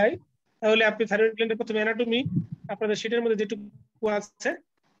পড়তে যাই, তাহলে আপনি থাইরয়েড গ্ল্যান্ডের প্রথমে অ্যানাটমি আপনাদের শীটের মধ্যে যেটুকু আছে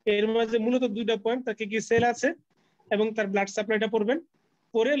এর মধ্যে মূলত 2টা পয়েন্ট, তার কি কি সেল আছে এবং তার ব্লাড সাপ্লাইটা পড়বেন।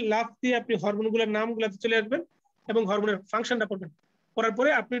 পরে লাফ দিয়ে আপনি হরমোনগুলোর নামগুলোতে চলে আসবেন এবং হরমোনের ফাংশনটা পড়বেন। পড়ার পরে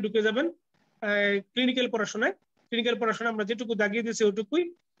আপনি ঢুকে যাবেন ক্লিনিক্যাল পড়াশোনায়। ক্লিনিক্যাল পড়াশোনা আমরা যেটুকু দাগিয়ে দিয়েছি ওটুকুই।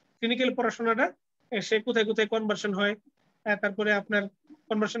 ক্লিনিক্যাল পড়াশোনাটা সে কোথায় কোথায় কনভার্সন হয়, তারপরে আপনার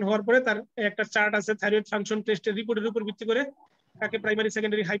কনভার্সন হওয়ার পরে তার একটা চার্ট আছে থাইরয়েড ফাংশন টেস্টের রিপোর্টের উপর ভিত্তি করে, কাকে প্রাইমারি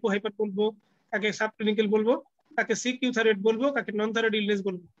সেকেন্ডারি হাইপো হাইপার বলবো, কাকে সাব ক্লিনিক্যাল বলবো, কাকে সিকিউ থাইরয়েড বলবো, কাকে নন থাইরয়েড ইলনেস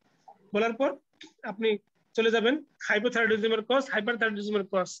বলবো। বলার পর আপনি চলে যাবেন হাইপোথাইরয়েডিজমের কজ, হাইপারথাইরয়েডিজমের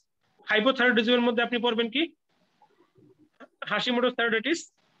কজ। হাইপোথাইরয়েডিজমের মধ্যে আপনি পড়বেন কি? হাশিমোটোস থাইরয়েডাইটিস।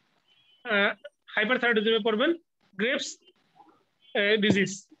 হাইপারথাইরয়েডিজমে পড়বেন গ্রেভস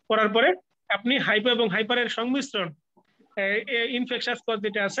ডিজিজ। পড়ার পরে আপনি হাইপো এবং হাইপারের সংমিশ্রণ ইনফেকশাস কজ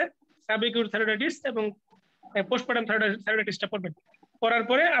যেটা আছে, সাবএকিউট থাইরয়েডাইটিস এবং পোস্টপার্টাম থাইরয়েডাইটিসটা পড়বেন। পড়ার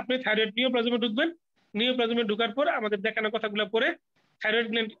পরে আপনি থাইরয়েড নিওপ্লাজমে ঢুকবেন। নিওপ্লাজমে ঢুকার পর আমাদের দেখানো কথাগুলো পড়ে থাইরয়েড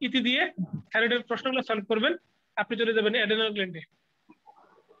গ্ল্যান্ড ইতি দিয়ে থাইরয়েডের প্রশ্নগুলো সলভ করবেন। আপনি চলে যাবেন অ্যাডেনাল গ্ল্যান্ডে।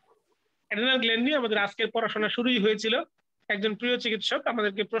 অ্যাডেনাল গ্ল্যান্ড নিয়ে আমাদের আজকের পড়াশোনা শুরুই হয়েছিল। একজন প্রিয় চিকিৎসক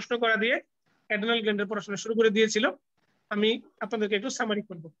আমাদেরকে প্রশ্ন করা দিয়ে অ্যাডেনাল গ্ল্যান্ডের পড়াশোনা শুরু করে দিয়েছিল। আমি আপনাদেরকে একটু সামারি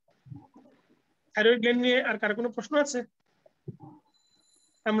করব। থাইরয়েড গ্ল্যান্ড নিয়ে আর কার কোনো প্রশ্ন আছে?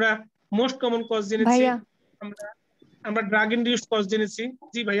 আমরা মোস্ট কমন কজ জেনেছি, আমরা ড্রাগ ইনডিউসড কজ জেনেছি।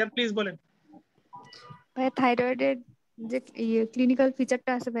 জি ভাইয়া প্লিজ বলেন। ভাইয়া থাইরয়েডের যে ক্লিনিক্যাল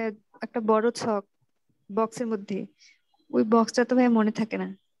ফিচারটা আছে ভাইয়া, একটা বড় ছক বক্সের মধ্যে, ওই বক্সটা তো ভাইয়া মনে থাকে না।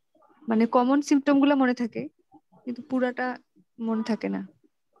 মানে কমন সিমটম গুলো মনে থাকে কিন্তু পুরাটা মনে থাকে না।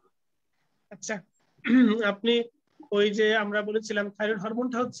 আচ্ছা, আপনি ওই যে আমরা বলেছিলাম থাইরয়েড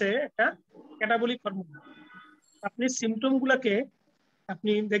হরমোনটা হচ্ছে একটা ক্যাটাবলিক হরমোন। আপনি সিমটম গুলাকে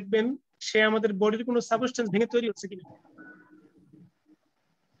আপনি দেখবেন সে আমাদের বডির কোনো সাবস্টেন্স ভেঙে তৈরি হচ্ছে কিনা।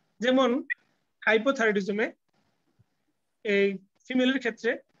 যেমন হাইপোথাইরয়েডিজমে এই ফিমেলের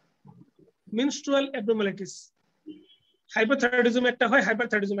ক্ষেত্রে মেনস্ট্রুয়াল অ্যাবনর্মালিটিস, হাইপোথাইরয়েডিজম একটা হয়,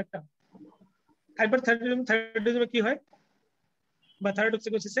 হাইপারথাইরয়েডিজম একটা। হাইপারথাইরয়েডিজমে কি হয় বা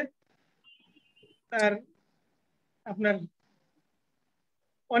থাইরয়েডোক্সিকোসিসে তার আপনার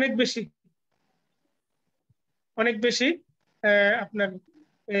অনেক বেশি আপনার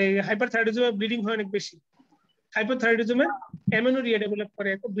এই হাইপারথাইরয়েডিজমে ব্লিডিং হয় অনেক বেশি। হাইপোথাইরয়েডিজমে অ্যামেনোরিয়া ডেভেলপ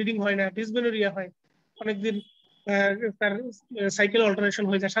করে, ব্লিডিং হয় না, ডিসমেনোরিয়া হয়, অনেকদিন তার সাইকেল অল্টারেশন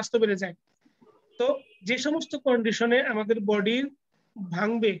হয়ে যায়, স্বাস্থ্য বেড়ে যায়। তো যে সমস্ত কন্ডিশনে আমাদের বডির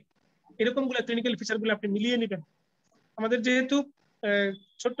ভাঙবে এরকম গুলা ক্লিনিক্যাল ফিচার গুলো আপনি মিলিয়ে নেবেন। আমাদের যেহেতু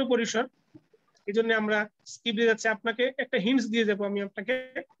ছোট্ট পরিসর, এই জন্য আমরা স্কিপ দিয়ে যাচ্ছি। আপনাকে একটা হিন্টস দিয়ে যাবো আমি আপনাকে,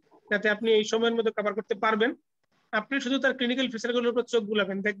 যাতে আপনি এই সময়ের মধ্যে কভার করতে পারবেন। আপনি শুধু তার ক্লিনিক্যাল ফিচার গুলোর উপর চোখ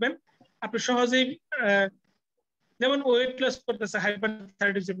বুলাবেন, দেখবেন আপনি সহজেই যেমন ওয়েট লস করতেছে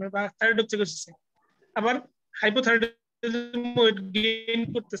হাইপারথাইরয়েডিজমে বা থাইরয়েডোক্সিকোসিসে, আবার হাইপোথাইরয়েডিজম ওয়েট গেইন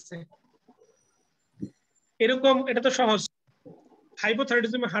করতেছে। এরকম এটা তো সহজ।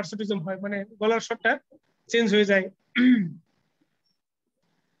 হাইপোথাইরয়েডিজমে হার্সুটিজম হয়, মানে গলার স্বরটা চেঞ্জ হয়ে যায়,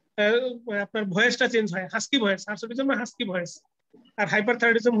 আপনার ভয়েসটা চেঞ্জ হয়, হাস্কি ভয়েস। হার্সুটিজম না হাস্কি ভয়েস। আর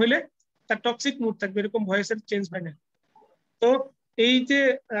হাইপারথাইরয়েডিজম হইলে তার টক্সিক মুড থাকবে, এরকম ভয়েসের চেঞ্জ হয় না। তো এই যে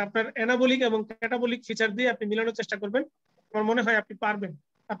আপনার অ্যানাবলিক এবং ক্যাটাবলিক ফিচার দিয়ে আপনি মিলানোর চেষ্টা করবেন, আমার মনে হয় আপনি পারবেন।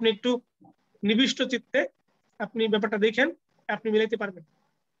 আপনি একটু নিবিষ্ট চিত্তে আপনি ব্যাপারটা দেখেন, আপনি মিলাইতে পারবেন।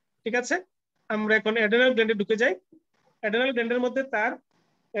 ঠিক আছে, আমরা এখন অ্যাডেনাল গ্ল্যান্ডে ঢুকে যাই। অ্যাডেনাল গ্ল্যান্ডের মধ্যে তার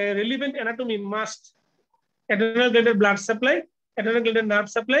relevant anatomy must adrenal গ্ল্যান্ডের blood supply, adrenal গ্ল্যান্ডের nerve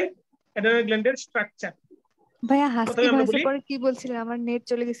supply, adrenal গ্ল্যান্ডের structure. ভাইয়া হাস্কি প্রথমে আমরা ভয়েসে বলি, পরে কি বলছিলেন? আমার নেট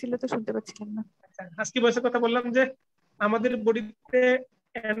চলে গেছিল তো শুনতে পাচ্ছিলাম না। হাস্কি ভয়েসের কথা বললাম যে আমাদের বডিতে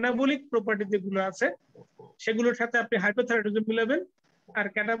অ্যানাবলিক প্রপার্টি যেগুলো আছে সেগুলোর সাথে আপনি হাইপোথাইরয়েডিজম মিলাবেন, আর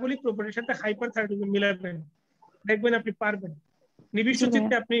ক্যাটাবলিক প্রপার্টির সাথে হাইপারথাইরয়েডিজম মিলাবেন, দেখবেন আপনি পারবেন। নিবিষ্ট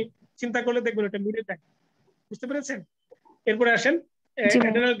চিত্তে আপনি চিন্তা করলে দেখবেন এটা মিলে যায়। বুঝতে পেরেছেন? এরপরে আসেন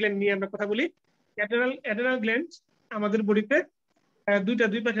অ্যাডেনাল গ্ল্যান্ড নিয়ে আমরা কথা বলি। অ্যাডেনাল গ্ল্যান্ড আমাদের বডিতে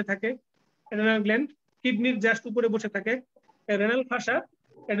দুই পাশে থাকে। অ্যাডেনাল গ্ল্যান্ড কিডনির জাস্ট উপরে বসে থাকে। রেনাল ফাসা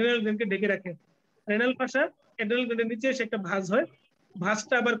অ্যাডেনাল গ্ল্যান্ডকে ঢেকে রাখে। রেনাল ফাসা অ্যাডেনাল গ্ল্যান্ডের নিচে এসে একটা ভাঁজ হয়,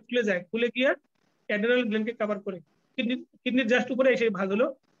 ভাঁজটা আবার খুলে যায়, খুলে গিয়ে অ্যাডেনাল গ্ল্যান্ডকে কভার করে। কিডনির জাস্ট উপরে এসে ভাঁজ হলো,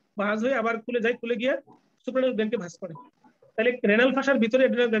 ভাঁজ হয়ে আবার খুলে যায়, খুলে গিয়ে সুপ্রারেনাল গ্ল্যান্ডকে ভাঁজ করে। তাহলে রেনাল ফাসার ভিতরে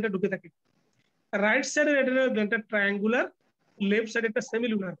অ্যাডেনাল গ্ল্যান্ডটা ঢুকে থাকে। রাইট সাইডের অ্যাডেনাল গ্ল্যান্ডটা ট্রায়াঙ্গুলার, লেফট সাইডেরটা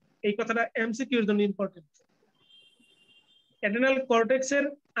সেমিলুনার। এই কথাটা এমসিকিউ এর জন্য ইম্পর্টেন্ট। অ্যাডেনাল কর্টেক্সের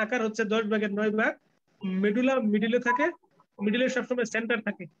আকার হচ্ছে 10 ভাগের 9 ভাগ। মেডুলা মিডিলে থাকে, মিডিলে সবসময় সেন্টার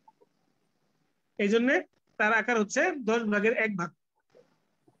থাকে, এই জন্য তার আকার হচ্ছে 10 ভাগের 1 ভাগ।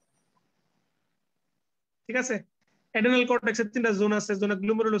 ঠিক আছে, অ্যাডেনাল কর্টেক্সের 3টা জোন আছে, জোন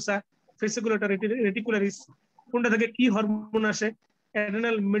গ্লোমেরুলোসা, ভেসিকুলাটা, রেটিকুলারিস। কোনটা থেকে কি হরমোন আসে?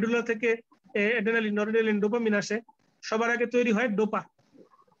 অ্যাডেনাল মেডুলা থেকে অ্যাডেনালিন, নরডেলিন, ডোপামিন আসে। সবার আগে তৈরি হয় ডোপা,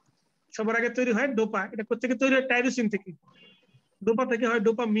 সবার আগে তৈরি হয় ডোপা। এটা কোথেকে তৈরি হয়? টাইরোসিন থেকে। ডোপা থেকে হয়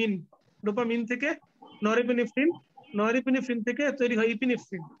ডোপামিন, ডোপামিন থেকে নরএপিনেফ্রিন, নরএপিনেফ্রিন থেকে তৈরি হয়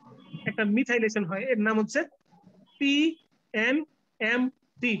ইপিনেফ্রিন। একটা মিথাইলেশন হয়, এর নাম হচ্ছে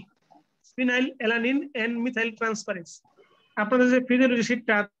PNMT, phenyl alanine and methyl transferase. আপনাদের যে ফিজিওলজি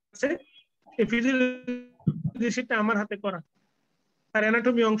শিটটা আছে, এই ফিজিওলজি শিটটা আমার হাতে করা। তার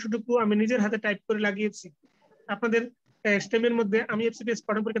অ্যানাটমি অংশটুকু আমি নিজের হাতে টাইপ করে লাগিয়েছি। আপনাদের স্টেমের মধ্যে আমি এফসিপিএস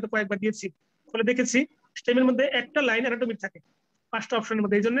পাঠন পরীক্ষাতে কয়েকবার দিয়েছি, ফলে দেখেছি স্টেমের মধ্যে একটা লাইন অ্যানাটমি থাকে 5টা অপশনের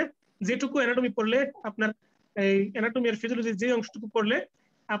মধ্যে। এই জন্য যেটুকু অ্যানাটমি পড়লে আপনার এই অ্যানাটমি আর ফিজিওলজি যে অংশটুকু পড়লে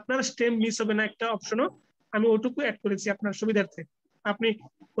আপনার স্টেম মিস হবে না একটা অপশনও, আমি ওটুকু অ্যাড করেছি আপনার সুবিধার্থে। আপনি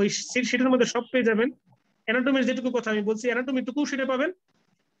ওই শিটের মধ্যে সব পেয়ে যাবেন। অ্যানাটমির যেটুকু কথা আমি বলছি, অ্যানাটমিটুকু শিটে পাবেন,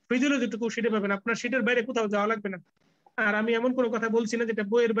 ফিজিওলজিটুকু শিটে পাবেন, আপনার শিটের বাইরে কোথাও যাওয়া লাগবে না। আর আমি এমন কোনো কথা বলছি না যেটা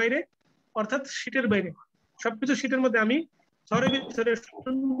বইয়ের বাইরে, অর্থাৎ শিটের বাইরে। সবকিছু শিটের মধ্যে আমি ধরে ভিতরে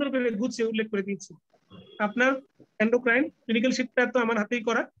সুন্দর করে গুছিয়ে উল্লেখ করে দিয়েছি। আপনার এন্ডোক্রাইন ক্লিনিক্যাল শিটটা তো আমার হাতেই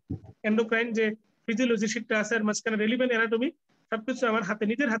করা। এন্ডোক্রাইন যে ফিজিওলজি শিটটা আছে আর মাঝখানে রেলিভেন্ট অ্যানাটমি, সবকিছু আমার হাতে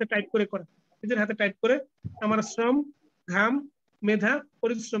নিজের হাতে টাইপ করে করা। নিজের হাতে টাইপ করে আমার শ্রম, ঘাম, মেধা,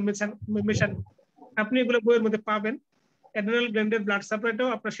 পরিশ্রম মেশানো। আপনি এগুলো বইয়ের মধ্যে পাবেন। অ্যাডেনাল গ্ল্যান্ডের ব্লাড সাপ্লাইটাও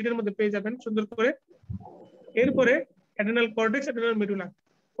আপনার শিটের মধ্যে পেয়ে যাবেন সুন্দর করে। এরপরে অ্যাডেনাল কর্টেক্স, অ্যাডেনাল মেডুলা।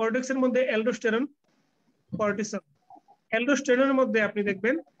 কর্টেক্সের মধ্যে অ্যালডোস্টেরন, কর্টিসল। অ্যালডোস্টেরনের মধ্যে আপনি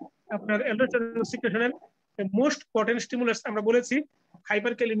দেখবেন আপনার অ্যালডোস্টেরন সিক্রেশনের মোস্ট পটেন্ট স্টিমুলাস আমরা বলেছি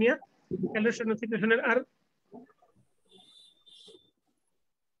হাইপারক্যালিমিয়া। অ্যালডোস্টেরন সিক্রেশনের আর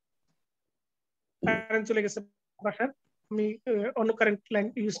কারেন্ট চলে গেছে বাসার, আমি অন্য কারেন্ট লাইন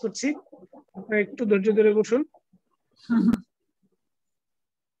ইউজ করছি, আপনারা একটু ধৈর্য ধরে বসুন।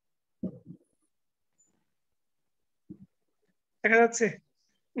 দেখা যাচ্ছে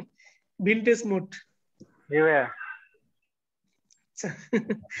ভিনটেজ মোড। আচ্ছা,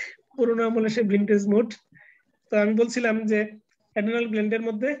 পুরোনো আমলে সে ভিনটেজ মোড। তো আমি বলছিলাম যে অ্যাডেনাল গ্ল্যান্ডের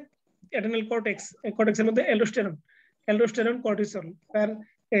মধ্যে অ্যাডেনাল কর্টেক্স, কর্টেক্সের মধ্যে অ্যালডোস্টেরন, অ্যালডোস্টেরন, কর্টিসল। তার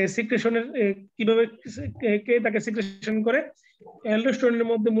সিক্রেশনের কিভাবে কে তাকে সিক্রেশন করে? অ্যালডোস্টেরনের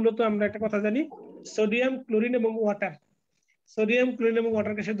মধ্যে মূলত আমরা একটা কথা জানি, সোডিয়াম, ক্লোরিন এবং ওয়াটার। সোডিয়াম, ক্লোরিন এবং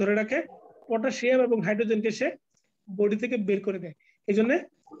ওয়াটারকে সে ধরে রাখে, পটাশিয়াম এবং হাইড্রোজেনকে সে বডি থেকে বের করে দেয়। এই জন্য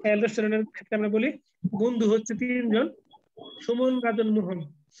অ্যালডোস্টেরনের ক্ষেত্রে আমরা বলি বন্ধু হচ্ছে 3 জন, সুমন, রাজন, মোহন।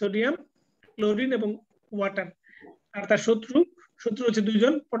 সোডিয়াম, ক্লোরিন এবং ওয়াটার। আর তার শত্রু হচ্ছে 2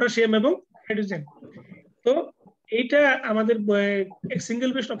 জন, পটাশিয়াম এবং হাইড্রোজেন। তো এইটা আমাদের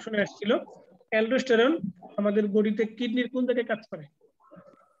সিঙ্গেল বেস্ট অপশনে আসছিল। অ্যালডোস্টেরন আমাদের বডিতে কিডনির কোন জায়গায় কাজ করে?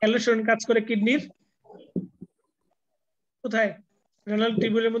 অ্যালডোস্টেরন কাজ করে কিডনির কোথায়? রেনাল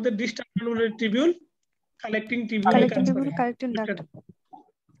টিবিউলের মধ্যে ডিস্টাল টিবিউল, কালেক্টিং টিবিউলে কাজ করে।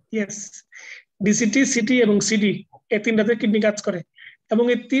 ইয়েস, ডিসিটি, সিটি এবং সিডি, এই 3টাতে কিডনি কাজ করে। এবং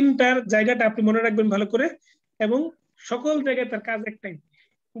এই 3টার জায়গাটা আপনি মনে রাখবেন ভালো করে। এবং সকল জায়গায় তার কাজ একটাই,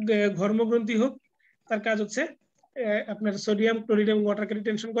 ঘর্মগ্রন্থি হোক, তার কাজ হচ্ছে আপনার সোডিয়াম, ক্লোরিন এবং ওয়াটারকে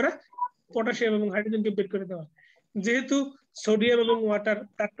রিটেনশন করা, পটাশিয়াম এবং হাইড্রোজেনকে বের করে দেওয়া। যেহেতু সোডিয়াম এবং ওয়াটার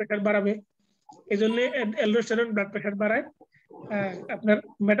ব্লাড প্রেশার বাড়াবে, এই জন্য অ্যালডোস্টেরন ব্লাড প্রেশার বাড়ায়। আপনার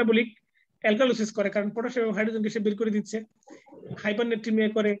মেটাবলিক অ্যালকালোসিস করে, কারণ পটাশিয়াম এবং হাইড্রোজেনকে সে বের করে দিচ্ছে, হাইপারনেট্রিমিয়া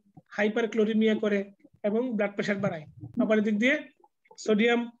করে, হাইপারক্লোরিমিয়া করে এবং ব্লাড প্রেশার বাড়ায়। আবার এদিক দিয়ে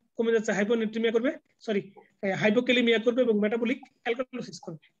সোডিয়াম কমে যাচ্ছে, হাইপোনেট্রিমিয়া করবে, সরি হাইপোক্যালিমিয়া করবে এবং মেটাবলিক অ্যালকালোসিস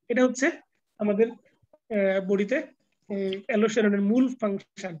করবে। এটা হচ্ছে আমাদের বডিতে অ্যালডোস্টেরনের মূল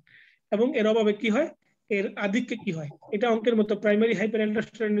ফাংশন। এবং এর অভাবে কি হয়, এর আধিক্যে কি হয়, এটা অঙ্কের মতো primary hyper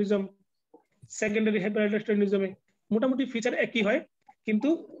aldosteronism, secondary hyper অ্যালডোস্টেরনিজমে মোটামুটি ফিচার একই হয়, কিন্তু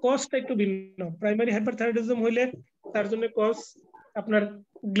কজটা একটু ভিন্ন। প্রাইমারি হাইপারথাইরয়েডিজম হইলে তার জন্য কজ আপনার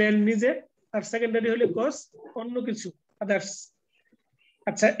গ্ল্যান্ড নিজে, আর সেকেন্ডারি হলে কজ অন্য কিছু, আদার্স।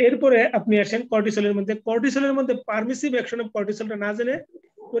 আচ্ছা, এরপরে আপনি আসেন কর্টিসলের মধ্যে। কর্টিসলের মধ্যে পারমিসিভ অ্যাকশন অফ কর্টিসলটা না জেনে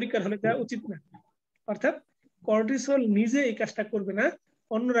পরীক্ষার হলে দেওয়া উচিত না। অর্থাৎ কর্টিসল নিজে এই কাজটা করবে না,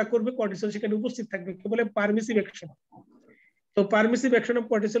 অন্যরা করবে, কর্টিসল সেখানে উপস্থিত থাকবে, কে বলে পারমিসিভ অ্যাকশন। তো পারমিসিভ অ্যাকশন অফ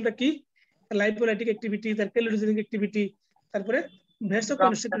কর্টিসলটা কি? লাইপোলাইটিক অ্যাক্টিভিটি, তার ক্যালোরিজেনিক অ্যাক্টিভিটি, তারপরে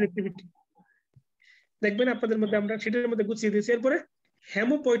ভ্যাসোকনস্ট্রিক্টর অ্যাক্টিভিটি। দেখবেন আপনাদের মধ্যে আমরা সেটার মধ্যে গুছিয়ে দিয়েছি। এরপরে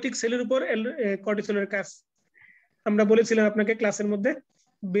হেমোপয়েটিক সেলের উপর কর্টিসলের কাজ আমরা বলেছিলাম আপনাকে ক্লাসের মধ্যে।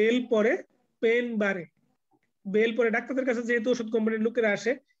 বেল পরে পেন বাড়ে, বেল পরে ডাক্তারদের কাছে যেহেতু ওষুধ কোম্পানির লোকেরা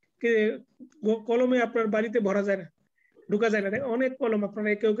আসে, কলমে আপনার বাড়িতে ভরা যায় না, ঢুকা যায় না, অনেক কলম আপনারা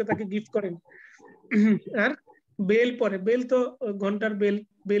একে ওকে তাকে গিফট করেন। আর বেল পরে, বেল তো ঘন্টার বেল,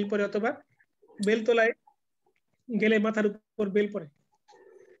 বেল পরে, অথবা বেল তোলায় গেলে মাথার উপর বেল পরে।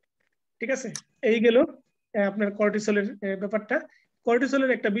 ঠিক আছে, এই গেল আপনার কর্টিসলের ব্যাপারটা।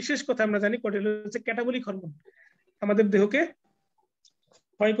 কর্টিসলের একটা বিশেষ কথা আমরা জানি, কর্টিসল হচ্ছে ক্যাটাবলিক হরমোন। আমাদের দেহকে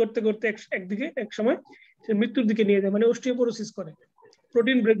ক্ষয় করতে করতে একদিকে এক সময় সে মৃত্যুর দিকে নিয়ে যায়, মানে অস্টিওপোরোসিস করে,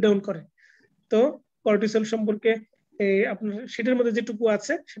 প্রোটিন ব্রেকডাউন করে। তো কর্টিসল সম্পর্কে আপনার সেটার মধ্যে যেটুকু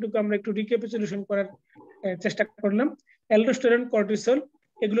আছে সেটুকু আমরা একটু রিক্যাপিচুলেশন করার চেষ্টা করলাম। অ্যালডোস্টেরন, কর্টিসল,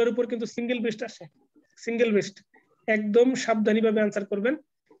 এগুলোর উপর কিন্তু সিঙ্গেল বেস্ট আসে, সিঙ্গেল বেস্ট। একদম সাবধানী ভাবে আনসার করবেন।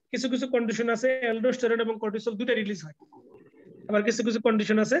 কিছু কিছু কন্ডিশন আছে অ্যালডোস্টেরন এবং কর্টিসল দুটো রিলিজ হয়, আবার কিছু কিছু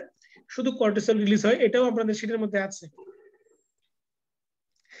কন্ডিশন আছে শুধু কর্টিসল রিলিজ হয়, এটাও আপনাদের শীটের মধ্যে আছে।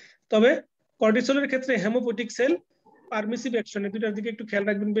 তবে কর্টিসলের ক্ষেত্রে হেমোপয়েটিক সেল, পারমিসিভ অ্যাকশন, এই দুটার দিকে একটু খেয়াল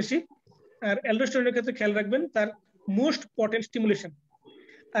রাখবেন বেশি। আর অ্যালডোস্টেরনের ক্ষেত্রে খেয়াল রাখবেন তার মোস্ট পটেন্ট স্টিমুলেশন।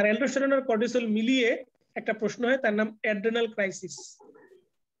 আর অ্যালডোস্টেরন আর কর্টিসল মিলিয়ে একটা প্রশ্ন হয়, তার নাম অ্যাড্রেনাল ক্রাইসিস।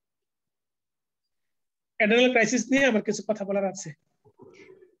 অ্যাড্রেনাল ক্রাইসিস নিয়ে আমার কিছু কথা বলার আছে।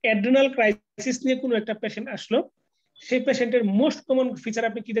 অ্যাড্রেনাল ক্রাইসিস নিয়ে কোনো একটা পেশেন্ট আসলো, সেই পেশেন্টের মোস্ট কমন ফিচার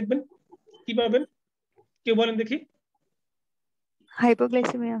আপনি কি দেখবেন, কি পাবেন, কেউ বলেন দেখি?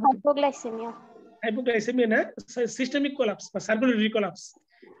 হাইপোগ্লাইসেমিয়া। হাইপোগ্লাইসেমিয়া। হাইপোগ্লাইসেমিয়া না, সিস্টেমিক কোলাপস বা সার্কুলারি কোলাপস।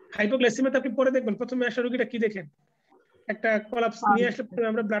 হাইপোগ্লাইসেমিয়াতে আপনি পরে দেখবেন, প্রথমে আসা রোগীটা কি দেখেন, একটা কোলাপস নিয়ে আসলে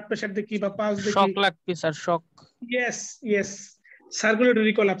আমরা ব্লাড প্রেসার দেখি বা পালস দেখি, শক লাগবে স্যার, শক। Yes yes,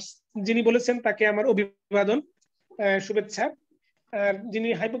 circulatory collapse. যিনি বলেছেন তাকে আমার অভিবাদন, শুভেচ্ছা। আর যিনি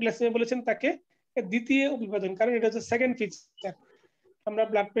হাইপোগ্লাইসেমিয়া বলেছেন তাকে দ্বিতীয় অভিবাদন, কারণ এটা হচ্ছে সেকেন্ড ফিচার। আমরা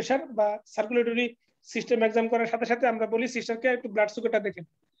ব্লাড প্রেসার বা সার্কুলেটরি সিস্টেম এক্সাম করার সাথে সাথে আমরা বলি সিস্টারকে একটু ব্লাড সুগারটা দেখেন।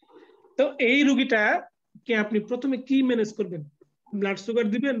 তো এই রোগীটা কে আপনি প্রথমে কি ম্যানেজ করবেন? ব্লাড সুগার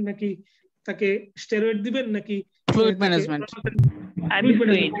দিবেন, নাকি তাকে স্টেরয়েড দিবেন, নাকি fluid management?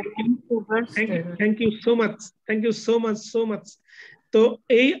 Thank you so much, thank you so much, so much. তো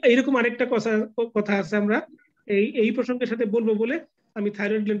এইরকম আরেকটা কথা আছে, আমরা এই প্রসঙ্গের সাথে বলবো বলে আমি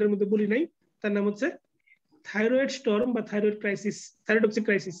থাইরয়েড গ্ল্যান্ডের মধ্যে বলি নাই। তার নাম হচ্ছে থাইরয়েড স্টর্ম বা থাইরয়েড ক্রাইসিস, থাইরয়েডক্সিক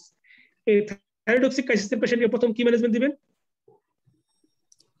ক্রাইসিস। এই থাইরয়েডক্সিক ক্রাইসিসের পেশেন্টকে প্রথম কি ম্যানেজমেন্ট দিবেন?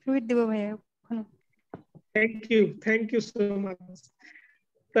 ফ্লুইড দিব ভাইয়া ওখানে। Thank you so much.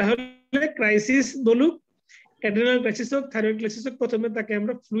 তাহলে ক্রাইসিস বলুক, অ্যাড্রেনাল ক্রাইসিস হোক, থাইরয়েড ক্রাইসিস হোক, প্রথমে তাকে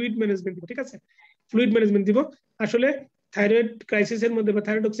আমরা ফ্লুইড ম্যানেজমেন্ট দিব। ঠিক আছে, ফ্লুইড ম্যানেজমেন্ট দিব। আসলে থাইরয়েড ক্রাইসিসের মধ্যে বা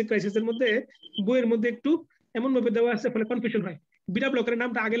থাইরয়েডক্সিক ক্রাইসিসের মধ্যে বইয়ের মধ্যে একটু এমন ভাবে দেওয়া আছে, ফলে কনফিউশন হয়। বিটা ব্লকারের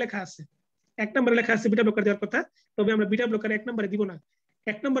নামটা আগে লেখা আছে, 1 নম্বরে লেখা আছে বিটা ব্লকার দেওয়ার কথা, তবে আমরা বিটা ব্লকার 1 নম্বরে দিব না।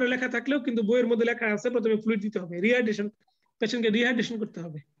 1 নম্বরে লেখা থাকলেও কিন্তু বইয়ের মধ্যে লেখা আছে প্রথমে ফ্লুইড দিতে হবে, রিহাইড্রেশন, পেশেন্টকে রিহাইড্রেশন করতে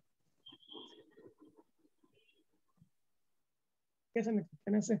হবে। ঠিক আছে নাকি?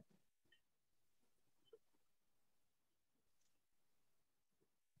 কেন আছে?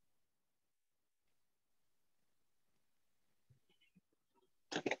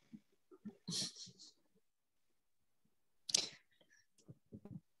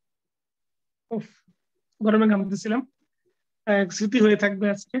 গরমে ঘামতেছিলাম, স্মৃতি হয়ে থাকবে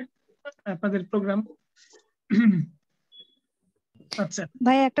আজকে আপনাদের প্রোগ্রাম। আচ্ছা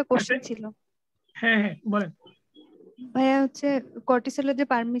ভাই একটা কোশ্চেন ছিল। হ্যাঁ হ্যাঁ বলেন। ভাইয়া হচ্ছে কর্টিসলের যে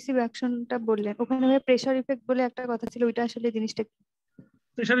পারমিসিভ অ্যাকশনটা বললেন, ওখানে ভাই প্রেসার ইফেক্ট বলে একটা কথা ছিল, ওইটা আসলে জিনিসটা কি?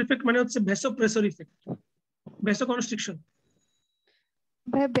 প্রেসার ইফেক্ট মানে হচ্ছে ভ্যাসোপ্রেসর ইফেক্ট। ভ্যাসোকনস্ট্রিকশন।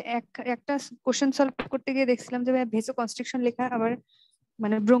 ভাই একটা কোশ্চেন সলভ করতে গিয়ে দেখছিলাম যে ভাই ভেসো কনস্ট্রিকশন লেখা, আবার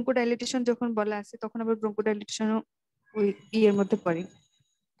মানে ব্রঙ্কোডাইলেটেশন যখন বলা আছে তখন আবার ব্রঙ্কোডাইলেটেশনও ওই ইয়ের মধ্যে পড়ে।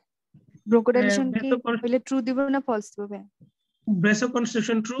 ব্রঙ্কোডাইলেশন কি হইলে ট্রু দিব না ফলস দিব ভাই?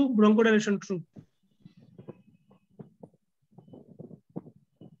 Vasoconstriction true, ব্রঙ্কোডাইলেশন true.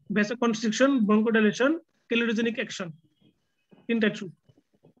 Vasoconstriction, ব্রঙ্কোডাইলেশন, calorigenic action, তিনটা ট্রু।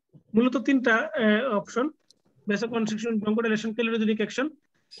 মূলত তিনটা option, vasoconstriction, ব্রঙ্কোডাইলেশন, calorigenic action.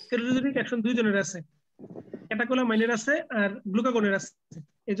 Calorigenic action দুই জনের আছে, ক্যাটাকোলামাইনের আছে আর গ্লুকাগনের আছে।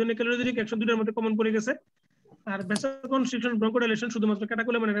 এই জন্য ক্যালোরিজেনিক অ্যাকশন দুইটার মধ্যে কমন পড়ে গেছে। আর ভ্যাসোকনস্ট্রিকশন, ব্রঙ্কোডাইলেশন শুধুমাত্র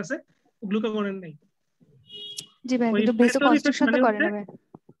ক্যাটাকোলামাইনের আছে, গ্লুকাগনের নেই। জি ভাই, ওই কিন্তু ভেসো ফ্যাক্টর ইফেক্ট কনস্ট্রিকশন তো মানে করে হচ্ছে না ভাই।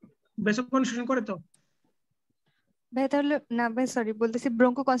 ভ্যাসোকনস্ট্রিকশন করে তো ভাই তাহলে না ভাই, সরি বলতেছি,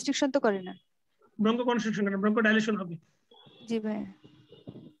 ব্রঙ্কো কনস্ট্রিকশন তো করে না। ব্রঙ্কোকনস্ট্রিকশন করে, ব্রঙ্কোডাইলেশন হবে। জি ভাই।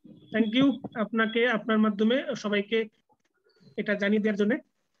 থ্যাংক ইউ আপনাকে, আপনার মাধ্যমে সবাইকে এটা জানিয়ে দেওয়ার জন্য।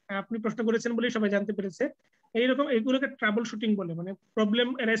 আপনি প্রশ্ন করেছেন বলেই সবাই জানতে পেরেছে। এইরকম এইগুলোকে ট্রাবল শুটিং বলে, মানে প্রবলেম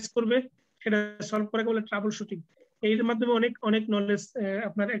অ্যারাইজ করবে সেটা সলভ করাকে বলে ট্রাবল শুটিং। এর মাধ্যমে অনেক অনেক নলেজ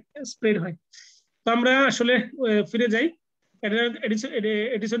আপনার স্প্রেড হয়। তো আমরা আসলে ফিরে যাই।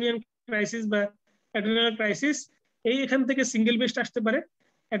 এডিসনিয়ান ক্রাইসিস বা অ্যাড্রেনাল ক্রাইসিস, এখান থেকে সিঙ্গেল বেস্ট আসতে পারে।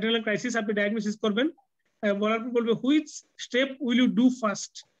 অ্যাড্রেনাল ক্রাইসিস আপনি ডায়াগনোসিস করবেন, বলার পর বলবে which step will you do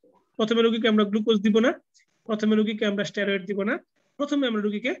first. প্রথমে রোগীকে আমরা গ্লুকোজ দিব না, প্রথমে রোগীকে আমরা স্টেরয়েড দিব না, প্রথমে আমরা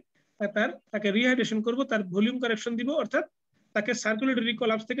রোগীকে তাকে রিহাইড্রেশন করব, তার ভলিউম কারেকশন দিব, অর্থাৎ তাকে সার্কুলেটরি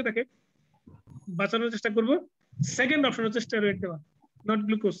কোলাপস থেকে তাকে বাঁচানোর চেষ্টা করব। সেকেন্ড অপশন হচ্ছে স্টেরয়েড দেওয়া, নট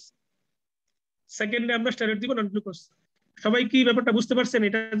গ্লুকোজ। সেকেন্ডে আমরা স্টেরয়েড দিব, নট গ্লুকোজ। সবাই কি ব্যাপারটা বুঝতে পারছেন?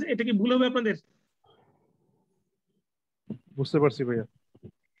 এটা কি ভুল হবে আপনাদের? বুঝতে পারছি ভাইয়া।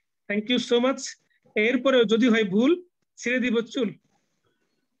 Thank you so much. এরপরেও যদি হয় ভুল, ছেড়ে দিব চুল।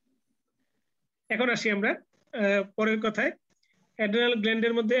 এখন আসি আমরা পরের কথায়। অ্যাড্রেনাল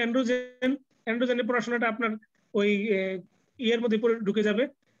গ্ল্যান্ডের মধ্যে অ্যান্ড্রোজেনের পড়াশোনাটা আপনার ওই ইয়ের মধ্যে ঢুকে যাবে,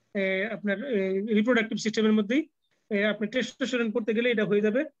 আপনার রিপ্রোডাক্টিভ সিস্টেমের মধ্যেই। আপনি টেস্টোস্টেরন করতে গেলে এটা হয়ে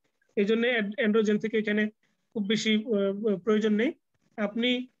যাবে। এই জন্য অ্যান্ড্রোজেন থেকে এখানে খুব বেশি প্রয়োজন নেই। আপনি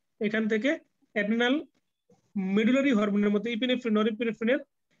এখান থেকে অ্যাড্রেনাল মেডুলারি হরমোনের মধ্যে ইপিনেফ্রিন, নরএপিনেফ্রিনের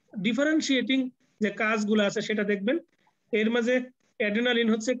ডিফারেন্সিয়েটিং যে কাজগুলো আছে সেটা দেখবেন। এর মাঝে অ্যাড্রেনালিন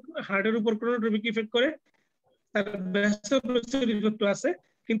হচ্ছে হার্টের উপর ক্রোনোট্রপিক ইফেক্ট করে, তার ভ্যাসোপ্রেসর ইফেক্ট আছে,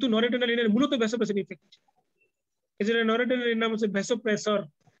 কিন্তু নরএড্রেনালিনের মূলত ভ্যাসোপ্রেসর ইফেক্ট। এই জন্য নরএড্রেনালিনের নাম হচ্ছে ভ্যাসোপ্রেসর।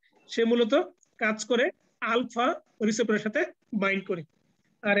 সে মূলত কাজ করে আলফা রিসেপ্টরের সাথে বাইন্ড করে,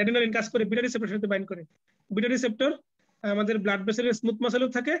 আর অ্যাড্রেনালিন কাজ করে বিটা রিসেপ্টরের সাথে বাইন্ড করে। বিটা রিসেপ্টর আমাদের ব্লাড ভেসেলের স্মুথ মাসেলেও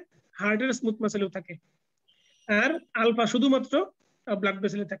থাকে, হার্টের স্মুথ মাসেলেও থাকে, আর আলফা শুধুমাত্র ব্লাড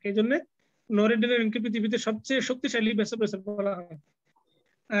ভেসেলে থাকে। এই জন্য নরএড্রেনালিনকে পৃথিবীতে সবচেয়ে শক্তিশালী ভ্যাসোপ্রেসর বলা হয়।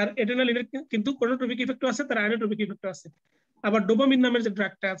 আর অ্যাড্রেনালিনের কিন্তু ক্রোনোট্রপিক ইফেক্ট আছে, তার আয়োনোট্রপিক ইফেক্ট আছে। আবার ডোপামিন নামের যে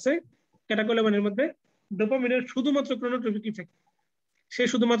ড্রাগটা আছে ক্যাটাকোলামাইনের মধ্যে, ডোপামিনের শুধুমাত্র ক্রোনোট্রপিক ইফেক্ট। সে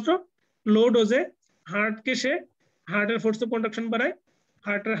শুধুমাত্র লো ডোজে হার্টের ফোর্স অফ কন্ডাকশন বাড়ায়,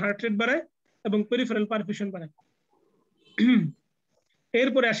 হার্টের হার্ট রেট বাড়ায় এবং পেরিফেরাল পারফিউশন বাড়ায়।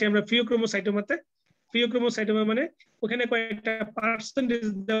 এরপরে আসি আমরা ফিওক্রোমোসাইটোমাতে। ফিওক্রোমোসাইটোমা মানে ওখানে কয়েকটা পার্সেন্টেজ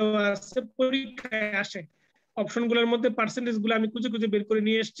দেওয়া আছে, পরীক্ষায় আসে। অপশনগুলোর মধ্যে পার্সেন্টেজ গুলো আমি খুঁজে খুঁজে বের করে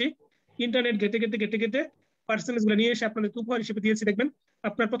নিয়ে এসেছি, ইন্টারনেট ঘেটে পার্সেন্টেজ গুলো নিয়ে এসে আপনাদের উপহার হিসেবে দিয়েছি। দেখবেন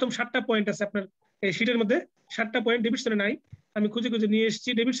আপনার প্রথম 7টা পয়েন্ট আছে আপনার এই শীটের মধ্যে, 7টা পয়েন্ট ডেভিডসনে নাই, আমি খুঁজে খুঁজে নিয়ে এসেছি।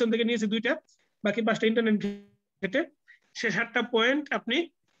 ডেভিডসন থেকে নিয়েছি 2টা, বাকি 5টা ইন্টারনেট ঘেটে। সে 7টা পয়েন্ট আপনি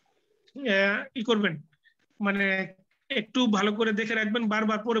ই করবেন, মানে একটু ভালো করে দেখে রাখবেন,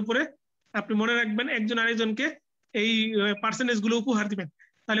 বারবার পরে পরে আপনি মনে রাখবেন, একজন আরেকজনকে এই পার্সেন্টেজ গুলো উপহার দিবেন,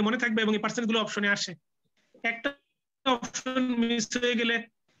 তাহলে মনে থাকবে এবং এই পার্সেন্টেজ গুলো অপশনে আসে। একটা অপশন মিস হয়ে গেলে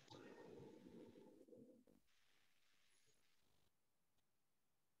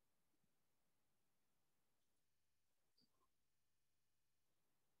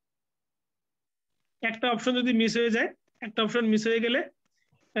একটা অপশন যদি মিস হয়ে যায়, একটা অপশন মিস হয়ে গেলে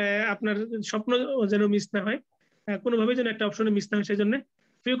আপনার স্বপ্ন যেন মিস না হয়, কোনোভাবে যেন একটা অপশনে মিস না হয়। সেই জন্য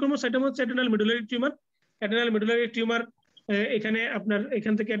ফিওক্রোমোসাইটোমা হচ্ছে adrenal medullary tumour. Adrenal medullary tumour, এখানে আপনার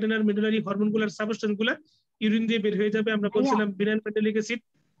এখান থেকে অ্যাড্রেনাল মেডুলারি হরমোনগুলোর সাবস্টেন্স গুলা ইউরিন দিয়ে বের হয়ে যাবে। আমরা বলছিলাম বিনাইল মেটালিক অ্যাসিড।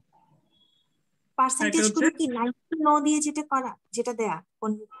 পার্সেন্টেজ গুলো কি 9 দিয়ে যেটা দেয়া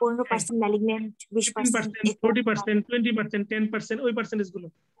 15% ম্যালিগন্যান্ট, 20% 40%, 20%, 10%, ওই পার্সেন্টেজ গুলো।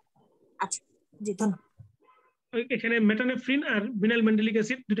 আচ্ছা জি, ধন্যবাদ। এখানে মেটানেফ্রিন আর বিনাইল মেটালিক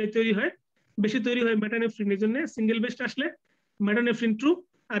অ্যাসিড দুটাই তৈরি হয়, বেশি তৈরি হয় মেটানেফ্রিন। এর জন্য সিঙ্গেল বেস্ট আসলে মেটানেফ্রিন ট্রু,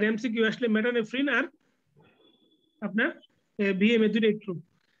 আর এমসিকিউ আসলে মেটানেফ্রিন আর আপনার বিএমএ দুটাই ট্রু।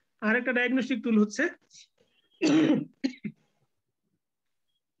 আর একটা ডায়াগনস্টিক টুল হচ্ছে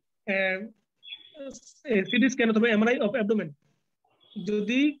সিটি স্ক্যান অথবা এমআরআই অফ অ্যাবডোমেন।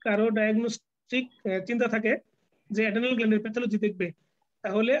 যদি কারো ডায়াগনস্টিক চিন্তা থাকে যে অ্যাডেনাল গ্ল্যান্ডের প্যাথোলজি দেখবে,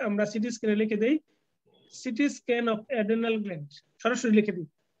 তাহলে আমরা সিটি স্ক্যানে লিখে দেই CT scan of adrenal gland, সরাসরি লিখে দিই।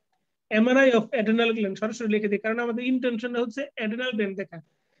 এমআরআই অফ অ্যাডেনাল গ্ল্যান্ড সরাসরি লিখে দিই, কারণ আমাদের ইন্টেনশনটা হচ্ছে অ্যাডেনাল গ্ল্যান্ড দেখা।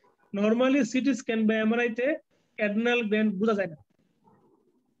 নরমালি সিটি স্ক্যান বা এমআরআই তে অ্যাডেনাল গ্ল্যান্ড বোঝা যায় না।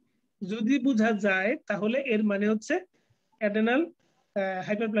 যদি বোঝা যায় তাহলে এর মানে হচ্ছে অ্যাডেনাল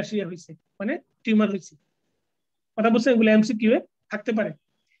হাইপারপ্লাসিয়া হয়েছে, মানে টিউমার হয়েছে। কথা বলছে, এগুলো এমসিকিউ এ থাকতে পারে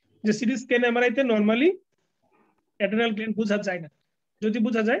যে সিটি স্ক্যান এমআরআই তে নরমালি অ্যাডেনাল গ্ল্যান্ড বোঝা যায় না। যদি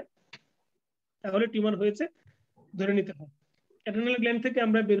বোঝা যায় তাহলে টিউমার হয়েছে ধরে নিতে হয়। অ্যাডেনাল গ্ল্যান্ড থেকে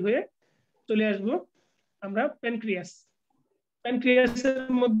আমরা বের হয়ে চলে আসব আমরা প্যানক্রিয়াস। প্যানক্রিয়াসের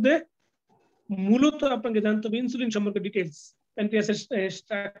মধ্যে মূলত আপনাকে জানতে হবে ইনসুলিন সম্পর্কে details. প্যানক্রিয়াসের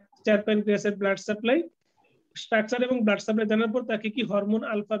structure, প্যানক্রিয়াসের blood supply structure এবং ব্লাড সাপ্লাই জানার পর তাকে কি hormone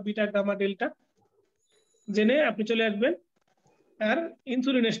alpha beta gamma delta জেনে আপনি চলে আসবেন আর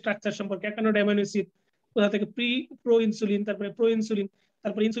ইনসুলিনের স্ট্রাকচার সম্পর্কে। 51 অ্যামাইনো অ্যাসিড, কোথা থেকে প্রো ইনসুলিন, তারপরে প্রো ইনসুলিন,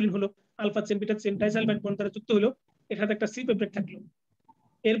 তারপরে ইনসুলিন হলো alpha chain beta chain disulphide bond দ্বারা যুক্ত হলো, এখানে একটা সি পেপটাইড থাকলো।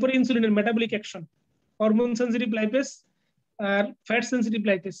 এরপরে ইনসুলিনের metabolic action, hormone sensitive lipase আর fat sensitive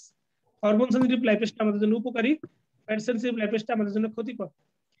lipase. Hormone sensitive লাইপেজটা আমাদের জন্য উপকারী, ফ্যাট সেনসিটিভ লাইপেজটা আমাদের জন্য ক্ষতিকর।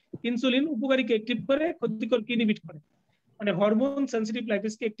 ইনসুলিন উপকারীকে অ্যাক্টিভ করে, ক্ষতিকরকে ইনহিবিট করে, মানে হরমোন সেনসিটিভ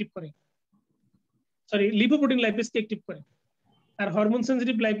লাইপেজকে অ্যাক্টিভ করে, সরি লিপোপ্রোটিন লাইপেজকে অ্যাক্টিভ করে। আর হরমোন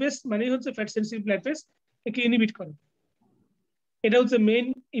সেনসিটিভ লাইপেজ মানে হচ্ছে ফ্যাট সেনসিটিভ লাইপেজ, একে ইনহিবিট করে। এটা হচ্ছে মেইন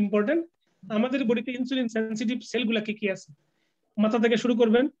ইম্পর্টেন্ট। আমাদের বডিতে ইনসুলিন সেনসিটিভ সেলগুলা কি কি আছে? মাথা থেকে শুরু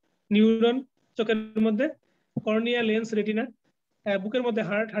করবেন, নিউরন, চোখের মধ্যে কর্নিয়া, লেন্স, রেটিনা, বুকের মধ্যে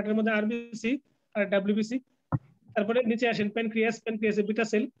হার্ট, হার্টের মধ্যে আরবিসি আর ডাব্লিউবিসি। তারপরে নিচে আসেন প্যানক্রিয়াস, প্যানক্রিয়াসে বিটা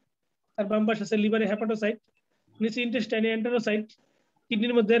সেল, আর বাম পাশে আছে লিভারে হেপাটোসাইট, নিচে ইন্টেস্টাইনে এন্টেরোসাইট,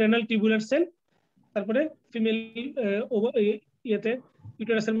 কিডনির মধ্যে রেনাল টিউবুলার সেল, তারপরে ফিমেল ইয়েতে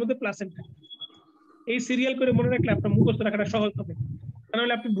ইউটেরাসের মধ্যে প্লাসেন্টা। এই সিরিয়াল করে মনে রাখলে আপনার মুখস্থ রাখাটা সহজ হবে, তা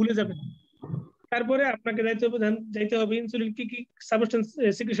নাহলে আপনি ভুলে যাবেন। তারপরে আপনাকে যাইতে হবে ইনসুলিন কি কি সাবস্টেন্স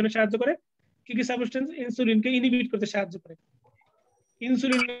সিক্রেশনে সাহায্য করে, কি কি সাবস্টেন্স ইনসুলিনকে ইনহিবিট করতে সাহায্য করে।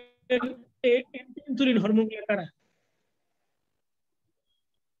 ইনসুলিন হরমোনগুলো কারা?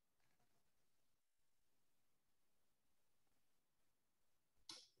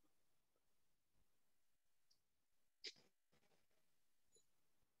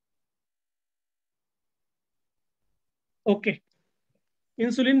 ওকে,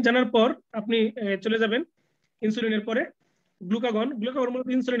 ইনসুলিন জানার পর আপনি চলে যাবেন ইনসুলিনের পরে গ্লুকাগন। গ্লুকাগন মূলত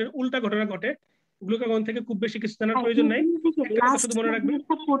ইনসুলিনের উল্টা ঘটনা ঘটে। গ্লুকাগন থেকে খুব বেশি কিছু জানার প্রয়োজন নাই, একটা কথা শুধু মনে রাখবেন।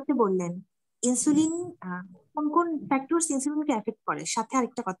 করতে বললেন ইনসুলিন কোন কোন ফ্যাক্টরস ইনসুলিনকে এফেক্ট করে, সাথে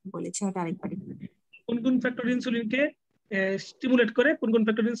আরেকটা কথা বলেছেন, এটা আরেকবার। কোন কোন ফ্যাক্টর ইনসুলিনকে স্টিমুলেট করে, কোন কোন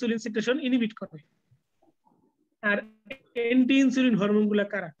ফ্যাক্টর ইনসুলিন সিক্রেশন ইনহিবিট করে, আর অ্যান্টি ইনসুলিন হরমোনগুলো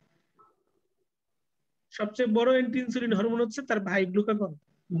কারা? সবচেয়ে বড় অ্যান্টি ইনসুলিন হরমোন হচ্ছে তার ভাই গ্লুকাগন,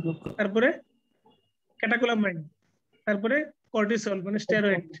 তারপরে ক্যাটাকোলামাইন, তারপরে কর্টিসল মানে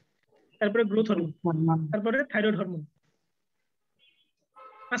স্টেরয়েড, তারপরে গ্রোথ হরমোন, তারপরে থাইরয়েড হরমোন।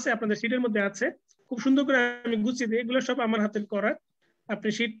 আছে আপনাদের শীটের মধ্যে আছে, খুব সুন্দর করে আমি গুছিয়ে দিই, এগুলো সব আমার হাতে করা। আপনি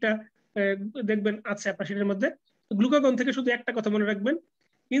শীটটা দেখবেন আছে আপনার শীটের মধ্যে। গ্লুকাগন থেকে শুধু একটা কথা মনে রাখবেন,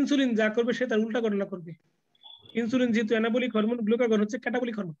 ইনসুলিন যা করবে সে তার উল্টা গণনা করবে। ইনসুলিন যেহেতু অ্যানাবলিক হরমোন, গ্লুকাগন হচ্ছে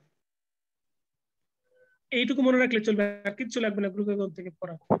ক্যাটাবলিক হরমোন। এইটুকু মনে রাখলে চলবে, আর কিচ্ছু লাগবে না গ্লুকাগন থেকে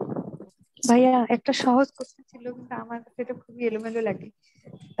পড়া। ভাইয়া একটা সহজ কোশ্চেন ছিল, কিন্তু আমার কাছে এটা খুবই এলোমেলো লাগে।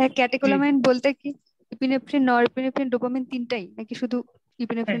 ভাই ক্যাটেকোলামাইন বলতে কি ইপিনেফ্রিন, নরএপিনেফ্রিন, ডোপামিন তিনটাই, নাকি শুধু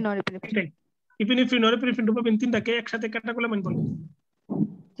epinephrine, norepinephrine? Epinephrine, norepinephrine, dopamine তিনটাকে একসাথে ক্যাটাকোলামাইন বলে।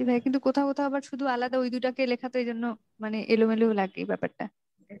 জি ভাই, কিন্তু কোথাও কোথাও আবার শুধু আলাদা ওই দুটাকে লেখা, তো এই জন্য মানে এলোমেলো লাগে এই ব্যাপারটা।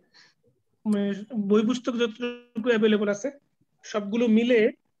 বই পুস্তক যতটুকু অ্যাভেলেবল আছে সবগুলো মিলে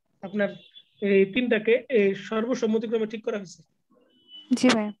আপনার এই তিনটাকে সর্বসম্মতিক্রমে ঠিক করা হয়েছে। জি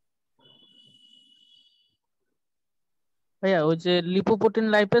ভাই। ভাইয়া ওই যে lipoprotein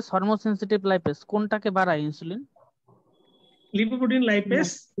lipase, hormone sensitive lipase, কোনটাকে বাড়ায় ইনসুলিন? লিপোপ্রোটিন লাইপেজ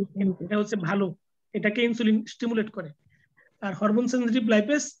এটা হচ্ছে ভালো, এটাকে ইনসুলিন স্টিমুলেট করে। আর হরমোন সেনসিটিভ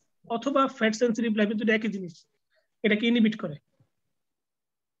লাইপেজ অথবা ফ্যাট সেনসিটিভ লাইপেজ দুটো একই জিনিস, এটাকে ইনহিবিট করে।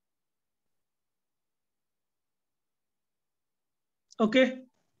 ওকে,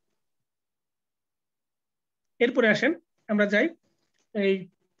 এরপরে আসেন আমরা যাই এই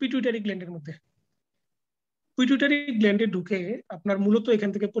পিটুইটারি গ্ল্যান্ডের মধ্যে। পিটুইটারি গ্ল্যান্ডে ঢুকে আপনার মূলত এখান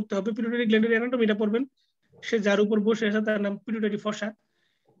থেকে পড়তে হবে পিটুইটারি গ্ল্যান্ডের অ্যানাটমিটা পড়বেন। সে যার উপর বসে আছে তার নাম পিটুইটারি ফসা।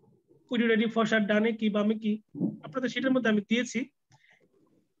 পিটুইটারি ফসার ডানে কি বামে কি আপনাদের সেটার মধ্যে আমি দিয়েছি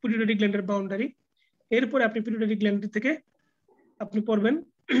পিটুইটারি গ্ল্যান্ডের বাউন্ডারি। এরপরে আপনি পিটুইটারি গ্ল্যান্ড থেকে আপনি পড়বেন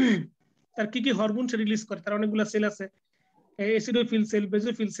তার কি কি হরমোন সে রিলিজ করে, তার অনেকগুলো সেল আছে, অ্যাসিডোফিল সেল,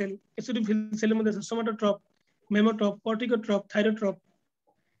 বেসোফিল সেল। অ্যাসিডোফিল সেলের মধ্যে আছে সোমাটোট্রপ, মেমোট্রপ, কর্টিকোট্রপ, থাইরোট্রপ।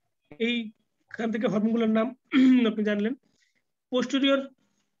 এইখান থেকে হরমোনগুলোর নাম আপনি জানলেন। পোস্টেরিয়র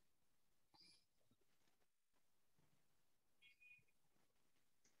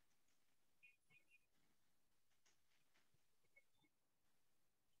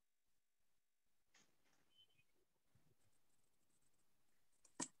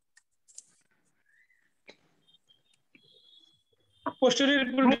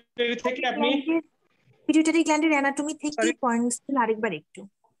থেকে আপনি পিটুইটারি গ্ল্যান্ডের অ্যানাটমি থেকে পয়েন্টস গুলো আরেকবার একটু।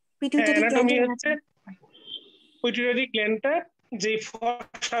 পিটুইটারি অ্যানাটমি গ্ল্যান্ডের হচ্ছে পিটুইটারি গ্ল্যান্ডটা যে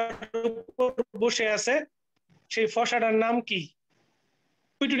ফসার উপর বসে আছে সেই ফসাটার নাম কি?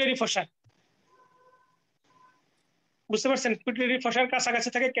 পিটুইটারি ফসা। বুঝতে পারছেন? পিটুইটারি ফসার কাছাকাছি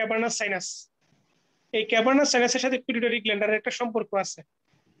থাকে ক্যাভার্নাস সাইনাস। এই ক্যাভার্নাস সাইনাসের সাথে পিটুইটারি গ্ল্যান্ডের একটা সম্পর্ক আছে।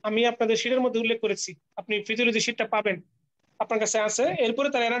 আমি আপনাদের শীটের মধ্যে উল্লেখ করেছি, আপনি ফিজিওলজি শীটটা পাবেন, আপনার কাছে আছে। এরপরে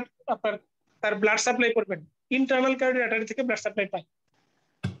আপনার তার ব্লাড সাপ্লাই করবেন, ইন্টারনাল ক্যারোটিড আর্টারি থেকে ব্লাড সাপ্লাই পায়।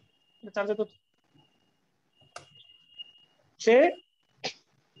 সে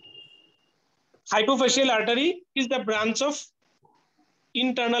hypophyseal artery is the branch of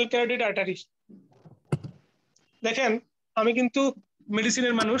internal carotid artery. দেখেন আমি কিন্তু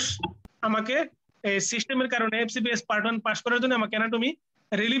মেডিসিনের মানুষ, আমাকে সিস্টেমের কারণে এফসিপিএস পার্ট 1 পাস করার জন্য আমাকে অ্যানাটমি,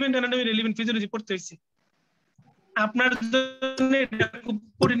 রেলিভেন্ট ফিজিওলজি পড়তে হয়েছে। আপনার জন্য এটা খুব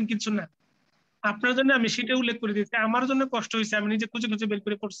কঠিন কিছু না, আপনার জন্য আমি সেটা উল্লেখ করে দিয়েছি। আমার জন্য কষ্ট হয়েছে, আমি নিজে খুঁজে খুঁজে বের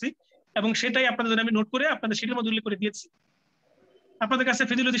করে পড়ছি এবং সেটাই আপনাদের জন্য আমি নোট করে আপনাদের শীটের মধ্যে উল্লেখ করে দিয়েছি। আপনাদের কাছে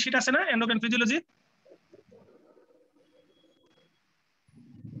ফিজিওলজি শীট আছে না, এন্ডোক্রাইন ফিজিওলজি?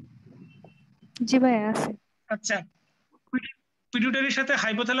 জি ভাই আছে। আচ্ছা, পিটুইটারির সাথে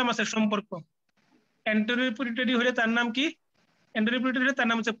হাইপোথ্যালামাসের সম্পর্ক। অ্যান্টেরিয়র পিটুইটারি হলে তার নাম কি? অ্যান্টেরিয়র পিটুইটারি হলে তার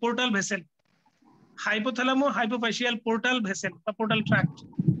নাম হচ্ছে পোর্টাল ভেসেল। হাইপোথ্যালামো হাইপোফাইসিয়াল পোর্টাল ভেসেল বা পোর্টাল ট্রাক্ট।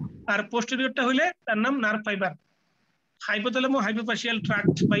 আর পোস্টেরিয়রটা হলে তার নাম নার্ভ ফাইবার। হাইপোথ্যালামো হাইপোফাইসিয়াল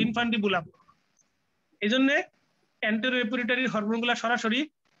ট্রাক্ট বা ইনফান্ডিবুলাম। এইজন্য অ্যান্টেরিয়র পিটুইটারির হরমোনগুলো সরাসরি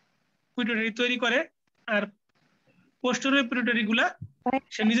পিটুইটারি তৈরি করে, আর পোস্টেরিয়র পিটুইটারি গুলা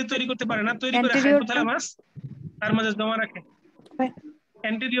সে নিজে তৈরি করতে পারে না, তৈরি করে হাইপোথ্যালামাস তার মাঝে জমা রাখে।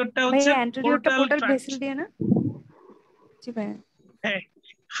 অ্যান্টেরিয়রটা হচ্ছে পোর্টাল ভেসেল দিয়ে না? জি ভাই। হ্যাঁ,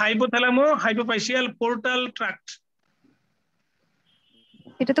 হাইপোথ্যালামো হাইপোফাইসিয়াল পোর্টাল ট্রাক্ট।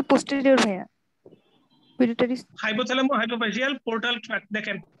 এটা তো পোস্টেরিয়র ভাইয়া। Pituitary হাইপোথ্যালামো হাইপোফাইসিয়াল portal tract.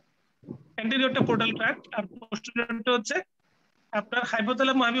 দেখেন অ্যান্টেরিয়রটা পোর্টাল ট্রাক্ট আর পোস্টেরিয়রটা হচ্ছে আপনার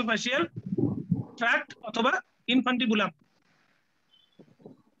হাইপোথ্যালামো হাইপোফাইসিয়াল ট্রাক্ট অথবা ইনফান্টিবুলাম।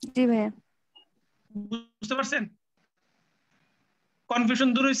 জি ভাইয়া। বুঝতে পারছেন? কনফিউশন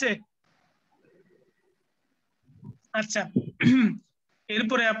দূর হইছে? আচ্ছা,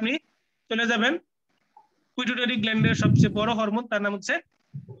 এরপরে আপনি চলে যাবেন পিটুইটারি গ্ল্যান্ডের সবচেয়ে বড় হরমোন, তার নাম হচ্ছে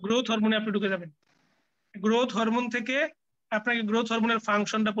গ্রোথ হরমোনে আপনি ঢুকে যাবেন। গ্রোথ হরমোন থেকে আপনাকে গ্রোথ হরমোনের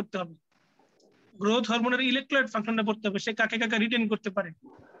ফাংশনটা পড়তে হবে, গ্রোথ হরমোনের ইলেকট্রোলাইট ফাংশনটা পড়তে হবে। সে কাকে কাকে রিটেন করতে পারে,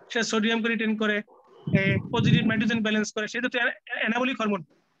 সে সোডিয়ামকে রিটেন করে, পজিটিভ নাইট্রোজেন ব্যালেন্স করে, সেটা তো অ্যানাবলিক হরমোন।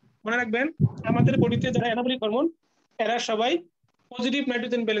 মনে রাখবেন আমাদের বডিতে যারা অ্যানাবলিক হরমোন এরা সবাই পজিটিভ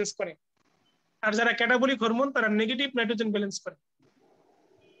নাইট্রোজেন ব্যালেন্স করে, আর যারা ক্যাটাবলিক হরমোন তারা নেগেটিভ নাইট্রোজেন ব্যালেন্স করে।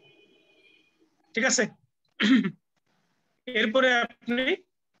 ঠিক আছে? এরপরে আপনি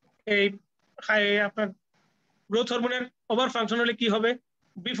এই আপনার গ্রোথ হরমোনের ওভার ফাংশন হলে কি হবে?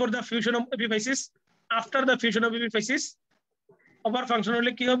 Before the fusion of epiphysis, after the fusion of epiphysis over function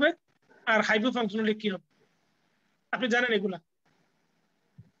হলে কি হবে, আর হাইপো ফাংশন হলে কি হবে, আপনি জানেন এগুলা।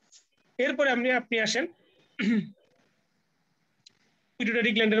 এরপরে আপনি আসেন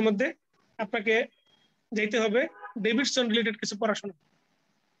পিটুইটারি গ্ল্যান্ডের মধ্যে আপনাকে যেতে হবে ডেভিডসন রিলেটেড কিছু পড়াশোনা।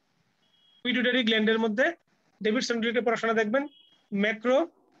 পিটুইটারি গ্ল্যান্ডের মধ্যে ডেভিডসন রিলেটেড পড়াশোনা দেখবেন, ম্যাক্রো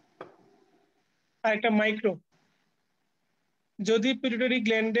আর একটা মাইক্রো। যদি পিটুইটারি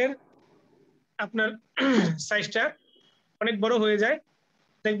গ্ল্যান্ডের আপনার সাইজটা অনেক বড় হয়ে যায়,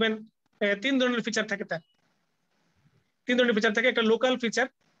 দেখবেন 3 ধরনের ফিচার থাকে। তার 3 ধরনের ফিচার থাকে। একটা লোকাল ফিচার,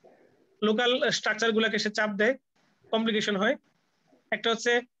 লোকাল স্ট্রাকচার গুলাকে সে চাপ দেয়, কমপ্লিকেশন হয়। একটা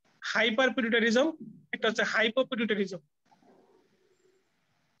হচ্ছে হাইপার পিটুইটারিজম, একটা হচ্ছে হাইপোপিটুইটারিজম।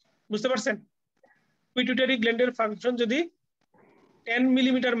 বুঝতে পারছেন? পিটুইটারি গ্ল্যান্ডের ফাংশন যদি 10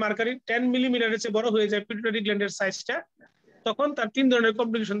 মিলিমিটার মার্কারি 10 মিলিমিটারের চেয়ে বড় হয়ে যায় পিটুইটারি গ্ল্যান্ডের সাইজটা, তখন তার 3 ধরনের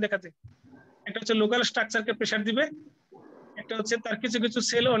কমপ্লিকেশন দেখা যায়। একটা হচ্ছে লোকাল স্ট্রাকচারকে প্রেসার দিবে, একটা হচ্ছে তার কিছু কিছু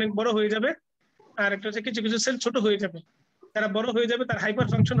সেল অনেক বড় হয়ে যাবে, আর একটা হচ্ছে কিছু কিছু সেল ছোট হয়ে যাবে। যারা বড় হয়ে যাবে তার হাইপার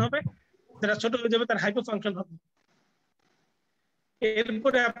ফাংশন হবে, যারা ছোট হয়ে যাবে তার হাইপো ফাংশন হবে।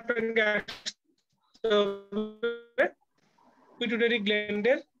 এরপরে আপনাকে পিটুইটারি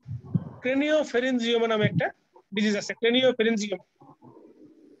গ্ল্যান্ডের ক্রেনিওফেরেঞ্জিওমা নামে একটা ডিজিজ আছে।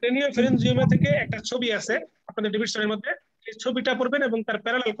 ক্রেনিওফেরেঞ্জিওমা থেকে একটা ছবি আছে আপনাদের ডেভিডসনের মধ্যে, এই ছবিটা পড়বেন এবং তার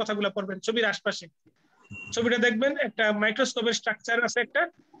প্যারালাল কথাগুলো পড়বেন ছবির আশপাশে। ছবিটা দেখবেন একটা মাইক্রোস্কোপের স্ট্রাকচার আছে একটা,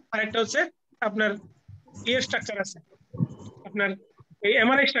 আর একটা হচ্ছে আপনার ইয়ের স্ট্রাকচার আছে, আপনার এই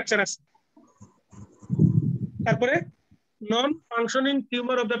এমআরআই স্ট্রাকচার আছে। তারপরে নন functioning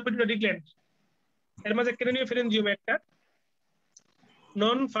tumour of the pituitary gland, এর মাঝে ক্রেনিওফেরেঞ্জিওমা একটা,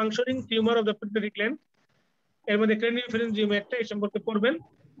 নন functioning tumour of the pituitary gland, এর মধ্যে ক্রেনিওফেরেঞ্জিওমা একটা, এই সম্পর্কে পড়বেন।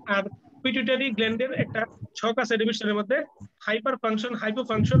 আর পিটুইটারি গ্ল্যান্ডের একটা ছক আছে ডিভিশনের মধ্যে, হাইপার ফাংশন, হাইপো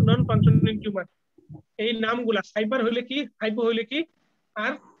ফাংশন, নন ফাংশনিং টিউমার। এই নামগুলা হাইপার হইলে কি, হাইপো হইলে কি,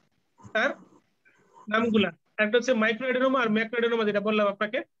 আর তার নামগুলা। একটা হচ্ছে মাইক্রো এডেনোমা আর ম্যাক্রো এডেনোমা, যেটা বললাম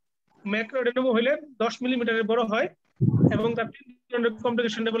আপনাকে। ম্যাক্রো এডেনোমা হইলে 10 মিলিমিটারের বড় হয় এবং তার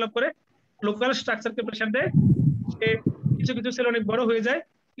কমপ্লিকেশন ডেভেলপ করে, লোকাল স্ট্রাকচারকে প্রেসার দেয়, সে কিছু কিছু সেল অনেক বড় হয়ে যায়,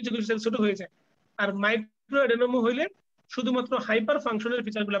 কিছু কিছু সেল ছোট হয়ে যায়। আর মাইক্রো এডেনোমা হইলে শুধুমাত্র হাইপার ফাংশনের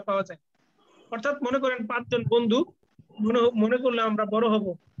ফিচার গুলা পাওয়া যায়। অর্থাৎ মনে করেন 5 জন বন্ধু মনে করলে আমরা বড় হব,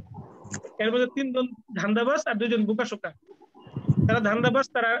 এর মধ্যে 3 জন ধান্দাবাজ আর 2 জন বোকাশোকা। তারা ধান্দাবাজ,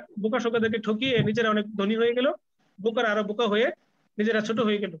 তারা বোকাশোকাদেরকে ঠকিয়ে নিজেরা অনেক ধনী হয়ে গেল, বোকারা আরো বোকা হয়ে নিজেরা ছোট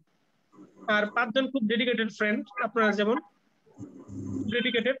হয়ে গেল। আর 5 জন খুব ডেডিকেটেড ফ্রেন্ড, আপনারা যেমন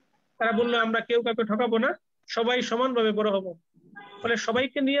ডেডিকেটেড, তারা বললো আমরা কেউ কাউকে ঠকাবো না, সবাই সমানভাবে বড় হব। ফলে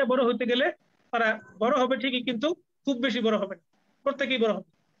সবাইকে নিয়ে বড় হইতে গেলে তারা বড় হবে ঠিকই, কিন্তু খুব বেশি বড় হবে না, প্রত্যেকেই বড় হবে।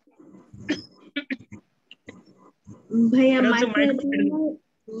 ভাইয়া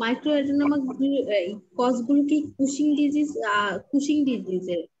মাইক্রো এডেনোমা কজগুলো কি কুশিং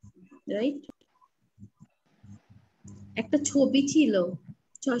ডিজিজের, রাইট? একটা ছবি ছিল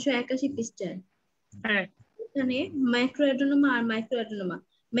 681 পৃষ্ঠায়, হ্যাঁ, এখানে মাইক্রো এডেনোমা আর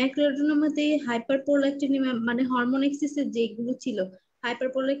মাইক্রো এডেনোমাতে হাইপারপ্রোল্যাকটিনিমিয়া মানে হরমোন এক্সেসের যেগুলো ছিল,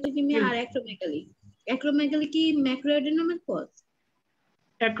 হাইপারপ্রোল্যাকটিনিমিয়া আর অ্যাক্রোমেগালি কি macro এডেনোমার cause?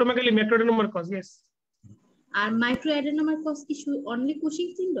 Acromegaly macro এডেনোমার cause, yes. আর মাইক্রো এডেনোমার কজ কি only Cushing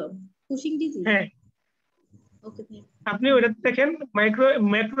syndrome, Cushing disease? হ্যাঁ, ওকে। আপনি ওটা দেখেন,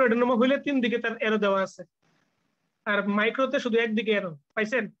 ম্যাক্রো এডেনোমা হইলে 3 দিকে তার এরো দেওয়া আছে, আর মাইক্রোতে শুধু একদিকে এরো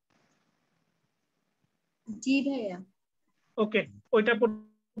পাইছেন? জি ভাইয়া। ওকে, ওইটা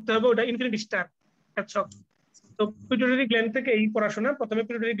পড়তে হবে, ওটা ইনফিনিটি স্টার। আচ্ছা, তো পিটুইটারি গ্ল্যান্ড থেকে এই পড়াশোনা, প্রথমে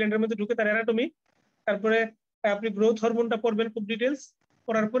পিটুইটারি গ্ল্যান্ডের মধ্যে ঢুকে তার অ্যানাটমি, তারপরে আপনি গ্রোথ হরমোনটা পড়বেন খুব ডিটেইলস।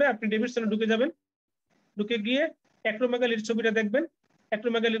 পড়ার পরে আপনি ডেভিডসনে ঢুকে যাবেন, ঢুকে গিয়ে অ্যাক্রোমেগালির ছবিটা দেখবেন,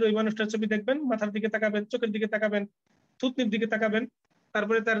 অ্যাক্রোমেগালির ওই মানুষটার ছবি দেখবেন, মাথার দিকে তাকাবেন, চোখের দিকে তাকাবেন, থুতনির দিকে তাকাবেন,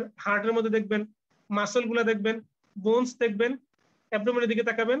 তারপরে তার হার্টের মধ্যে দেখবেন, মাসল গুলা দেখবেন, বোনস দেখবেন, অ্যাবডোমেনের দিকে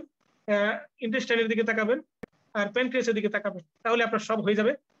তাকাবেন, ইন্টেস্টাইনের দিকে তাকাবেন, আর প্যানক্রিয়াসের দিকে তাকাবেন। তাহলে আপনার সব হয়ে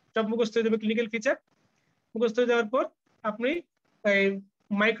যাবে, সব মুখস্থ হয়ে যাবে। ক্লিনিক্যাল ফিচার মুখস্থ হয়ে যাওয়ার পর আপনি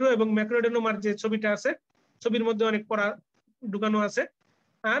মাইক্রো এবং ম্যাক্রো এডেনোমার যে ছবিটা আছে, ছবির মধ্যে অনেক পড়া ঢুকানো আছে।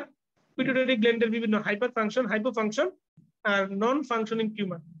 আর পিটুইটারি গ্ল্যান্ডের বিভিন্ন হাইপার ফাংশন, হাইপো ফাংশন আর নন ফাংশনিং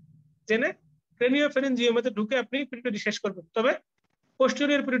টিউমার জেনে ক্রেনিওফেরেঞ্জিওমাতে ঢুকে আপনি পিটুইটারি শেষ করবেন। তবে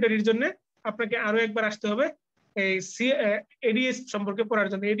পোস্টেরিয়র পিটুইটারির জন্য আপনাকে আরো একবার আসতে হবে এই এডিএস সম্পর্কে পড়ার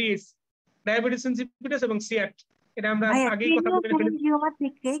জন্য। এডিএস, ডায়াবেটিস ইনসিপিটাস এবং সিআট, এটা আমরা আগেই কথা বলে ফেলেছি।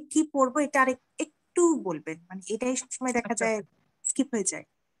 থেকে কি পড়বো এটা একটু বলবেন, মানে এটাই সবসময় দেখা যায় স্কিপ হয়ে যায়।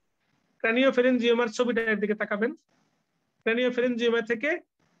 ক্রেনিওফেরেঞ্জিওমার ছবিটার দিকে তাকাবেন। ক্রেনিওফেরেঞ্জিওমা থেকে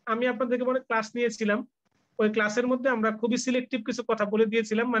আমি আপনাদেরকে মনে ক্লাস নিয়েছিলাম, ওই ক্লাসের মধ্যে আমরা খুবই সিলেক্টিভ কিছু কথা বলে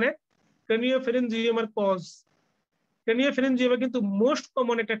দিয়েছিলাম। মানে ক্রেনিওফেরেঞ্জিওমার কজ, ক্রেনিওফেরেঞ্জিওমা কিন্তু মোস্ট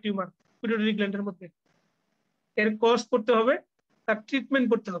কমন একটা টিউমার পিটুইটারি গ্ল্যান্ডের মধ্যে। এর কজ পড়তে হবে, তার ট্রিটমেন্ট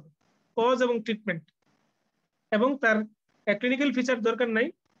পড়তে হবে, কজ এবং ট্রিটমেন্ট, এবং তার ক্লিনিক্যাল ফিচার দরকার নাই,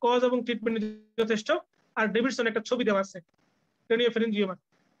 কজ এবং ট্রিটমেন্ট যথেষ্ট। আর ডেভিডসন একটা ছবি দেওয়া আছে ক্রেনিওফেরেঞ্জিওমা।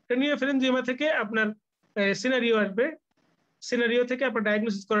 ক্রেনিওফেরেঞ্জিওমা থেকে আপনার সিনারিও আসবে, সিনারিও থেকে আপনার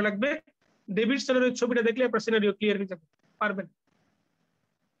ডায়াগনোসিস করা লাগবে। ডেভিডসনের ওই ছবিটা দেখলে আপনার সিনারিও ক্লিয়ার হয়ে যাবে, পারবেন।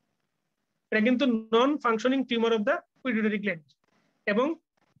 এটা কিন্তু নন functioning tumour of the pituitary gland, এবং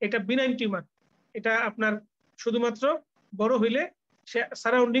এটা বিনাইন টিউমার। এটা আপনার শুধুমাত্র বড় হইলে সে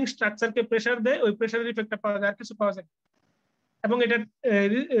সারাউন্ডিং স্ট্রাকচারকে প্রেসার দেয়, ওই প্রেসারের ইফেক্টটা পাওয়া যায়, আর কিছু পাওয়া যায়। এবং এটা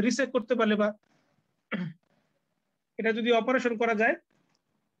রিসেক করতে পারলে বা এটা যদি অপারেশন করা যায়,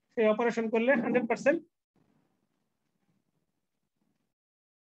 সেই অপারেশন করলে 100%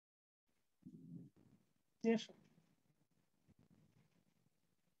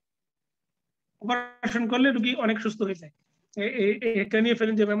 অপারেশন করলে রোগী অনেক সুস্থ হয়ে যায়।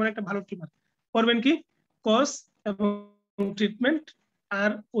 ক্রেনিওফেরেঞ্জিওমা এমন একটা ভালো টিউমার। করবেন কি, কজ এবং ট্রিটমেন্ট।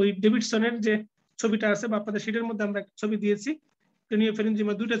 আর ওই ডেভিডসনের যে ছবিটা আছে বা আপনাদের শীটের মধ্যে আমরা ছবি দিয়েছি,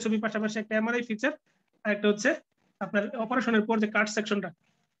 ক্রেনিওফেরেঞ্জিওমা দুইটা ছবি পাশাপাশি, একটা এমআরআই ফিচার আর একটা হচ্ছে আপনার অপারেশনের পর যে কাট সেকশনটা,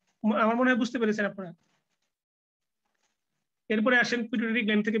 আমার মনে হয় বুঝতে পেরেছেন আপনারা। এরপরে আসেন পিটুইটারি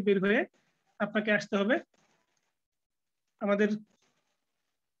গ্ল্যান্ড থেকে বের হয়ে আপনাকে আসতে হবে আমাদের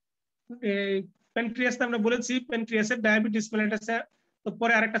প্যানক্রিয়াস। আমরা বলেছি প্যানক্রিয়াসের ডায়াবেটিস মেলাইটাসে তো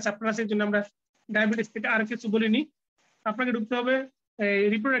পরে আরেকটা চ্যাপ্টার আছে, এই জন্য আমরা ডায়াবেটিস থেকে আর কিছু বলিনি। আপনাকে ঢুকতে হবে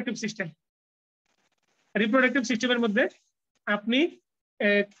রিপ্রোডাক্টিভ সিস্টেম। রিপ্রোডাক্টিভ সিস্টেমের মধ্যে আপনি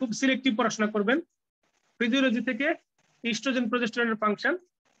খুব সিলেক্টিভ পড়াশোনা করবেন। ফিজিওলজি থেকে ইস্ট্রোজেন প্রজেস্টেরনের ফাংশন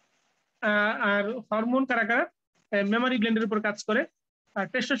আর হরমোন কারা কারা মেমোরি গ্ল্যান্ডের উপর কাজ করে, আর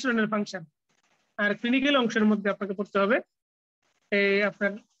টেস্টোস্টেরনের ফাংশন। আর ক্লিনিক্যাল অংশের মধ্যে আপনাকে পড়তে হবে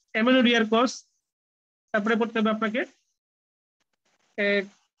আপনার অ্যামেনোরিয়ার কজ, তারপরে পড়তে হবে আপনাকে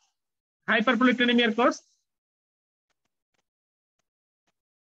হাইপারপ্রোলেক্টিনেমিয়ার কজ,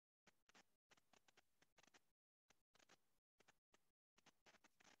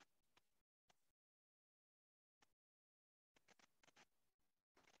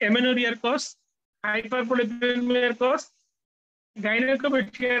 অ্যামেনোরিয়ার কজ, হাইপারপ্রোলেক্টিনেমিয়ার কজ,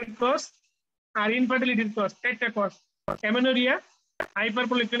 গাইনোকোমেট্রিয়ার কজ আর ইনফার্টিলিটির কজ। 4টা কজ: অ্যামেনোরিয়া,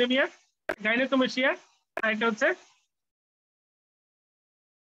 হাইপারপ্রোলেক্টিনেমিয়া, গাইনোকোমেট্রিয়া, আর এটা হচ্ছে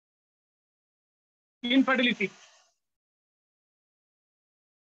ইনফার্টিলিটি।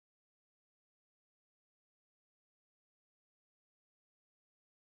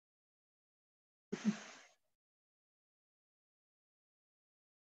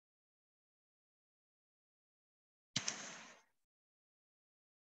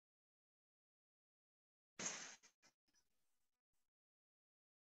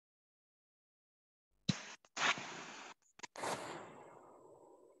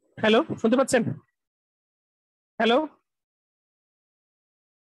 হ্যালো, শুনতে পাচ্ছেন? হ্যালো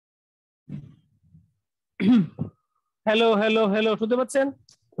হ্যালো হ্যালো হ্যালো, শুনতে পাচ্ছেন?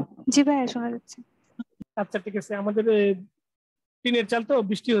 জি ভাইয়া, শোনা যাচ্ছে। আচ্ছা ঠিক আছে। আমাদের টিনের চাল তো,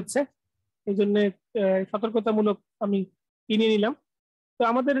 বৃষ্টি হচ্ছে, এই জন্য সতর্কতামূলক আমি কিনে নিলাম। তো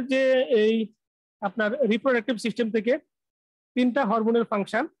আমাদের যে এই আপনার রিপ্রোডাক্টিভ সিস্টেম থেকে 3টা হরমোনের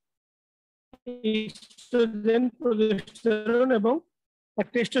ফাংশন, ইস্ট্রোজেন, প্রোজেস্টেরন এবং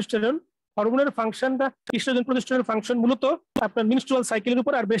টেস্টোস্টেরন। হরমোনের ফাংশনটা, ইস্ট্রোজেন প্রোজেস্টেরনের ফাংশন মূলত আপনার মেনস্ট্রুয়াল সাইকেলের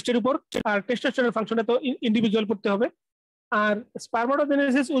উপর আর ব্রেস্টের উপর, আর টেস্টোস্টেরনের ফাংশনটা তো ইন্ডিভিজুয়াল পড়তে হবে। আর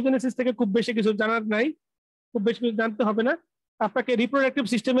স্পারমাটোজেনেসিস ওজেনেসিস থেকে খুব বেশি কিছু জানার নাই, খুব বেশি কিছু জানতে হবে না। আপনাকে রিপ্রোডাক্টিভ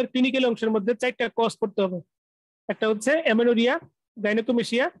সিস্টেমের ক্লিনিক্যাল অংশের মধ্যে 4টা কজ পড়তে হবে। একটা হচ্ছে অ্যামেনোরিয়া,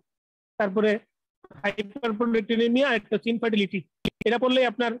 গাইনোকোমেট্রিয়া, তারপরে হাইপারপ্রোলেক্টিনেমিয়া, আর একটা হচ্ছে ইনফার্টিলিটি। এটা পড়লে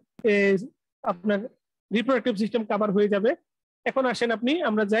আপনার আপনার রিপ্রোডাক্টিভ সিস্টেম কভার হয়ে যাবে। এখন আসেন আপনি,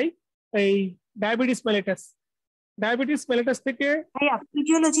 আমরা যাই এই ডায়াবেটিস মেলিটাস। ডায়াবেটিস মেলিটাস থেকে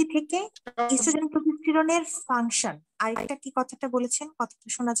ফিজিওলজি থেকে ইস্ট্রোজেন প্রোজেস্টেরনের ফাংশন, আরেকটা কি কথাটা বলেছেন? কথাটা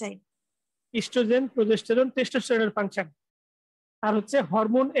শোনা যায়। ইস্ট্রোজেন, প্রোজেস্টেরন, টেস্টোস্টেরনের ফাংশন, আর হচ্ছে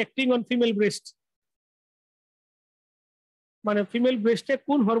hormone acting on female breast, মানে ফিমেল ব্রেস্টে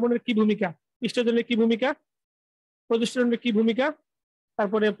কোন হরমোনের কি ভূমিকা, ইস্ট্রোজেনের কি ভূমিকা, প্রোজেস্টেরনের কি ভূমিকা,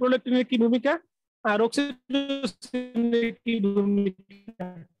 তারপরে প্রোলেক্টিনের কি ভূমিকা, আর অক্সিটোসিনের কি ভূমিকা।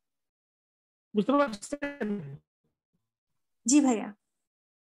 বুঝতে পারছেন? জি ভাইয়া।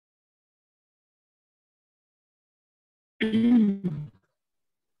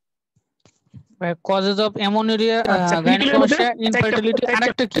 কজেস অফ অ্যামোনিয়া, গাইনোকোমেট্রিয়া, ইনফার্টিলিটি,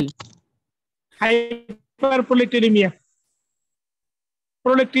 আরেকটা কি? হাইপারপ্রোলেক্টিনেমিয়া।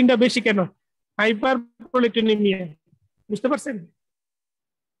 প্রোলেক্টিনটা বেশি কেন? হাইপারপ্রোলেক্টিনেমিয়া। বুঝতে পারছেন?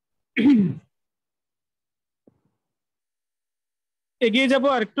 এগিয়ে যাব,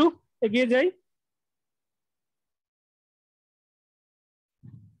 আর একটু এগিয়ে যাই।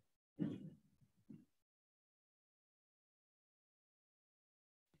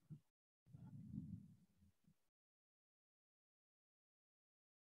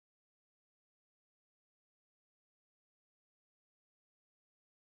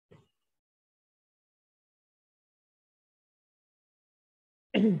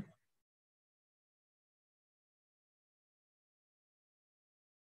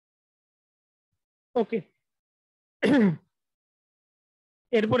 ওকে,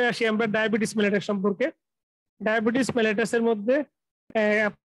 এরপরে আসি আমরা ডায়াবেটিস মেলিটাস সম্পর্কে। ডায়াবেটিস মেলিটাসের মধ্যে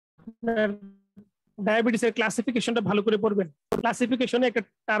ডায়াবেটিসের ক্লাসিফিকেশনটা ভালো করে পড়বেন। ক্লাসিফিকেশনে একটা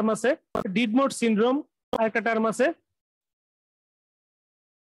টার্ম আছে ডিডমোড সিনড্রোম, আর একটা টার্ম আছে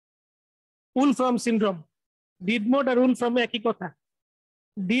উলফ্রাম সিনড্রোম। ডিডমোড আর উলফ্রাম একই কথা।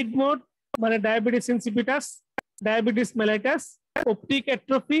 ডিডমোড মানে diabetes insipidus, diabetes mellitus, optic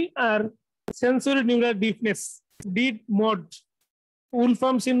atrophy আর সেন্সরি নিউরাল ডিফনেস, ডিডমোড।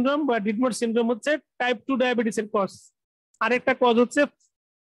 উলফ্রাম সিনড্রোম বা ডিডমোড সিনড্রোম হচ্ছে টাইপ 2 ডায়াবেটিসের কজ। আরেকটা কজ হচ্ছে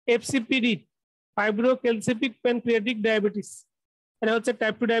এফসিপিডি, ফাইব্রোক্যালসিফিক প্যানক্রিয়াটিক ডায়াবেটিস। এটা হচ্ছে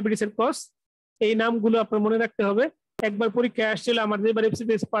টাইপ 2 ডায়াবেটিসের কজ। এই নামগুলো আপনার মনে রাখতে হবে। একবার পরীক্ষায় আসছিল আমাদের, এবার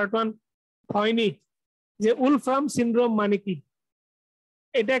এফসিপিএস পার্ট 1 হয়নি, যে উলফ্রাম সিনড্রোম মানে কি।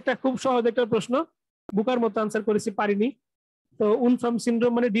 এটা একটা খুব সহজ একটা প্রশ্ন, বুকার মতো আনসার করেছি, পারিনি। তো উলফ্রাম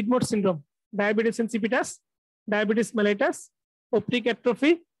সিনড্রোম মানে ডিডমোট syndrome, diabetes insipidus, diabetes mellitus, optic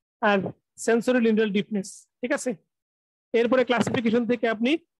atrophy আর সেন্সরি লিনাল ডিফনেস। ঠিক আছে, এরপরে ক্লাসিফিকেশন থেকে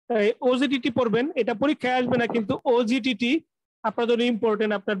আপনি ওজিটিটি পড়বেন। এটা পরীক্ষায় আসবে না, কিন্তু ওজিটিটি আপনার জন্য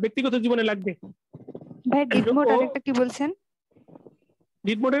ইম্পর্টেন্ট, আপনার ব্যক্তিগত জীবনে লাগবে। ভাই ডিডমোড আরেকটা কি বলছেন?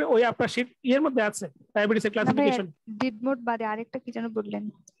 ডিডমোডের ওই আপনার শীট এর মধ্যে আছে ডায়াবেটিসের ক্লাসিফিকেশন। ডিডমোড বাদে আরেকটা কি যেন বললেন?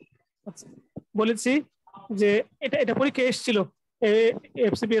 আচ্ছা, বলেছি যে এটা পরীক্ষায় এসেছিল,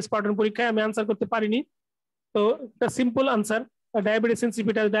 এফসিপিএস পার্ট 1 পরীক্ষায় আমি আনসার করতে পারিনি। তো একটা simple answer, diabetes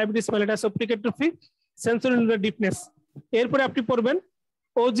insipidus, diabetes mellitus, optic atrophy, sensory লিনাল ডিফনেস। এরপরে আপনি পড়বেন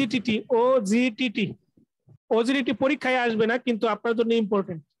ওজিটিটি। ওজিটিটি পরীক্ষায় আসবে না, কিন্তু আপনার জন্য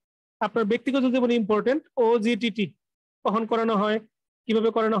ইম্পর্টেন্ট, আপনার ব্যক্তিগত জীবনে ইম্পর্টেন্ট। ওজিটিটি কখন করানো হয়, কিভাবে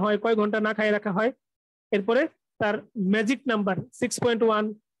করানো হয়, কয় ঘন্টা না খাইয়ে রাখা হয়, এরপরে তার ম্যাজিক নাম্বার 6.1,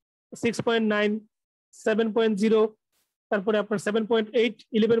 6.9, 7.0, তারপরে আপনার 7.8,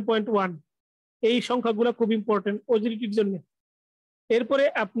 11.1, এই সংখ্যাগুলো খুব ইম্পর্টেন্ট ওজিটির জন্য। এরপরে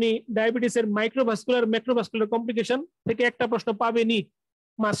আপনি ডায়াবেটিসের মাইক্রোভাস্কুলার ম্যাক্রোভাস্কুলার কমপ্লিকেশন থেকে একটা প্রশ্ন পাবেনই,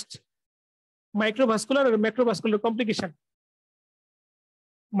 মাস্ট। মাইক্রোভাস্কুলার আর macrovascular complication,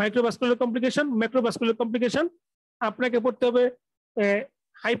 microvascular complication, macrovascular complication আপনাকে পড়তে হবে।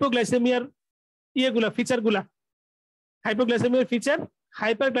 হাইপোগ্লাইসেমিয়ার ইয়েগুলা, ফিচারগুলা, হাইপোগ্লাইসেমিয়ার ফিচার,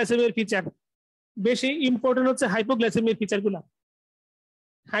 হাইপারগ্লাইসেমিয়ার ফিচার। বেশি ইম্পর্টেন্ট হচ্ছে হাইপোগ্লাইসেমিয়ার ফিচারগুলা,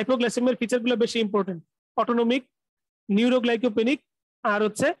 হাইপোগ্লাইসেমিয়ার ফিচারগুলো বেশি ইম্পর্টেন্ট। অটোনমিক, নিউরোগ্লাইকোপেনিক আর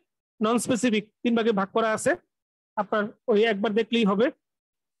হচ্ছে নন স্পেসিফিক, 3 ভাগে ভাগ করা আছে, আপনার ওই একবার দেখলেই হবে।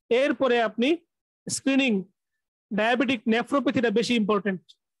 এরপরে আপনি স্ক্রিনিং, ডায়াবেটিক নেফ্রোপ্যাথিটা বেশি ইম্পর্টেন্ট।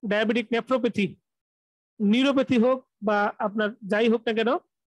 ডায়াবেটিক নেফ্রোপ্যাথি, নিউরোপ্যাথি হোক বা আপনার যাই হোক না কেন,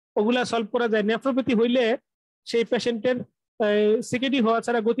 ওগুলা সলভ করা যায়। নেফ্রোপ্যাথি হইলে সেই পেশেন্টের সিকেডি হওয়া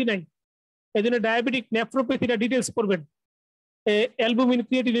ছাড়া গতি নাই, এই জন্য ডায়াবেটিক নেফ্রোপ্যাথিটা ডিটেলস পড়বেন। অ্যালবুমিন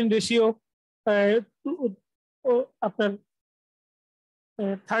ক্রিয়েটিনিন রেশিও আপনার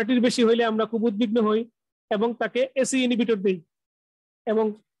 30 বেশি হইলে আমরা খুব উদ্বিগ্ন হই এবং তাকে এসি ইনহিবিটর দেই, এবং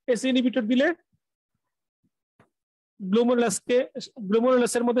এসি ইনহিবিটর দিলে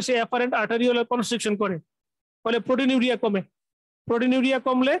গ্লোমেরুলাসের মধ্যে সে অ্যাপারেন্ট আর্টারিওলার কনস্ট্রিকশন করে, ফলে প্রোটিনিউরিয়া কমে। প্রোটিনিউরিয়া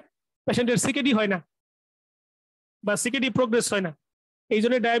কমলে পেশেন্টের সিকেডি হয় না বা সিকেডি প্রোগ্রেস হয় না, এই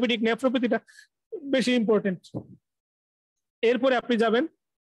জন্য ডায়াবেটিক নেফ্রোপ্যাথিটা বেশি ইম্পর্টেন্ট। এরপরে আপনি যাবেন,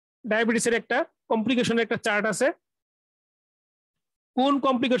 ডায়াবেটিসের একটা কমপ্লিকেশনের একটা চার্ট আছে, কোন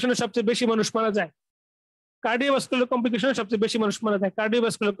কমপ্লিকেশনে সবচেয়ে বেশি মানুষ মারা যায়। কার্ডিওভাস্কুলার কমপ্লিকেশনে সবচেয়ে বেশি মানুষ মারা যায়,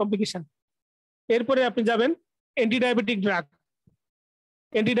 কার্ডিওভাস্কুলার কমপ্লিকেশন। এরপরে আপনি যাবেন অ্যান্টিডায়াবেটিক ড্রাগ।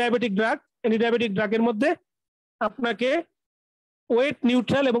 অ্যান্টিডায়াবেটিক ড্রাগের মধ্যে আপনাকে ওয়েট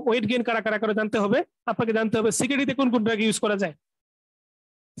নিউট্রাল এবং ওয়েট গেইন কারা কারা করে জানতে হবে। আপনাকে জানতে হবে সিকেডিতে কোন কোন ড্রাগ ইউজ করা যায়,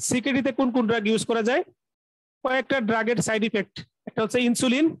 সিকেডিতে কোন কোন ড্রাগ ইউজ করা যায়, কয়েকটা ড্রাগের সাইড ইফেক্ট, একটা হচ্ছে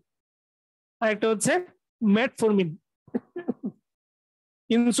ইনসুলিন আর একটা হচ্ছে মেটফরমিন।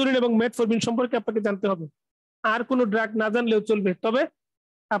 ইনসুলিন এবং মেটফরমিন সম্পর্কে আপনাকে জানতে হবে, আর কোনো ড্রাগ না জানলেও চলবে। তবে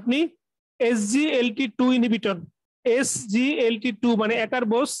আপনি SGLT2 ইনহিবিটর, SGLT2 মানে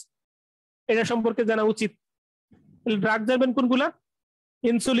একারবোস, এটা সম্পর্কে জানা উচিত। ড্রাগ জানবেন কোনগুলা,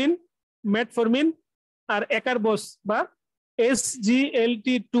 ইনসুলিন, মেটফরমিন আর একারবোস বা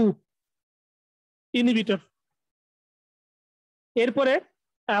SGLT2 ইনহিবিটর। এরপরে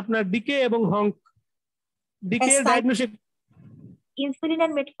আপনার ডিকে এবং হংক। ডিকে এর ডায়াগনোসিস, ইনসুলিন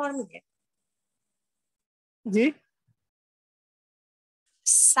আর metformin G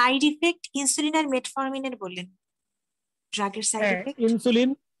side effect, insulin আর মেটফরমিনের বললেন, ড্রাগের সাইড ইফেক্ট ইনসুলিন,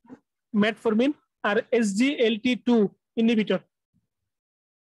 মেটফরমিন আর SGLT2 inhibitor.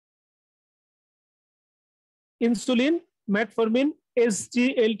 Insulin, metformin,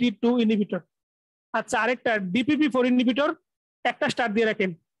 SGLT2 inhibitor. আচ্ছা, আরেকটা DPP4 ইনহিবিটর, একটা স্টার দিয়ে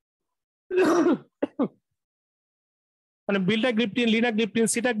রাখেন, মানে বিল্টাগ্লিপটিন, লিনাগ্লিপটিন,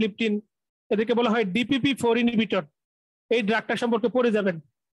 সিটাগ্লিপটিন, এদেরকে বলা হয় DPP4 ইনহিবিটর। এই ড্রাগটা সম্পর্কে পড়ে যাবেন,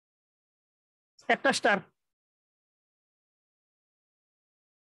 একটা স্টার।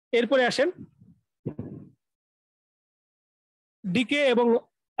 এরপরে আসেন ডিকে এবং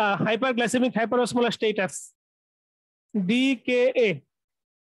hyperglycaemic হাইপারঅসমোলার status, DKA,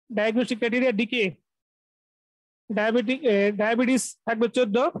 diagnostic criteria DKA। Diabetes থাকবে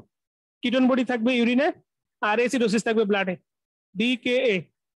 14, কিটোন বডি থাকবে ইউরিনে আর অ্যাসিডোসিস থাকবে ব্লাডে, DKA।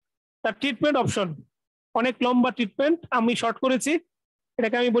 তার ট্রিটমেন্ট অপশন অনেক লম্বা ট্রিটমেন্ট, আমি শর্ট করেছি,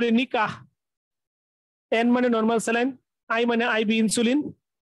 এটাকে আমি বলি নিকাহ। N মানে নর্মাল স্যালাইন, আই মানে আইবি ইনসুলিন,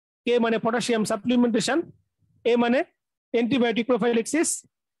 কে মানে পটাশিয়াম সাপ্লিমেন্টেশন, এ মানে অ্যান্টিবায়োটিক প্রোফাইলেক্সিস,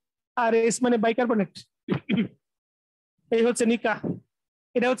 আর এস মানে বাইকার্বনেট। এই হচ্ছে নিকা।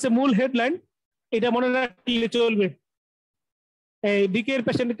 এটা হচ্ছে মূল হেডলাইন, এটা মনে রাখলে চলবে। এই ডিকে এর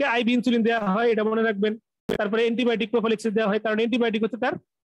পেশেন্টকে আইবি ইনসুলিন দেওয়া হয়, এটা মনে রাখবেন। তারপরে অ্যান্টিবায়োটিক প্রোফাইলেক্সিস দেওয়া হয়, কারণ অ্যান্টিবায়োটিক হচ্ছে তার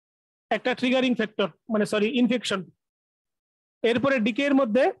একটা ট্রিগারিং ফ্যাক্টর, মানে সরি ইনফেকশন। এরপরে ডিকে এর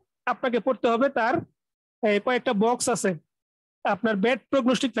মধ্যে আপনাকে পড়তে হবে তার কয়েকটা বক্স আছে, আপনার ব্যাড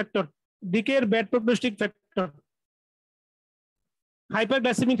প্রগনোস্টিক ফ্যাক্টর, ডিকে এর bad prognostic factor,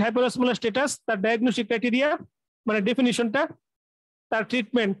 hyperglycaemic হাইপারঅসমোলার status, তার ডায়াগনস্টিক ক্রাইটেরিয়া মানে ডেফিনিশনটা, তার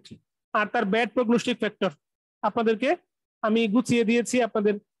ট্রিটমেন্ট, আর তার ব্যাড প্রগনোস্টিক ফ্যাক্টর। আপনাদেরকে আমি গুছিয়ে দিয়েছি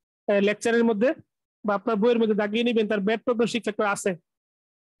আপনাদের লেকচারের মধ্যে বা আপনার বইয়ের মধ্যে দাগিয়ে নেবেন তার ব্যাড প্রগনোস্টিক ফ্যাক্টর আছে,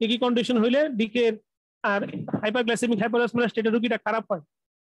 কি কি কন্ডিশন হইলে ডিকে আর হাইপারগ্লাইসেমিক হাইপারঅসমোলার স্টেটে রোগীটা খারাপ হয়।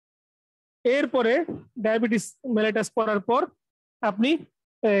 এরপরে ডায়াবেটিস মেলাইটাস পড়ার পর আপনি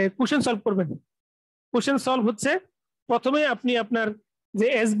কোশ্চেন সলভ করবেন। কোশ্চেন সলভ হচ্ছে প্রথমে আপনি আপনার যে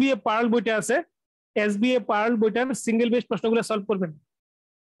এসবিএ পার্ল বইটা আছে, এসবিএ পার্ল বইটার সিঙ্গেল বেস প্রশ্নগুলো সলভ করবেন।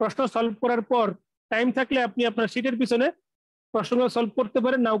 প্রশ্ন সলভ করার পর টাইম থাকলে আপনি আপনার শীটের পিছনে প্রশ্নগুলো সলভ করতে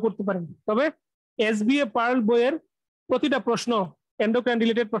পারেন, নাও করতে পারেন। তবে এসবিএ পার্ল বইয়ের প্রতিটা প্রশ্ন এন্ডোক্রাইন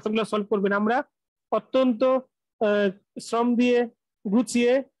রিলেটেড প্রশ্নগুলো সলভ করবেন। আমরা অত্যন্ত শ্রম দিয়ে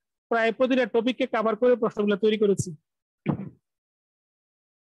গুছিয়ে প্রায় প্রতিটা টপিককে কভার করে প্রশ্নগুলো তৈরি করেছি।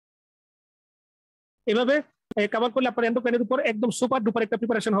 এভাবে কভার করলে আপনার এন্ডোক্রাইনের উপর একদম সুপার ডুপার একটা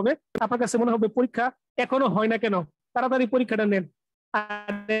প্রিপারেশন হবে। আপনার কাছে মনে হবে পরীক্ষা এখনো হয় না কেন, তাড়াতাড়ি পরীক্ষাটা নেন,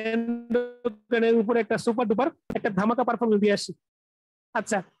 আর এন্ডোক্রাইনের উপর একটা সুপার ডুপার একটা ধামাকা পারফরমেন্স দিয়ে আসি।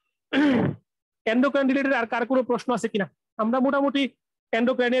 আচ্ছা, এন্ডোক্রাইন রিলেটেড আর কার কোনো প্রশ্ন আছে কিনা? আমরা মোটামুটি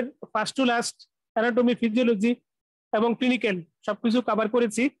এন্ডোক্রাইনের first to last anatomy, physiology এবং ক্লিনিক্যাল সবকিছু কভার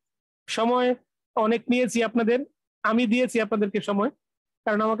করেছি। সময় অনেক নিয়েছি আপনাদের, আমি দিয়েছি আপনাদেরকে সময়,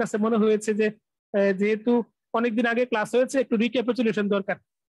 কারণ আমার কাছে মনে হয়েছে যে যেহেতু অনেকদিন আগে ক্লাস হয়েছে একটু রিক্যাপিচুলেশন দরকার।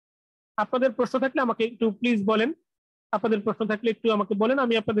 আপনাদের প্রশ্ন থাকলে আমাকে একটু প্লিজ বলেন, আপনাদের প্রশ্ন থাকলে একটু আমাকে বলেন,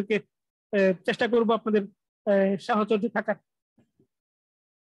 আমি আপনাদেরকে চেষ্টা করব আপনাদের সাহচর্য থাকার।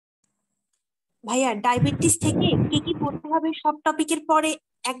 ভাইয়া ডায়াবেটিস থেকে কি কি পড়তে হবে সব টপিকের পরে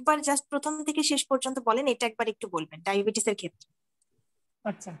একবার জাস্ট প্রথম থেকে শেষ পর্যন্ত বলেন, এটা একবার একটু বলবেন ডায়াবেটিসের ক্ষেত্রে।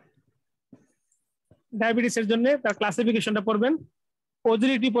 আচ্ছা, ডায়াবেটিসের জন্য তার ক্লাসিফিকেশনটা পড়বেন,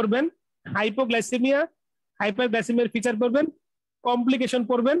 ওজিডিটি পড়বেন, হাইপোগ্লাইসেমিয়া হাইপারগ্লাইসেমিয়ার ফিচার পড়বেন, কমপ্লিকেশন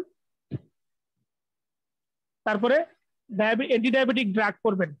পড়বেন, তারপরে অ্যান্টিডায়াবেটিক ড্রাগ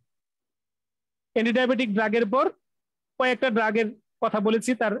পড়বেন। অ্যান্টিডায়াবেটিক ড্রাগের পর কয়েকটা ড্রাগের কথা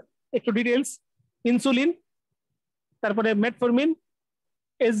বলেছি, তার একটু ডিটেলস, ইনসুলিন, তারপরে metformin,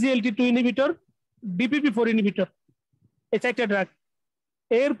 SGLT2 inhibitor, DPP4 inhibitor, এই চারটা ড্রাগ।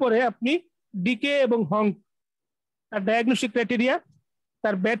 এরপরে আপনি ডিকে এবং হং, তার ডায়াগনস্টিক ক্রাইটেরিয়া,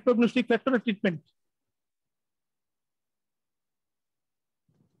 তার ব্যাড প্রগনোস্টিক ফ্যাক্টর আর ট্রিটমেন্ট।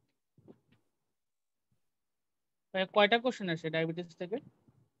 কয়টা কোশ্চেন আসে ডায়াবেটিস থেকে?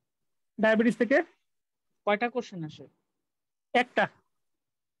 ডায়াবেটিস থেকে কয়টা কোশ্চেন আসে? একটা।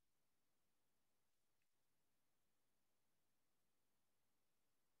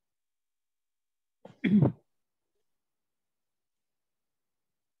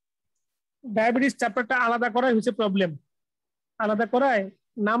 ডায়াবেটিস চ্যাপ্টারটা আলাদা করাই হচ্ছে প্রবলেম। আলাদা করায়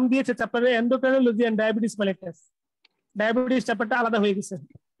নাম দিয়েছে চ্যাপ্টারে endocrinology and diabetes mellitus. Diabetes চ্যাপ্টারটা আলাদা হয়ে গেছে।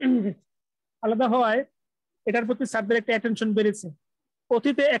 আলাদা হওয়ায় এটার প্রতি স্যারদের একটা অ্যাটেনশন বেড়েছে।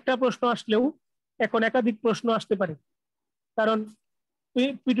 অতীতে একটা প্রশ্ন আসলেও এখন একাধিক প্রশ্ন আসতে পারে, কারণ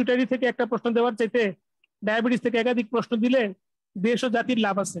পিটুইটারি থেকে একটা প্রশ্ন দেওয়ার চাইতে ডায়াবেটিস থেকে একাধিক প্রশ্ন দিলে দেশ ও জাতির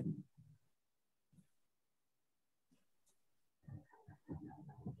লাভ আছে।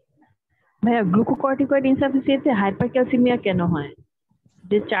 ভাইয়া গ্লুকোকর্টিকয়েড ইনসাফিসিয়েন্সি হাইপারক্যালসিমিয়া কেন হয়?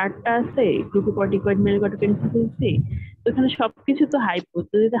 যে চার্টটা আছে গ্লুকোকর্টিকয়েড মেলকর্টিকয়েড ইনসাফিসিয়েন্সি, তো এখানে সবকিছু তো হাইপো,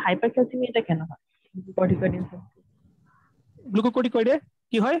 তো হাইপারক্যালসিমিয়াটা কেন হয়? গ্লুকোকর্টিকয়েড গ্লুকোকর্টিকয়েডে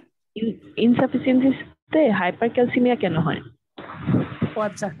কি হয়? ইনসাফিসিয়েন্সিতে হাইপারক্যালসিমিয়া কেন হয়? ও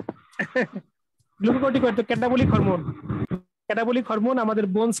আচ্ছা, গ্লুকোকর্টিকয়েড তো ক্যাটাবলিক হরমোন। ক্যাটাবলিক হরমোন আমাদের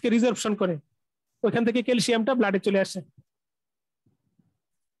বোনসকে রিজর্পশন করে, ওইখান থেকে ক্যালসিয়ামটা ব্লাডে চলে আসে।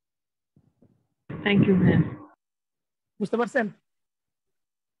 Thank you ma'am. বুঝতে পারছেন?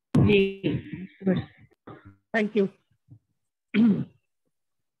 জি, থ্যাংক ইউ।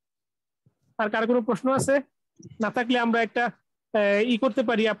 আর কার কোনো প্রশ্ন আছে? না থাকলে আমরা একটা করতে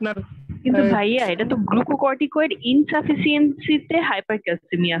পারি আপনার। কিন্তু ভাইয়া এটা তো গ্লুকোকর্টিকয়েড ইনসাফিসিয়েন্সিতে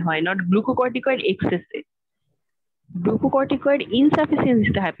হাইপারক্যালসিমিয়া হয়, নট গ্লুকোকর্টিকয়েড এক্সেসে। গ্লুকোকর্টিকয়েড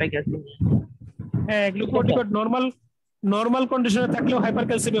ইনসাফিসিয়েন্সিতে হাইপারক্যালসিমিয়া। হ্যাঁ, গ্লুকোকর্টিকয়েড নরমাল কন্ডিশনে থাকলেও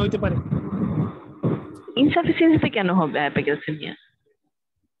হাইপারক্যালসিমিয়া হতে পারে। ইনসাফিসিয়েন্সি কেন হবে হাইপারক্যালসিমিয়া?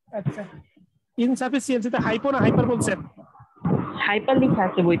 আচ্ছা, ইনসাফিসিয়েন্সিতে হাইপো না হাইপার বলছেন? হাইপার লেখা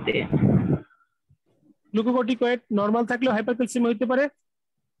আছে বইতে। গ্লুকোকর্টিকয়েড নরমাল থাকলেও হাইপারক্যালসিমিয়া হতে পারে,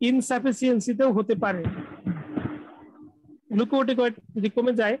 ইনসাফিসিয়েন্সিতেও হতে পারে। গ্লুকোকর্টিকয়েড যদি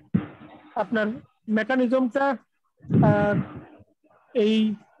কমে যায়, আপনার মেকানিজমটা এই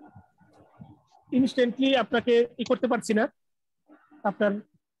ইনস্ট্যান্টলি আপনাকে করতে পারছি না। আপনার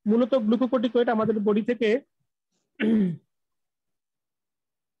মূলত গ্লুকোকর্টিকয়েড আমাদের বডি থেকে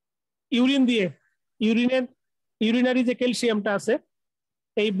ইউরিন দিয়ে ইউরিনারি যে ক্যালসিয়ামটা আছে,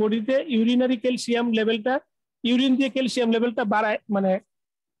 এই বডিতে ইউরিনারি ক্যালসিয়াম লেভেলটা ইউরিন দিয়ে ক্যালসিয়াম লেভেলটা বাড়ায়, মানে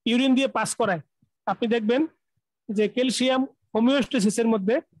ইউরিন দিয়ে পাস করায়। আপনি দেখবেন যে ক্যালসিয়াম হোমিওস্টেসিসের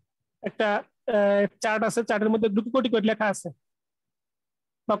মধ্যে একটা চার্ট আছে, চার্টের মধ্যে গ্লুকোকর্টিকয়েড লেখা আছে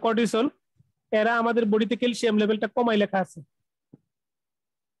বা কর্টিসল, এরা আমাদের বডিতে ক্যালসিয়াম লেভেলটা কমাই লেখা আছে।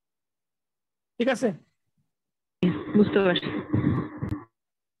 ঠিক আছে, বুঝতে পারছি।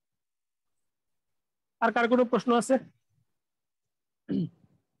 আর কার কোনো প্রশ্ন আছে?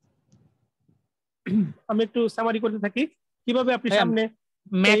 আমি একটু সামারি করতে থাকি কিভাবে আপনি সামনে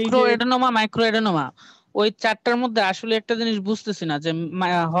ম্যাক্রো এডেনোমা, মাইক্রো এডেনোমা, ওই চারটার মধ্যে আসলে একটা জিনিস বুঝতেছি না, যে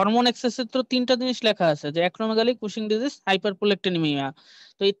হরমোন এক্সেসের তো তিনটা জিনিস লেখা আছে, যে অ্যাক্রোমেগালি, কুশিং ডিজিজ, হাইপারপ্রোলেক্টিনিমিয়া।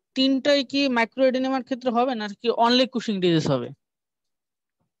 তো এই তিনটাই কি মাইক্রো এডেনোমার ক্ষেত্রে হবে নাকি অনলি কুশিং ডিজিজ হবে?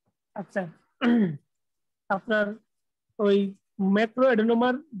 আচ্ছা, আপনার ওই ম্যাক্রো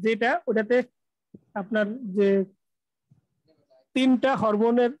এডেনোমার যেটা, ওটাতে আপনার যে তিনটা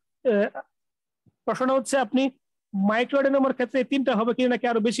হরমোনের প্রশ্ন হচ্ছে, আপনি মাইক্রো এডেনোমার ক্ষেত্রে তিনটা হবে কি নাকি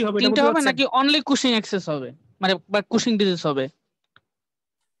আরো বেশি হবে? তিনটা হবে নাকি অনলি কুশিং এক্সেস হবে, মানে বা কুশিং ডিজিজ হবে?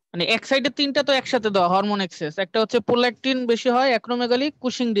 মানে এক সাইডে তিনটা তো একসাথে দেওয়া হরমোন এক্সেস, একটা হচ্ছে প্রোল্যাকটিন বেশি হয়, অ্যাক্রোমেগালি,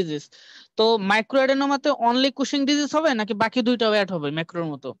 কুশিং ডিজিজ। তো মাইক্রো এডেনোমাতে অনলি কুশিং ডিজিজ হবে নাকি বাকি দুইটাও অ্যাড হবে ম্যাক্রোর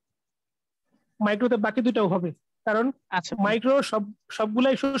মতো? মাইক্রোতে বাকি দুইটাও হবে, কারণ মাইক্রো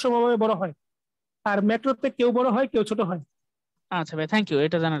সবগুলাই সুষমভাবে বড় হয়, আর ম্যাক্রোতে কেউ বড় হয় কেউ ছোট হয়। আচ্ছা ভাই, থ্যাংক ইউ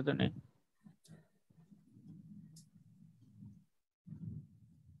এটা জানার জন্য।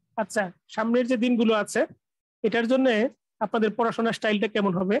 আচ্ছা, সামনের যে দিনগুলো আছে এটার জন্য আপনাদের পড়াশোনার স্টাইলটা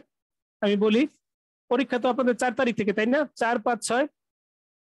কেমন হবে আমি বলি। পরীক্ষা তো আপনাদের 4 তারিখ থেকে, তাই না? 4, 5, 6।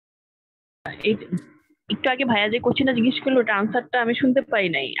 একটু আগে ভাইয়া যে কোশ্চেনটা জিজ্ঞেস করলো, ওটা আনসারটা আমি শুনতে পাই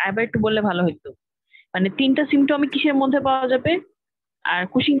নাই, আবার একটু বললে ভালো হতো। মানে তিনটা সিমটম কিসের মধ্যে পাওয়া যাবে, আর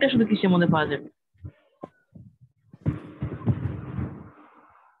কুশিংটা শুধু কিসের মধ্যে পাওয়া যাবে?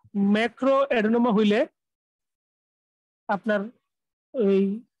 ম্যাক্রো এডেনোমা হইলে আপনার ওই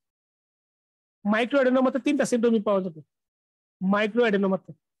মাইক্রো এডেনোমাতে তিনটা সিমটমই পাওয়া যাবে। মাইক্রো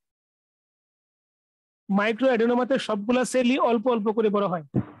এডেনোমাতে সবগুলা সেলই অল্প অল্প করে বড় হয়,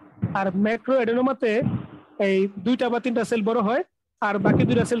 আর ম্যাক্রো এডেনোমাতে এই 2টা বা 3টা সেল বড় হয়, আর বাকি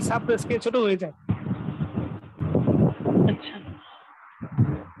 2টা সেল সাপ্রেস কে ছোট হয়ে যায়। আচ্ছা,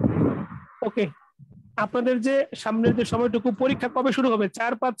 ওকে, আপনাদের যে সামনের যে সময়টুকু, পরীক্ষা কবে শুরু হবে?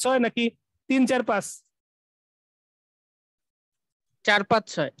 4, 5, 6 নাকি 3, 4, 5? 4, 5,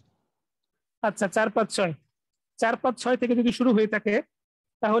 6। আচ্ছা, 4, 5, 6। 4, 5, 6 থেকে যদি শুরু হয়ে থাকে,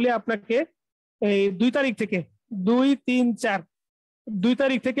 তাহলে আপনাকে এই 2 তারিখ থেকে 2, 3, 4 2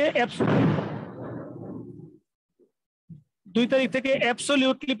 তারিখ থেকে 2 তারিখ থেকে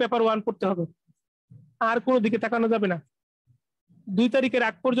অ্যাবসলিউটলি পেপার 1 পড়তে হবে, আর কোনো দিকে তাকানো যাবে না। 2 তারিখের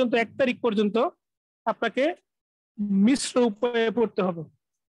আগ পর্যন্ত, 1 তারিখ পর্যন্ত আপনাকে মিশ্র উপায়ে পড়তে হবে।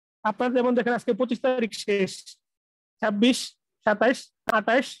 আপনার যেমন দেখেন আজকে 25 তারিখ শেষ, 26, 27,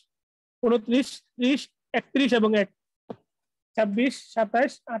 28, 29, 30, 31 এবং 1। 26,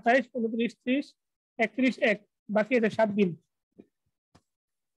 27, 28, 29, 30, 31, 1, বাকি আছে 7 দিন।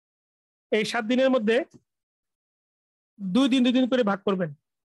 এই 7 দিনের মধ্যে 2 দিন 2 দিন করে ভাগ করবেন।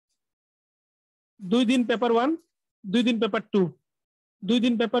 2 দিন পেপার 1, 2 দিন পেপার 2, 2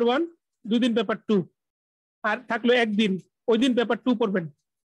 দিন পেপার 1, 2 দিন পেপার 2, আর থাকলো 1 দিন, ওই দিন পেপার 2 পড়বেন।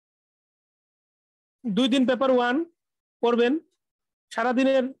 2 দিন পেপার 1 পড়বেন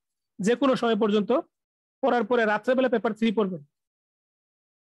সারাদিনের যে কোনো সময় পর্যন্ত, পড়ার পরে রাত্রেবেলা পেপার 3 পড়বেন।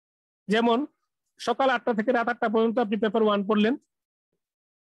 যেমন সকাল 8টা থেকে রাত 8টা পর্যন্ত আপনি পেপার 1 পড়লেন,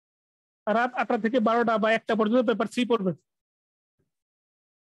 রাত 8টা থেকে 12টা বা 1টা পর্যন্ত পেপার 3 পড়বেন।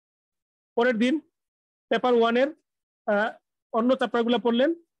 পরের দিন পেপার 1 এর অন্য চ্যাপ্টারগুলো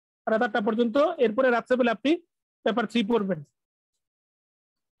পড়লেন রাত 8টা পর্যন্ত, এরপরে রাত্রেবেলা আপনি পেপার 3 পড়বেন।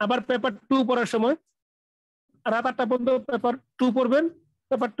 আবার পেপার 2 পড়ার সময় রাত 8টা পর্যন্ত পেপার 2 পড়বেন,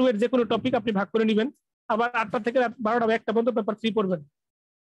 পেপার 2 এর যে কোনো টপিক আপনি ভাগ করে নেবেন। আবার 8টা থেকে রাত 12টা বা 1টা পর্যন্ত পেপার 3 পড়বেন।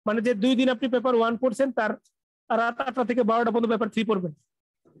 মানে যে 2 দিন আপনি পেপার 1 পড়ছেন, তার রাত 8টা থেকে 12টা পর্যন্ত পেপার 3 পড়বেন।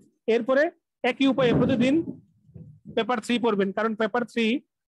 এরপরে একই উপায়ে প্রতিদিন পেপার 3 পড়বেন, কারণ পেপার 3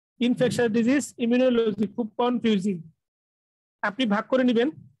 ইনফেকশন ডিজিজ, ইমিউনোলজি খুব কনফিউজিং। আপনি ভাগ করে নেবেন,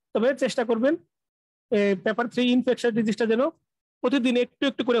 তবে চেষ্টা করবেন পেপার 3 ইনফেকশন ডিজিজটা যেন প্রতিদিন একটু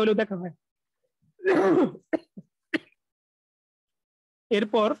একটু করে হলেও দেখা হয়।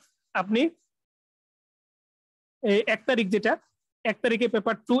 এরপর আপনি 1 তারিখ যেটা 1 তারিখে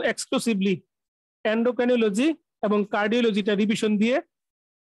পেপার 2 এক্সক্লুসিভলি এন্ডোক্রাইনোলজি এবং কার্ডিওলজিটা রিভিশন দিয়ে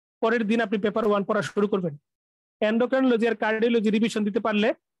পরের দিন আপনি পেপার 1 পড়া শুরু করবেন। এন্ডোক্রাইনোলজি আর কার্ডিওলজি রিভিশন দিতে পারলে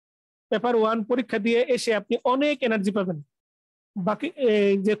পেপার 1 পরীক্ষা দিয়ে এসে আপনি অনেক এনার্জি পাবেন। বাকি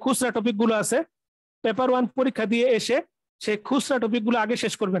যে খুচরা টপিক গুলো আছে পেপার 1 পরীক্ষা দিয়ে এসে সেই খুচরা টপিক গুলো আগে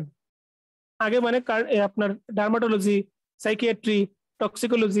শেষ করবেন। আগে মানে আপনার dermatology, psychiatry,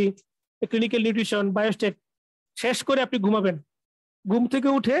 toxicology, clinical nutrition, বায়োস্টেট শেষ করে আপনি ঘুমাবেন। ঘুম থেকে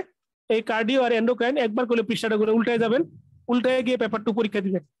উঠে এই কার্ডিও আর এন্ডোক্রাইন একবার করে পৃষ্ঠাটা করে উল্টায় যাবেন, উল্টায় গিয়ে পেপার 2 পরীক্ষা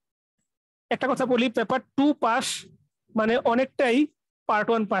দিবেন। একটা কথা বলি, পেপার 2 পাস মানে অনেকটাই পার্ট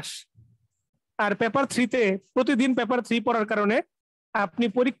 1 পাস। আর পেপার 3-তে প্রতিদিন পেপার 3 পড়ার কারণে আপনি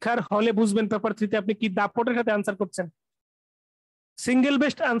পরীক্ষার হলে বুঝবেন পেপার 3-তে আপনি কি দাপটের সাথে আনসার করছেন। সিঙ্গেল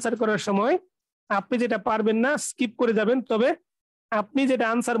বেস্ট আনসার করার সময় আপনি যেটা পারবেন না স্কিপ করে যাবেন, তবে আপনি যেটা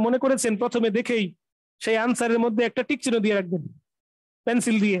আনসার মনে করেছেন প্রথমে দেখেই সেই আনসারের মধ্যে একটা টিক চিহ্ন দিয়ে রাখবেন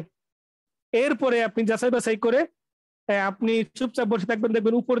পেন্সিল দিয়ে। এরপরে আপনি যাচাই বাছাই করে আপনি চুপচাপ বসে থাকবেন,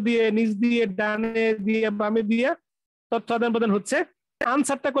 দেখবেন উপর দিয়ে, নিচ দিয়ে, ডানে দিয়ে, বামে দিয়ে তথ্য আদান প্রদান হচ্ছে।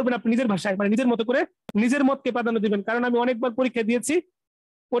 আনসারটা করবেন আপনি নিজের ভাষায়, মানে নিজের মতো করে, নিজের মতকে প্রাধান্য দিবেন। কারণ আমি অনেকবার পরীক্ষা দিয়েছি,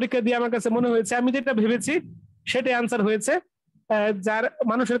 পরীক্ষা দিয়ে আমার কাছে মনে হয়েছে আমি যেটা ভেবেছি সেটাই আনসার হয়েছে। যার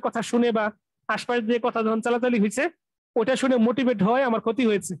মানুষের কথা শুনে বা আশপাশ দিয়ে কথা যখন চালাচালি হয়েছে ওটা শুনে মোটিভেট হয় আমার ক্ষতি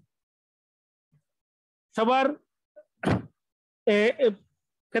হয়েছে। সবার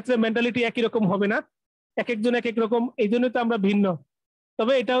ক্ষেত্রে মেন্টালিটি একই রকম হবে না, এক একজন এক এক রকম, এই জন্যই তো আমরা ভিন্ন।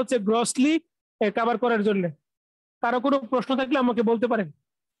 তবে এটা হচ্ছে গ্রসলি কভার করার জন্য। কারো কোনো প্রশ্ন থাকলে আমাকে বলতে পারেন।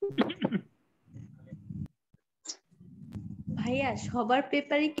 ভাইয়া সবার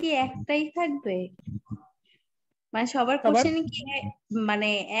পেপারে কি একটাই থাকবে? মানে সবার কোশ্চেন কি মানে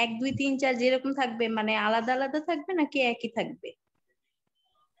 1 2 3 4 যেরকম থাকবে, মানে আলাদা আলাদা থাকবে নাকি একই থাকবে?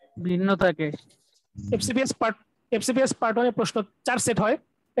 ভিন্ন থাকে। এফসিপিএস পার্ট 1 এর প্রশ্ন 4 সেট হয়।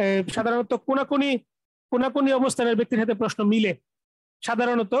 সাধারণত কোনাকুনি অবস্থানের ব্যক্তির সাথে প্রশ্ন মিলে,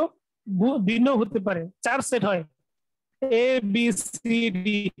 সাধারণত ভিন্ন হতে পারে। 4 সেট হয়, এ বি সি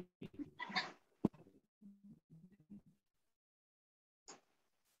ডি।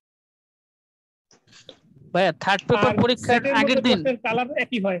 ভাইয়া থার্ড পেপার পরীক্ষার আগের দিন কালার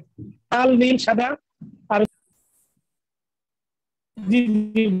একই হয়, লাল, নীল, সাদা। আর জি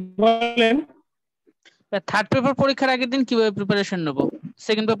জি বলেন। থার্ড পেপার পরীক্ষার আগের দিন কিভাবে প্রিপারেশন নেব?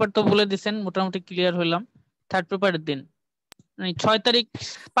 সেকেন্ড পেপার তো বলে দিয়েছেন, মোটামুটি ক্লিয়ার হইলাম। থার্ড পেপারের দিন মানে 6 তারিখ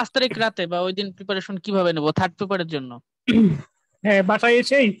 5 তারিখ রাতে বা ওই দিন প্রিপারেশন কিভাবে নেব থার্ড পেপারের জন্য? হ্যাঁ, বাসায়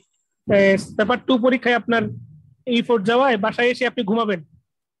এসেই পেপার 2 পরীক্ষায় আপনার E4 যাওয়ায় বাসায় এসে আপনি ঘুমাবেন।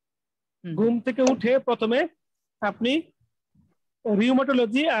 ঘুম থেকে উঠে প্রথমে আপনি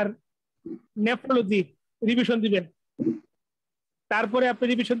রিউমাটোলজি আর নেফ্রোলজি রিভিশন দিবেন। তারপরে আপনি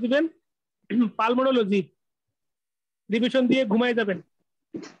রিভিশন দিবেন পালমোনোলজি, রিভিশন দিয়ে ঘুমায় যাবেন।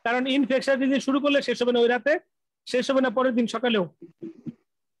 কারণ ইনফেকশন ডিজিজ শুরু করলে শেষ হবে না ওই রাতে, শেষ হবে না পরের দিন সকালেও।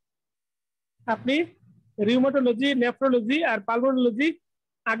 আপনি রিউমাটোলজি, নেফ্রোলজি আর পালমোনোলজি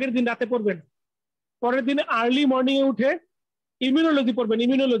আগের দিন রাতে পড়বেন। পরের দিন আর্লি মর্নিং এ উঠে ইমিউনোলজি পড়বেন,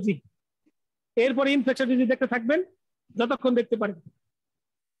 ইমিউনোলজি। এরপরে ইনফেকশন ডিজিজ দেখতে থাকবেন যতক্ষণ দেখতে পারেন।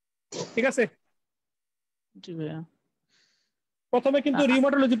 ঠিক আছে? জি ভাইয়া। প্রথমে কিন্তু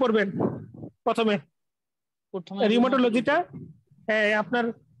রিউমাটোলজি পড়বেন। প্রথমে রিউমাটোলজিটা আপনার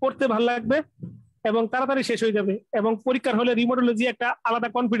পড়তে ভালো লাগবে এবং তাড়াতাড়ি শেষ হয়ে যাবে, এবং পরীক্ষার হলে রিউমাটোলজি একটা আলাদা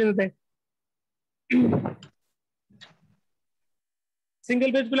কনফিডেন্স দেয়।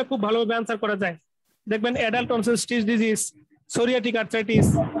 সিঙ্গেল পেজ গুলো খুব ভালোভাবে আনসার করা যায়। দেখবেন adult onset stitch disease, psoriatic arthritis,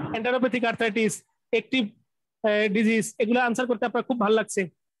 এন্টারোপ্যাথিক arthritis, active disease, এগুলো আনসার করতে আপনার খুব ভালো লাগছে।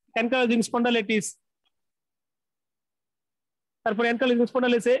 অ্যানকাইলোজিং স্পন্ডালাইটিস, তারপর অ্যানকাইলোজিং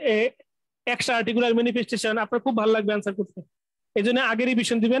স্পন্ডালাইটিসে এক্সট্রা আর্টিকুলার ম্যানিফেস্টেশন, আপনার খুব ভালো লাগবে আনসার করতে। এই জন্য আগে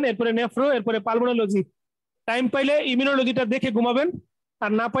রিভিশন দিবেন, এরপরে নেফ্রো, এরপরে পালমোনোলজি। টাইম পাইলে ইমিউনোলজিটা দেখে ঘুমাবেন,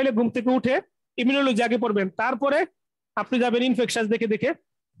 আর না পাইলে ঘুম থেকে উঠে ইমিউনোলজি আগে পড়বেন। তারপরে আপনি যাবেন ইনফেকশন দেখে দেখে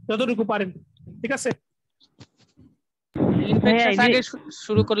যতটুকু পারেন। ঠিক আছে? ইনফেকশন আগে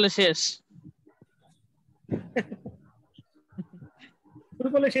শুরু করলে শেষ, শুরু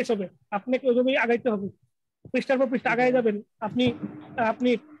করলে শেষ হবে। আপনাকে ওইভাবেই আগাইতে হবে, পৃষ্ঠার পর পৃষ্ঠা আগায় যাবেন।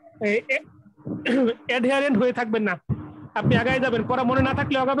 আপনি অ্যাডহারেন্ট হয়ে থাকবেন না, আপনি আগায় যাবেন। পড়া মনে না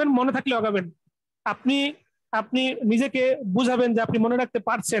থাকলে আগাবেন, মনে থাকলে আগাবেন। আপনি নিজেকে বুঝাবেন যে আপনি মনে রাখতে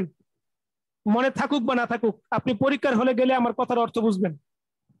পারছেন। মনে থাকুক বা না থাকুক, আপনি পরীক্ষার হলে গেলে আমার কথার অর্থ বুঝবেন।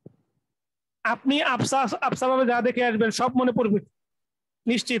 আপনি আফসা ভাবে যা দেখে আসবেন সব মনে পড়বে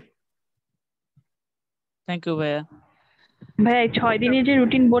নিশ্চিত। থ্যাংক ইউ ভাইয়া। ভাই 6 দিনের যে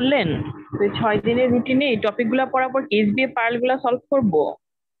রুটিন বললেন, তো 6 দিনের রুটিনে এই টপিক গুলা পড়ার পর এসবিএ পার্ল গুলা সলভ করবো,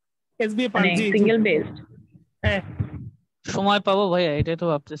 এসবিএ মানে পার্ট, জি জি সিঙ্গেল বেসড? হ্যাঁ। সময় পাবো ভাইয়া, এটাই তো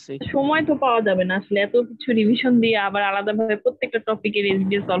ভাবতেছি। সময় তো পাওয়া যাবে না আসলে, এত কিছু রিভিশন দিয়ে আবার আলাদাভাবে প্রত্যেকটা টপিকের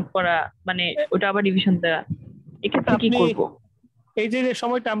এসবিএ সলভ করা, মানে ওটা আবার রিভিশন দেওয়া, এক্ষেত্রে কি আপনি করব? এই যে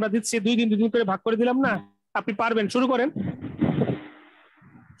সময়টা আমরা দিচ্ছি 2 দিন করে ভাগ করে দিলাম না, আপনি পারবেন, শুরু করেন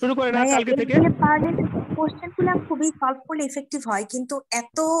আর ভাইয়া কালকে থেকে। এসবিএ পার্টের কোশ্চেন গুলা খুবই সলভ করলে ইফেক্টিভ হয়, কিন্তু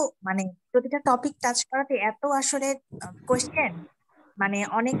এত মানে প্রতিটা টপিক টাচ করাতে এত আসলে কোশ্চেন, মানে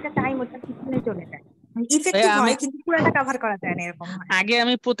অনেকটা টাইম ওটা পিছনে চলে যায়। ইফেক্টিভ ভাইয়া আমি হয় কিন্তু পুরোটা কভার করা যায় না, এরকম হয়। আগে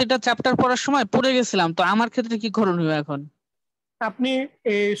প্রতিটা চ্যাপ্টার পড়ার সময় পড়ে গেছিলাম, তো আমার ক্ষেত্রে কি করণীয় এখন? আপনি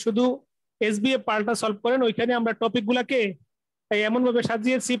শুধু এসবিএ পার্টটা সলভ করেন, ওইখানে আমরা টপিক গুলাকে এমন ভাবে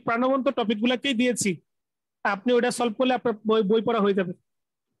সাজিয়েছি, প্রাণবন্ত টপিক গুলাকেই দিয়েছি, আপনি ওটা সলভ করলে আপনার বই পড়া হয়ে যাবে।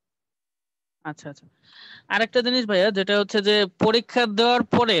 আচ্ছা আচ্ছা। আরেকটা জিনিস ভাইয়া, যেটা হচ্ছে যে পরীক্ষা দেওয়ার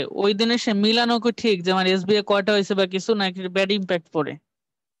পরে ওই দিনে সে মিলানো কি ঠিক যে আমার এসবিএ কয়টা হয়েছে বা কিছু, নাকি ব্যাড ইম্প্যাক্ট পড়ে?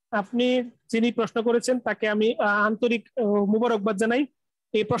 আপনি যিনি প্রশ্ন করেছেন তাকে আমি আন্তরিক মুবারকবাদ জানাই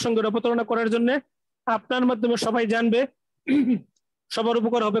এই প্রসঙ্গের অবতারণা করার জন্য। আপনার মাধ্যমে সবাই জানবে, সবার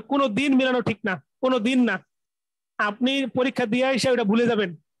উপকার হবে। কোনো দিন মেলানো ঠিক না, কোনো দিন না। আপনি পরীক্ষা দিয়ে এসে ওটা ভুলে যাবেন,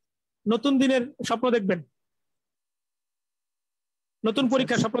 নতুন দিনের স্বপ্ন দেখবেন, নতুন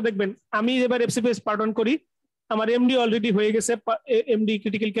পরীক্ষার স্বপ্ন দেখবেন। আমি এবার এফসিপিএস পার্ট 1 করি, আমার এমডি অলরেডি হয়ে গেছে, MD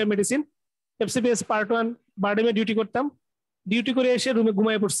critical care medicine. FCPS part 1 বারডেমে duty করতাম, ডিউটি করে এসে রুমে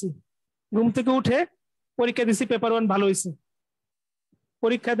ঘুমায় পড়ছি, ঘুম থেকে উঠে পরীক্ষা দিছি, পেপার 1 ভালো হয়েছে।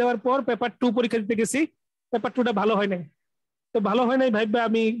 পরীক্ষা দেওয়ার পর পেপার 2 পরীক্ষা দিতে গেছি, পেপার 2টা ভালো হয় নাই। তো ভালো হয় নাই ভাইবা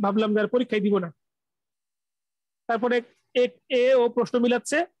আমি ভাবলাম যে আর পরীক্ষায় দিব না। তারপরে ও প্রশ্ন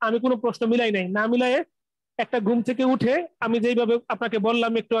মিলাচ্ছে, আমি কোনো প্রশ্ন মিলাই নাই, না মিলায়ে একটা ঘুম থেকে উঠে আমি যেইভাবে আপনাকে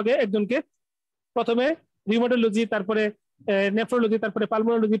বললাম একটু আগে, একজনকে প্রথমে রিউমাটোলজি, তারপরে নেফ্রোলজি, তারপরে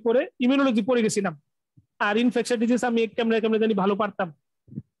পালমোনোলজি পড়ে ইমিউনোলজি পড়ে গেছিলাম। আর ইনফেকশন ডিজিজ আমি কেমনে কেমনে জানি ভালো পারতাম।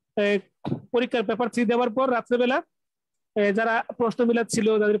 পরীক্ষার পেপার 3 দেওয়ার পর রাত্রেবেলা যারা প্রশ্ন মিলাচ্ছিল,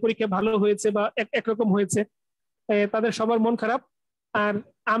 যাদের পরীক্ষা ভালো হয়েছে বা একরকম হয়েছে, তাদের সবার মন খারাপ। আর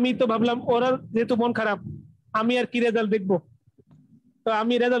আমি তো ভাবলাম ওরা যেহেতু মন খারাপ, আমি আর কি রেজাল্ট দেখবো, তো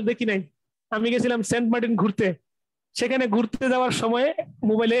আমি রেজাল্ট দেখি নাই। আমি গেছিলাম সেন্ট মার্টিন ঘুরতে, সেখানে ঘুরতে যাওয়ার সময়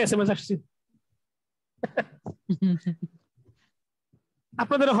মোবাইলে এসএমএস আসছে।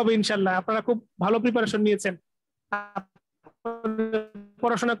 আপনাদেরও হবে ইনশাল্লাহ, আপনারা খুব ভালো প্রিপারেশন নিয়েছেন,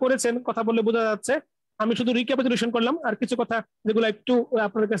 পড়াশোনা করেছেন, কথা বললে বোঝা যাচ্ছে। আমি শুধু রিক্যাপিটুলেশন করলাম, আর কিছু কথা যেগুলো একটু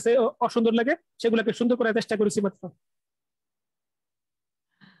আপনার কাছে অসুন্দর লাগে সেগুলোকে সুন্দর করার চেষ্টা করেছি মাত্র।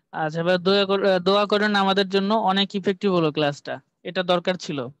 আচ্ছা ভাই, দোয়া করেন আমাদের জন্য, অনেক ইফেক্টিভ হলো ক্লাসটা, এটা দরকার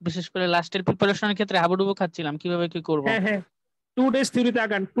ছিল। বিশেষ করে লাস্টের প্রিপারেশনের ক্ষেত্রে হাবুডুবু খাচ্ছিলাম কিভাবে কি করব। হ্যাঁ হ্যাঁ, 2 ডেজ থিওরিতে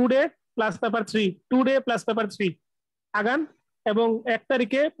আগান, 2 day plus paper 3, 2 day plus paper 3 আগান। এবং 1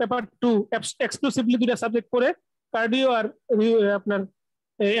 তারিখে পেপার 2 এক্সক্লুসিভলি 2টা সাবজেক্ট পড়ে, কার্ডিও আর আপনার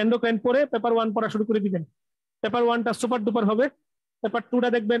এন্ডোক্রাইন পড়ে পেপার 1 পড়া শুরু করে দিবেন। পেপার 1টা সুপার ডুপার হবে, পেপার 2টা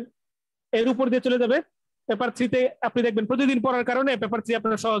দেখবেন এর উপর দিয়ে চলে যাবে, পেপার 3তে আপনি দেখবেন প্রতিদিন পড়ার কারণে পেপার 3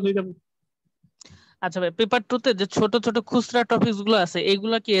 আপনার সহজ হয়ে যাবে। আচ্ছা ভাই, পেপার 2 তে যে ছোট ছোট খুচরা টপিকস গুলো আছে,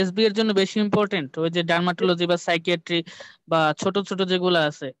 এগুলা কি এসবি এর জন্য বেশি ইম্পর্টেন্ট? ওই যে ডার্মাটোলজি বা সাইকিয়াট্রি বা ছোট ছোট যেগুলো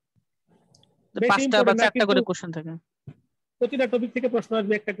আছে, বেশি 5টা বা ইম্পর্টেন্ট না, 4টা কিন্তু করে কোশ্চেন থাকে। প্রতিটা টপিক থেকে প্রশ্ন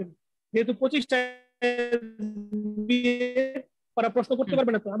আসবে একটা করে, যেহেতু 25টা ওরা প্রশ্ন করতে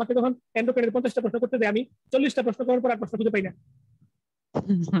পারবে না। তো আমাকে যখন এন্ডোক্রাইনের 50টা প্রশ্ন করতে দেয়, আমি 40টা প্রশ্ন করার পর আর প্রশ্ন খুঁজে পাই না।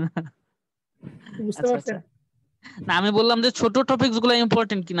 বুঝতে আচ্ছা পারছেন? আচ্ছা। না, আমি বললাম যে ছোট টপিকস গুলো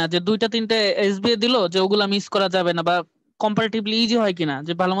ইম্পর্টেন্ট কিনা, যে 2টা 3টে এসবিএ দিলো যে ওগুলা মিস করা যাবে না, বা কম্পারেটিভলি ইজি হয় কিনা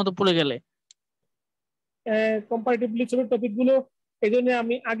যে ভালো মতো পড়ে গেলে। কম্পারেটিভলি ছোট টপিক গুলো, এই জন্য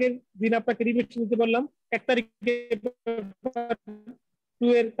আমি আগের দিন আপনাকে রিভিশন দিতে বললাম। 1 তারিখে 2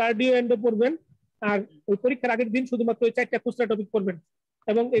 এর কার্ডিও এন্ডো পড়বেন, আর ওই পরীক্ষার আগের দিন শুধুমাত্র ওই 4টা খুচরা টপিক পড়বেন,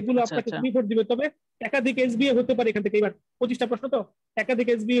 এবং এগুলো আচ্ছা আপনাকে আচ্ছা খুবই ভোট দিবে। তবে একাধিক এসবিএ হতে পারে এখান থেকে, এবার 25টা প্রশ্ন তো একাধিক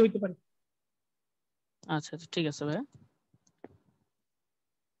এসবিএ হতে পারে। আচ্ছা আচ্ছা, ঠিক আছে ভাই।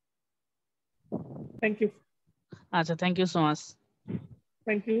 Thank you. আচ্ছা, thank you so much.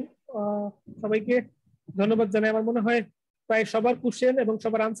 Thank you. সবাইকে ধন্যবাদ জানাই। আমার মনে হয় প্রায় সবার কোশ্চেন এবং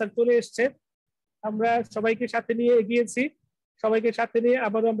সবার আনসার চলে এসছে। আমরা সবাইকে সাথে নিয়ে এগিয়েছি, সবাইকে সাথে নিয়ে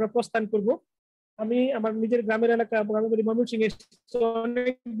আবারও আমরা প্রস্থান করব। আমি আমার নিজের গ্রামের এলাকা ময়মনসিংহে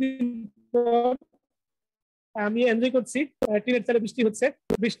অনেকদিন পর আমি এনজয় করছি। টিনের চালে বৃষ্টি হচ্ছে,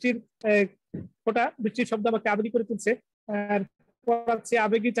 বৃষ্টির ফোঁটা, বৃষ্টির শব্দ আমাকে আবেগী করে তুলছে। আর পড়াচ্ছি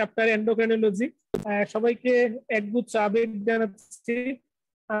আবেগী চ্যাপ্টার এন্ডোক্রাইনোলজি। সবাইকে একগুচ্ছ আবেগ জানাচ্ছি।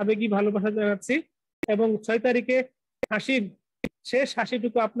 আবেগী ভালোবাসা জানাচ্ছি। এবং 6 তারিখে হাসির শেষ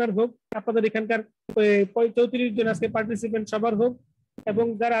হাসিটুকু আপনার হোক, আপনাদের এখানকার 34 জন আজকে পার্টিসিপেন্ট সবার হোক। এবং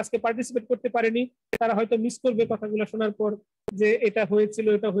যারা আজকে পার্টিসিপেট করতে পারেনি তারা হয়তো মিস করবে কথাগুলো শোনার পর, যে এটা হয়েছিল,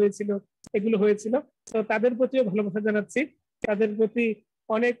 এটা হয়েছিল, এগুলো হয়েছিল। তো তাদের প্রতিও ভালোবাসা জানাচ্ছি, তাদের প্রতি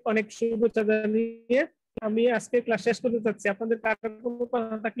অনেক অনেক শুভেচ্ছা জানিয়ে আমি আজকে ক্লাস শেষ করতে চাচ্ছি। আপনাদের কারোর কোনো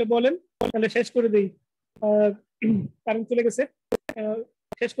কথা থাকলে বলেন, তাহলে শেষ করে দিই। কারণ চলে গেছে,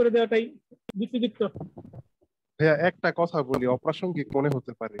 শেষ করে দেওয়াটাই যুক্তিযুক্ত। ভাইয়া একটা কথা বলি, অপ্রাসঙ্গিক মনে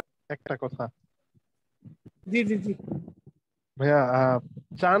হতে পারে, একটা কথা। জি জি জি ভাইয়া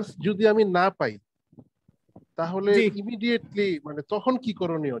চান্স যদি আমি না পাই তাহলে জি ইমিডিয়েটলি মানে তখন কি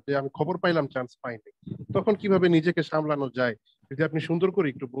করণীয়? যে আমি খবর পাইলাম চান্স পাইনি, তখন কিভাবে নিজেকে সামলানো যায় যদি আপনি সুন্দর করে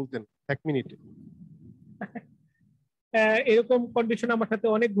একটু বলতেন 1 মিনিটে। এরকম কন্ডিশন আমার সাথে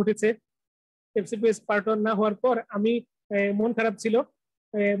অনেক ঘটেছে। এফসিপিএস পার্ট 1 না হওয়ার পর আমি মন খারাপ ছিল।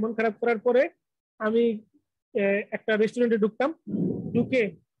 মন খারাপ করার পরে আমি একটা রেস্টুরেন্টে ঢুকতাম, ঢুকে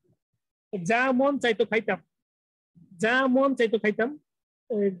যা মন চাইতো খাইতাম, যা মন চাইতো খাইতাম,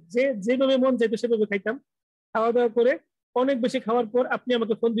 যে যেভাবে মন চাইতো সেভাবে খাইতাম। খাওয়া দাওয়া করে অনেক বেশি খাওয়ার পর আপনি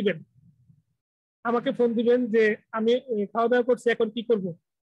আমাকে ফোন দিবেন, যে আমি খাওয়া দাওয়া করছি, এখন কি করব।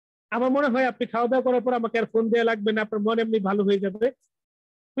 আমার মনে হয় আপনি খাওয়া দাওয়া করার পর আমাকে আর ফোন দেওয়া লাগবে না, আপনার মন এমনি ভালো হয়ে যাবে।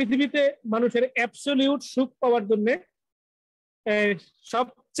 পৃথিবীতে মানুষের অ্যাবসলিউট সুখ পাওয়ার জন্য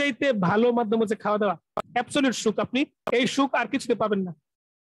সবচাইতে ভালো মাধ্যম হচ্ছে খাওয়া দাওয়া। অ্যাবসলিউট সুখ, আপনি এই সুখ আর কিছুতে পাবেন না।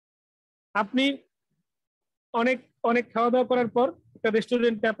 আপনি অনেক অনেক খাওয়া দাওয়া করার পর একটা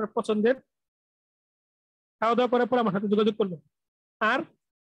রেস্টুরেন্টে আপনার পছন্দের খাওয়া দাওয়া করার পর আমার সাথে যোগাযোগ করবেন। আর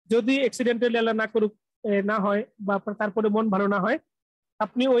যদি অ্যাক্সিডেন্টালি আল্লাহ না করুক না হয়, বা আপনার তারপরে মন ভালো না হয়,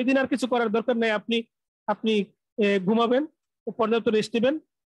 আপনি ওই দিন আর কিছু করার দরকার নেই। আপনি আপনি ঘুমাবেন, পর্যাপ্ত রেস্ট নেবেন,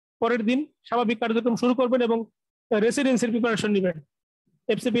 পরের দিন স্বাভাবিক কার্যক্রম শুরু করবেন এবং রেসিডেন্সির প্রিপারেশন নেবেন,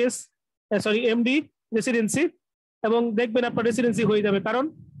 এফসিপিএস এমডি রেসিডেন্সি, এবং দেখবেন আপনার রেসিডেন্সি হয়ে যাবে। কারণ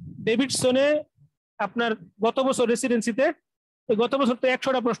ডেভিডসনে আপনার গত বছর রেসিডেন্সিতে, গত বছর তো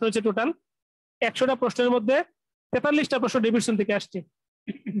 100টা প্রশ্ন হয়েছে টোটাল, 100টা প্রশ্নের মধ্যে 43টা প্রশ্ন ডেভিডসন থেকে আসছে।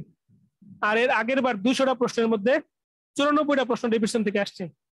 আর এর আগের বার 200টা প্রশ্নের মধ্যে 94টা প্রশ্ন ডেভিডসন থেকে আসছে।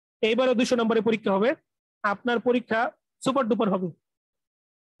 এইবারও 200 নম্বরের পরীক্ষা হবে, আপনার পরীক্ষা সুপার ডুপার হবে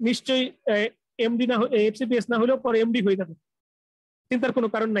নিশ্চয়ই। এমডি না, এফসিপিএস না হলেও পরে এমডি হয়ে যাবে, চিন্তার কোনো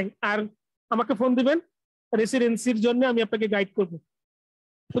কারণ নাই। আর আমাকে ফোন দিবেন, রেসিডেন্সির জন্য আমি আপনাকে গাইড করব।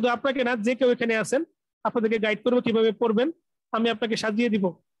 শুধু আপনাকে না, যে কেউ এখানে আছেন আপনাদেরকে গাইড করবো কিভাবে পড়বেন, আমি আপনাকে সাজিয়ে দিব,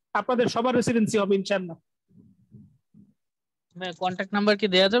 আপনাদের সবার রেসিডেন্সি হবে ইনশাআল্লাহ। কন্ট্যাক্ট নাম্বার কি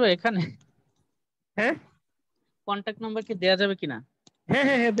দেয়া যাবে এখানে? হ্যাঁ, কন্ট্যাক্ট নাম্বার কি দেয়া যাবে কিনা? হ্যাঁ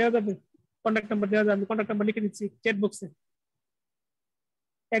হ্যাঁ হ্যাঁ দেওয়া যাবে, কন্ট্যাক্ট নাম্বার দেওয়া যাবে, কন্ট্যাক্ট নাম্বার লিখে দিচ্ছি চ্যাট বক্সে।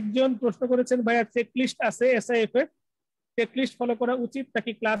 একজন প্রশ্ন করেছেন, ভাইয়া চেকলিস্ট আছে এসআইএফ এ, চেকলিস্ট ফলো করা উচিত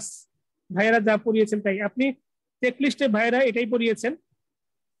নাকি ক্লাস ভাইয়ারা যা পড়িয়েছেন তাই? আপনি চেকলিস্টে ভাইয়ারা এটাই পড়িয়েছেন,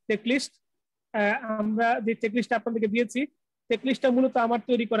 চেকলিস্ট। আমরা যে চেকলিস্ট আপনাদেরকে দিয়েছি, চেকলিস্টটা মূলত আমার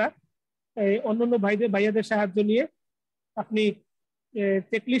তৈরি করা, অন্যান্য ভাইয়াদের সাহায্য নিয়ে আপনি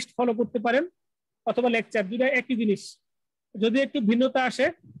চেকলিস্ট ফলো করতে পারেন, অথবা লেকচার, দুটো একই জিনিস। যদি একটু ভিন্নতা আসে,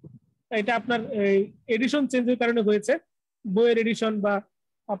 এটা আপনার এডিশন চেঞ্জের কারণে হয়েছে, বইয়ের এডিশন বা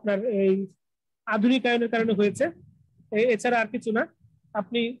আপনার এই আধুনিকায়নের কারণে হয়েছে, এছাড়া আর কিছু না।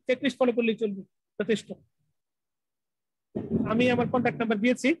 আপনি চেকলিস্ট ফলো করলেই চলবে, যথেষ্ট। আমি আমার কন্ট্যাক্ট নাম্বার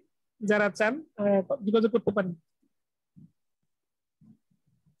দিয়েছি, যারা চান যোগাযোগ করতে পারেন।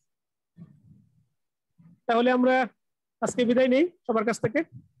 তাহলে আমরা আজকে বিদায় নেই সবার কাছ থেকে।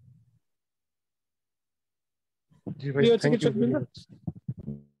 প্রিয় চিকিৎসকবৃন্দ,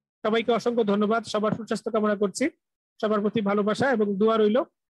 সবাইকে অসংখ্য ধন্যবাদ, সবার সুস্বাস্থ্য কামনা করছি, সবার প্রতি ভালোবাসা এবং দোয়া রইল।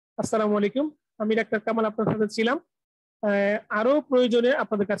 আসসালামু আলাইকুম। আমি ডাক্তার কামাল আপনার সাথে ছিলাম, আরো প্রয়োজনে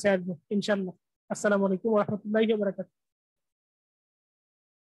আপনাদের কাছে আসবো ইনশাআল্লাহ। আসসালামু আলাইকুম ওয়া রাহমাতুল্লাহি ওয়া বারাকাতুহু।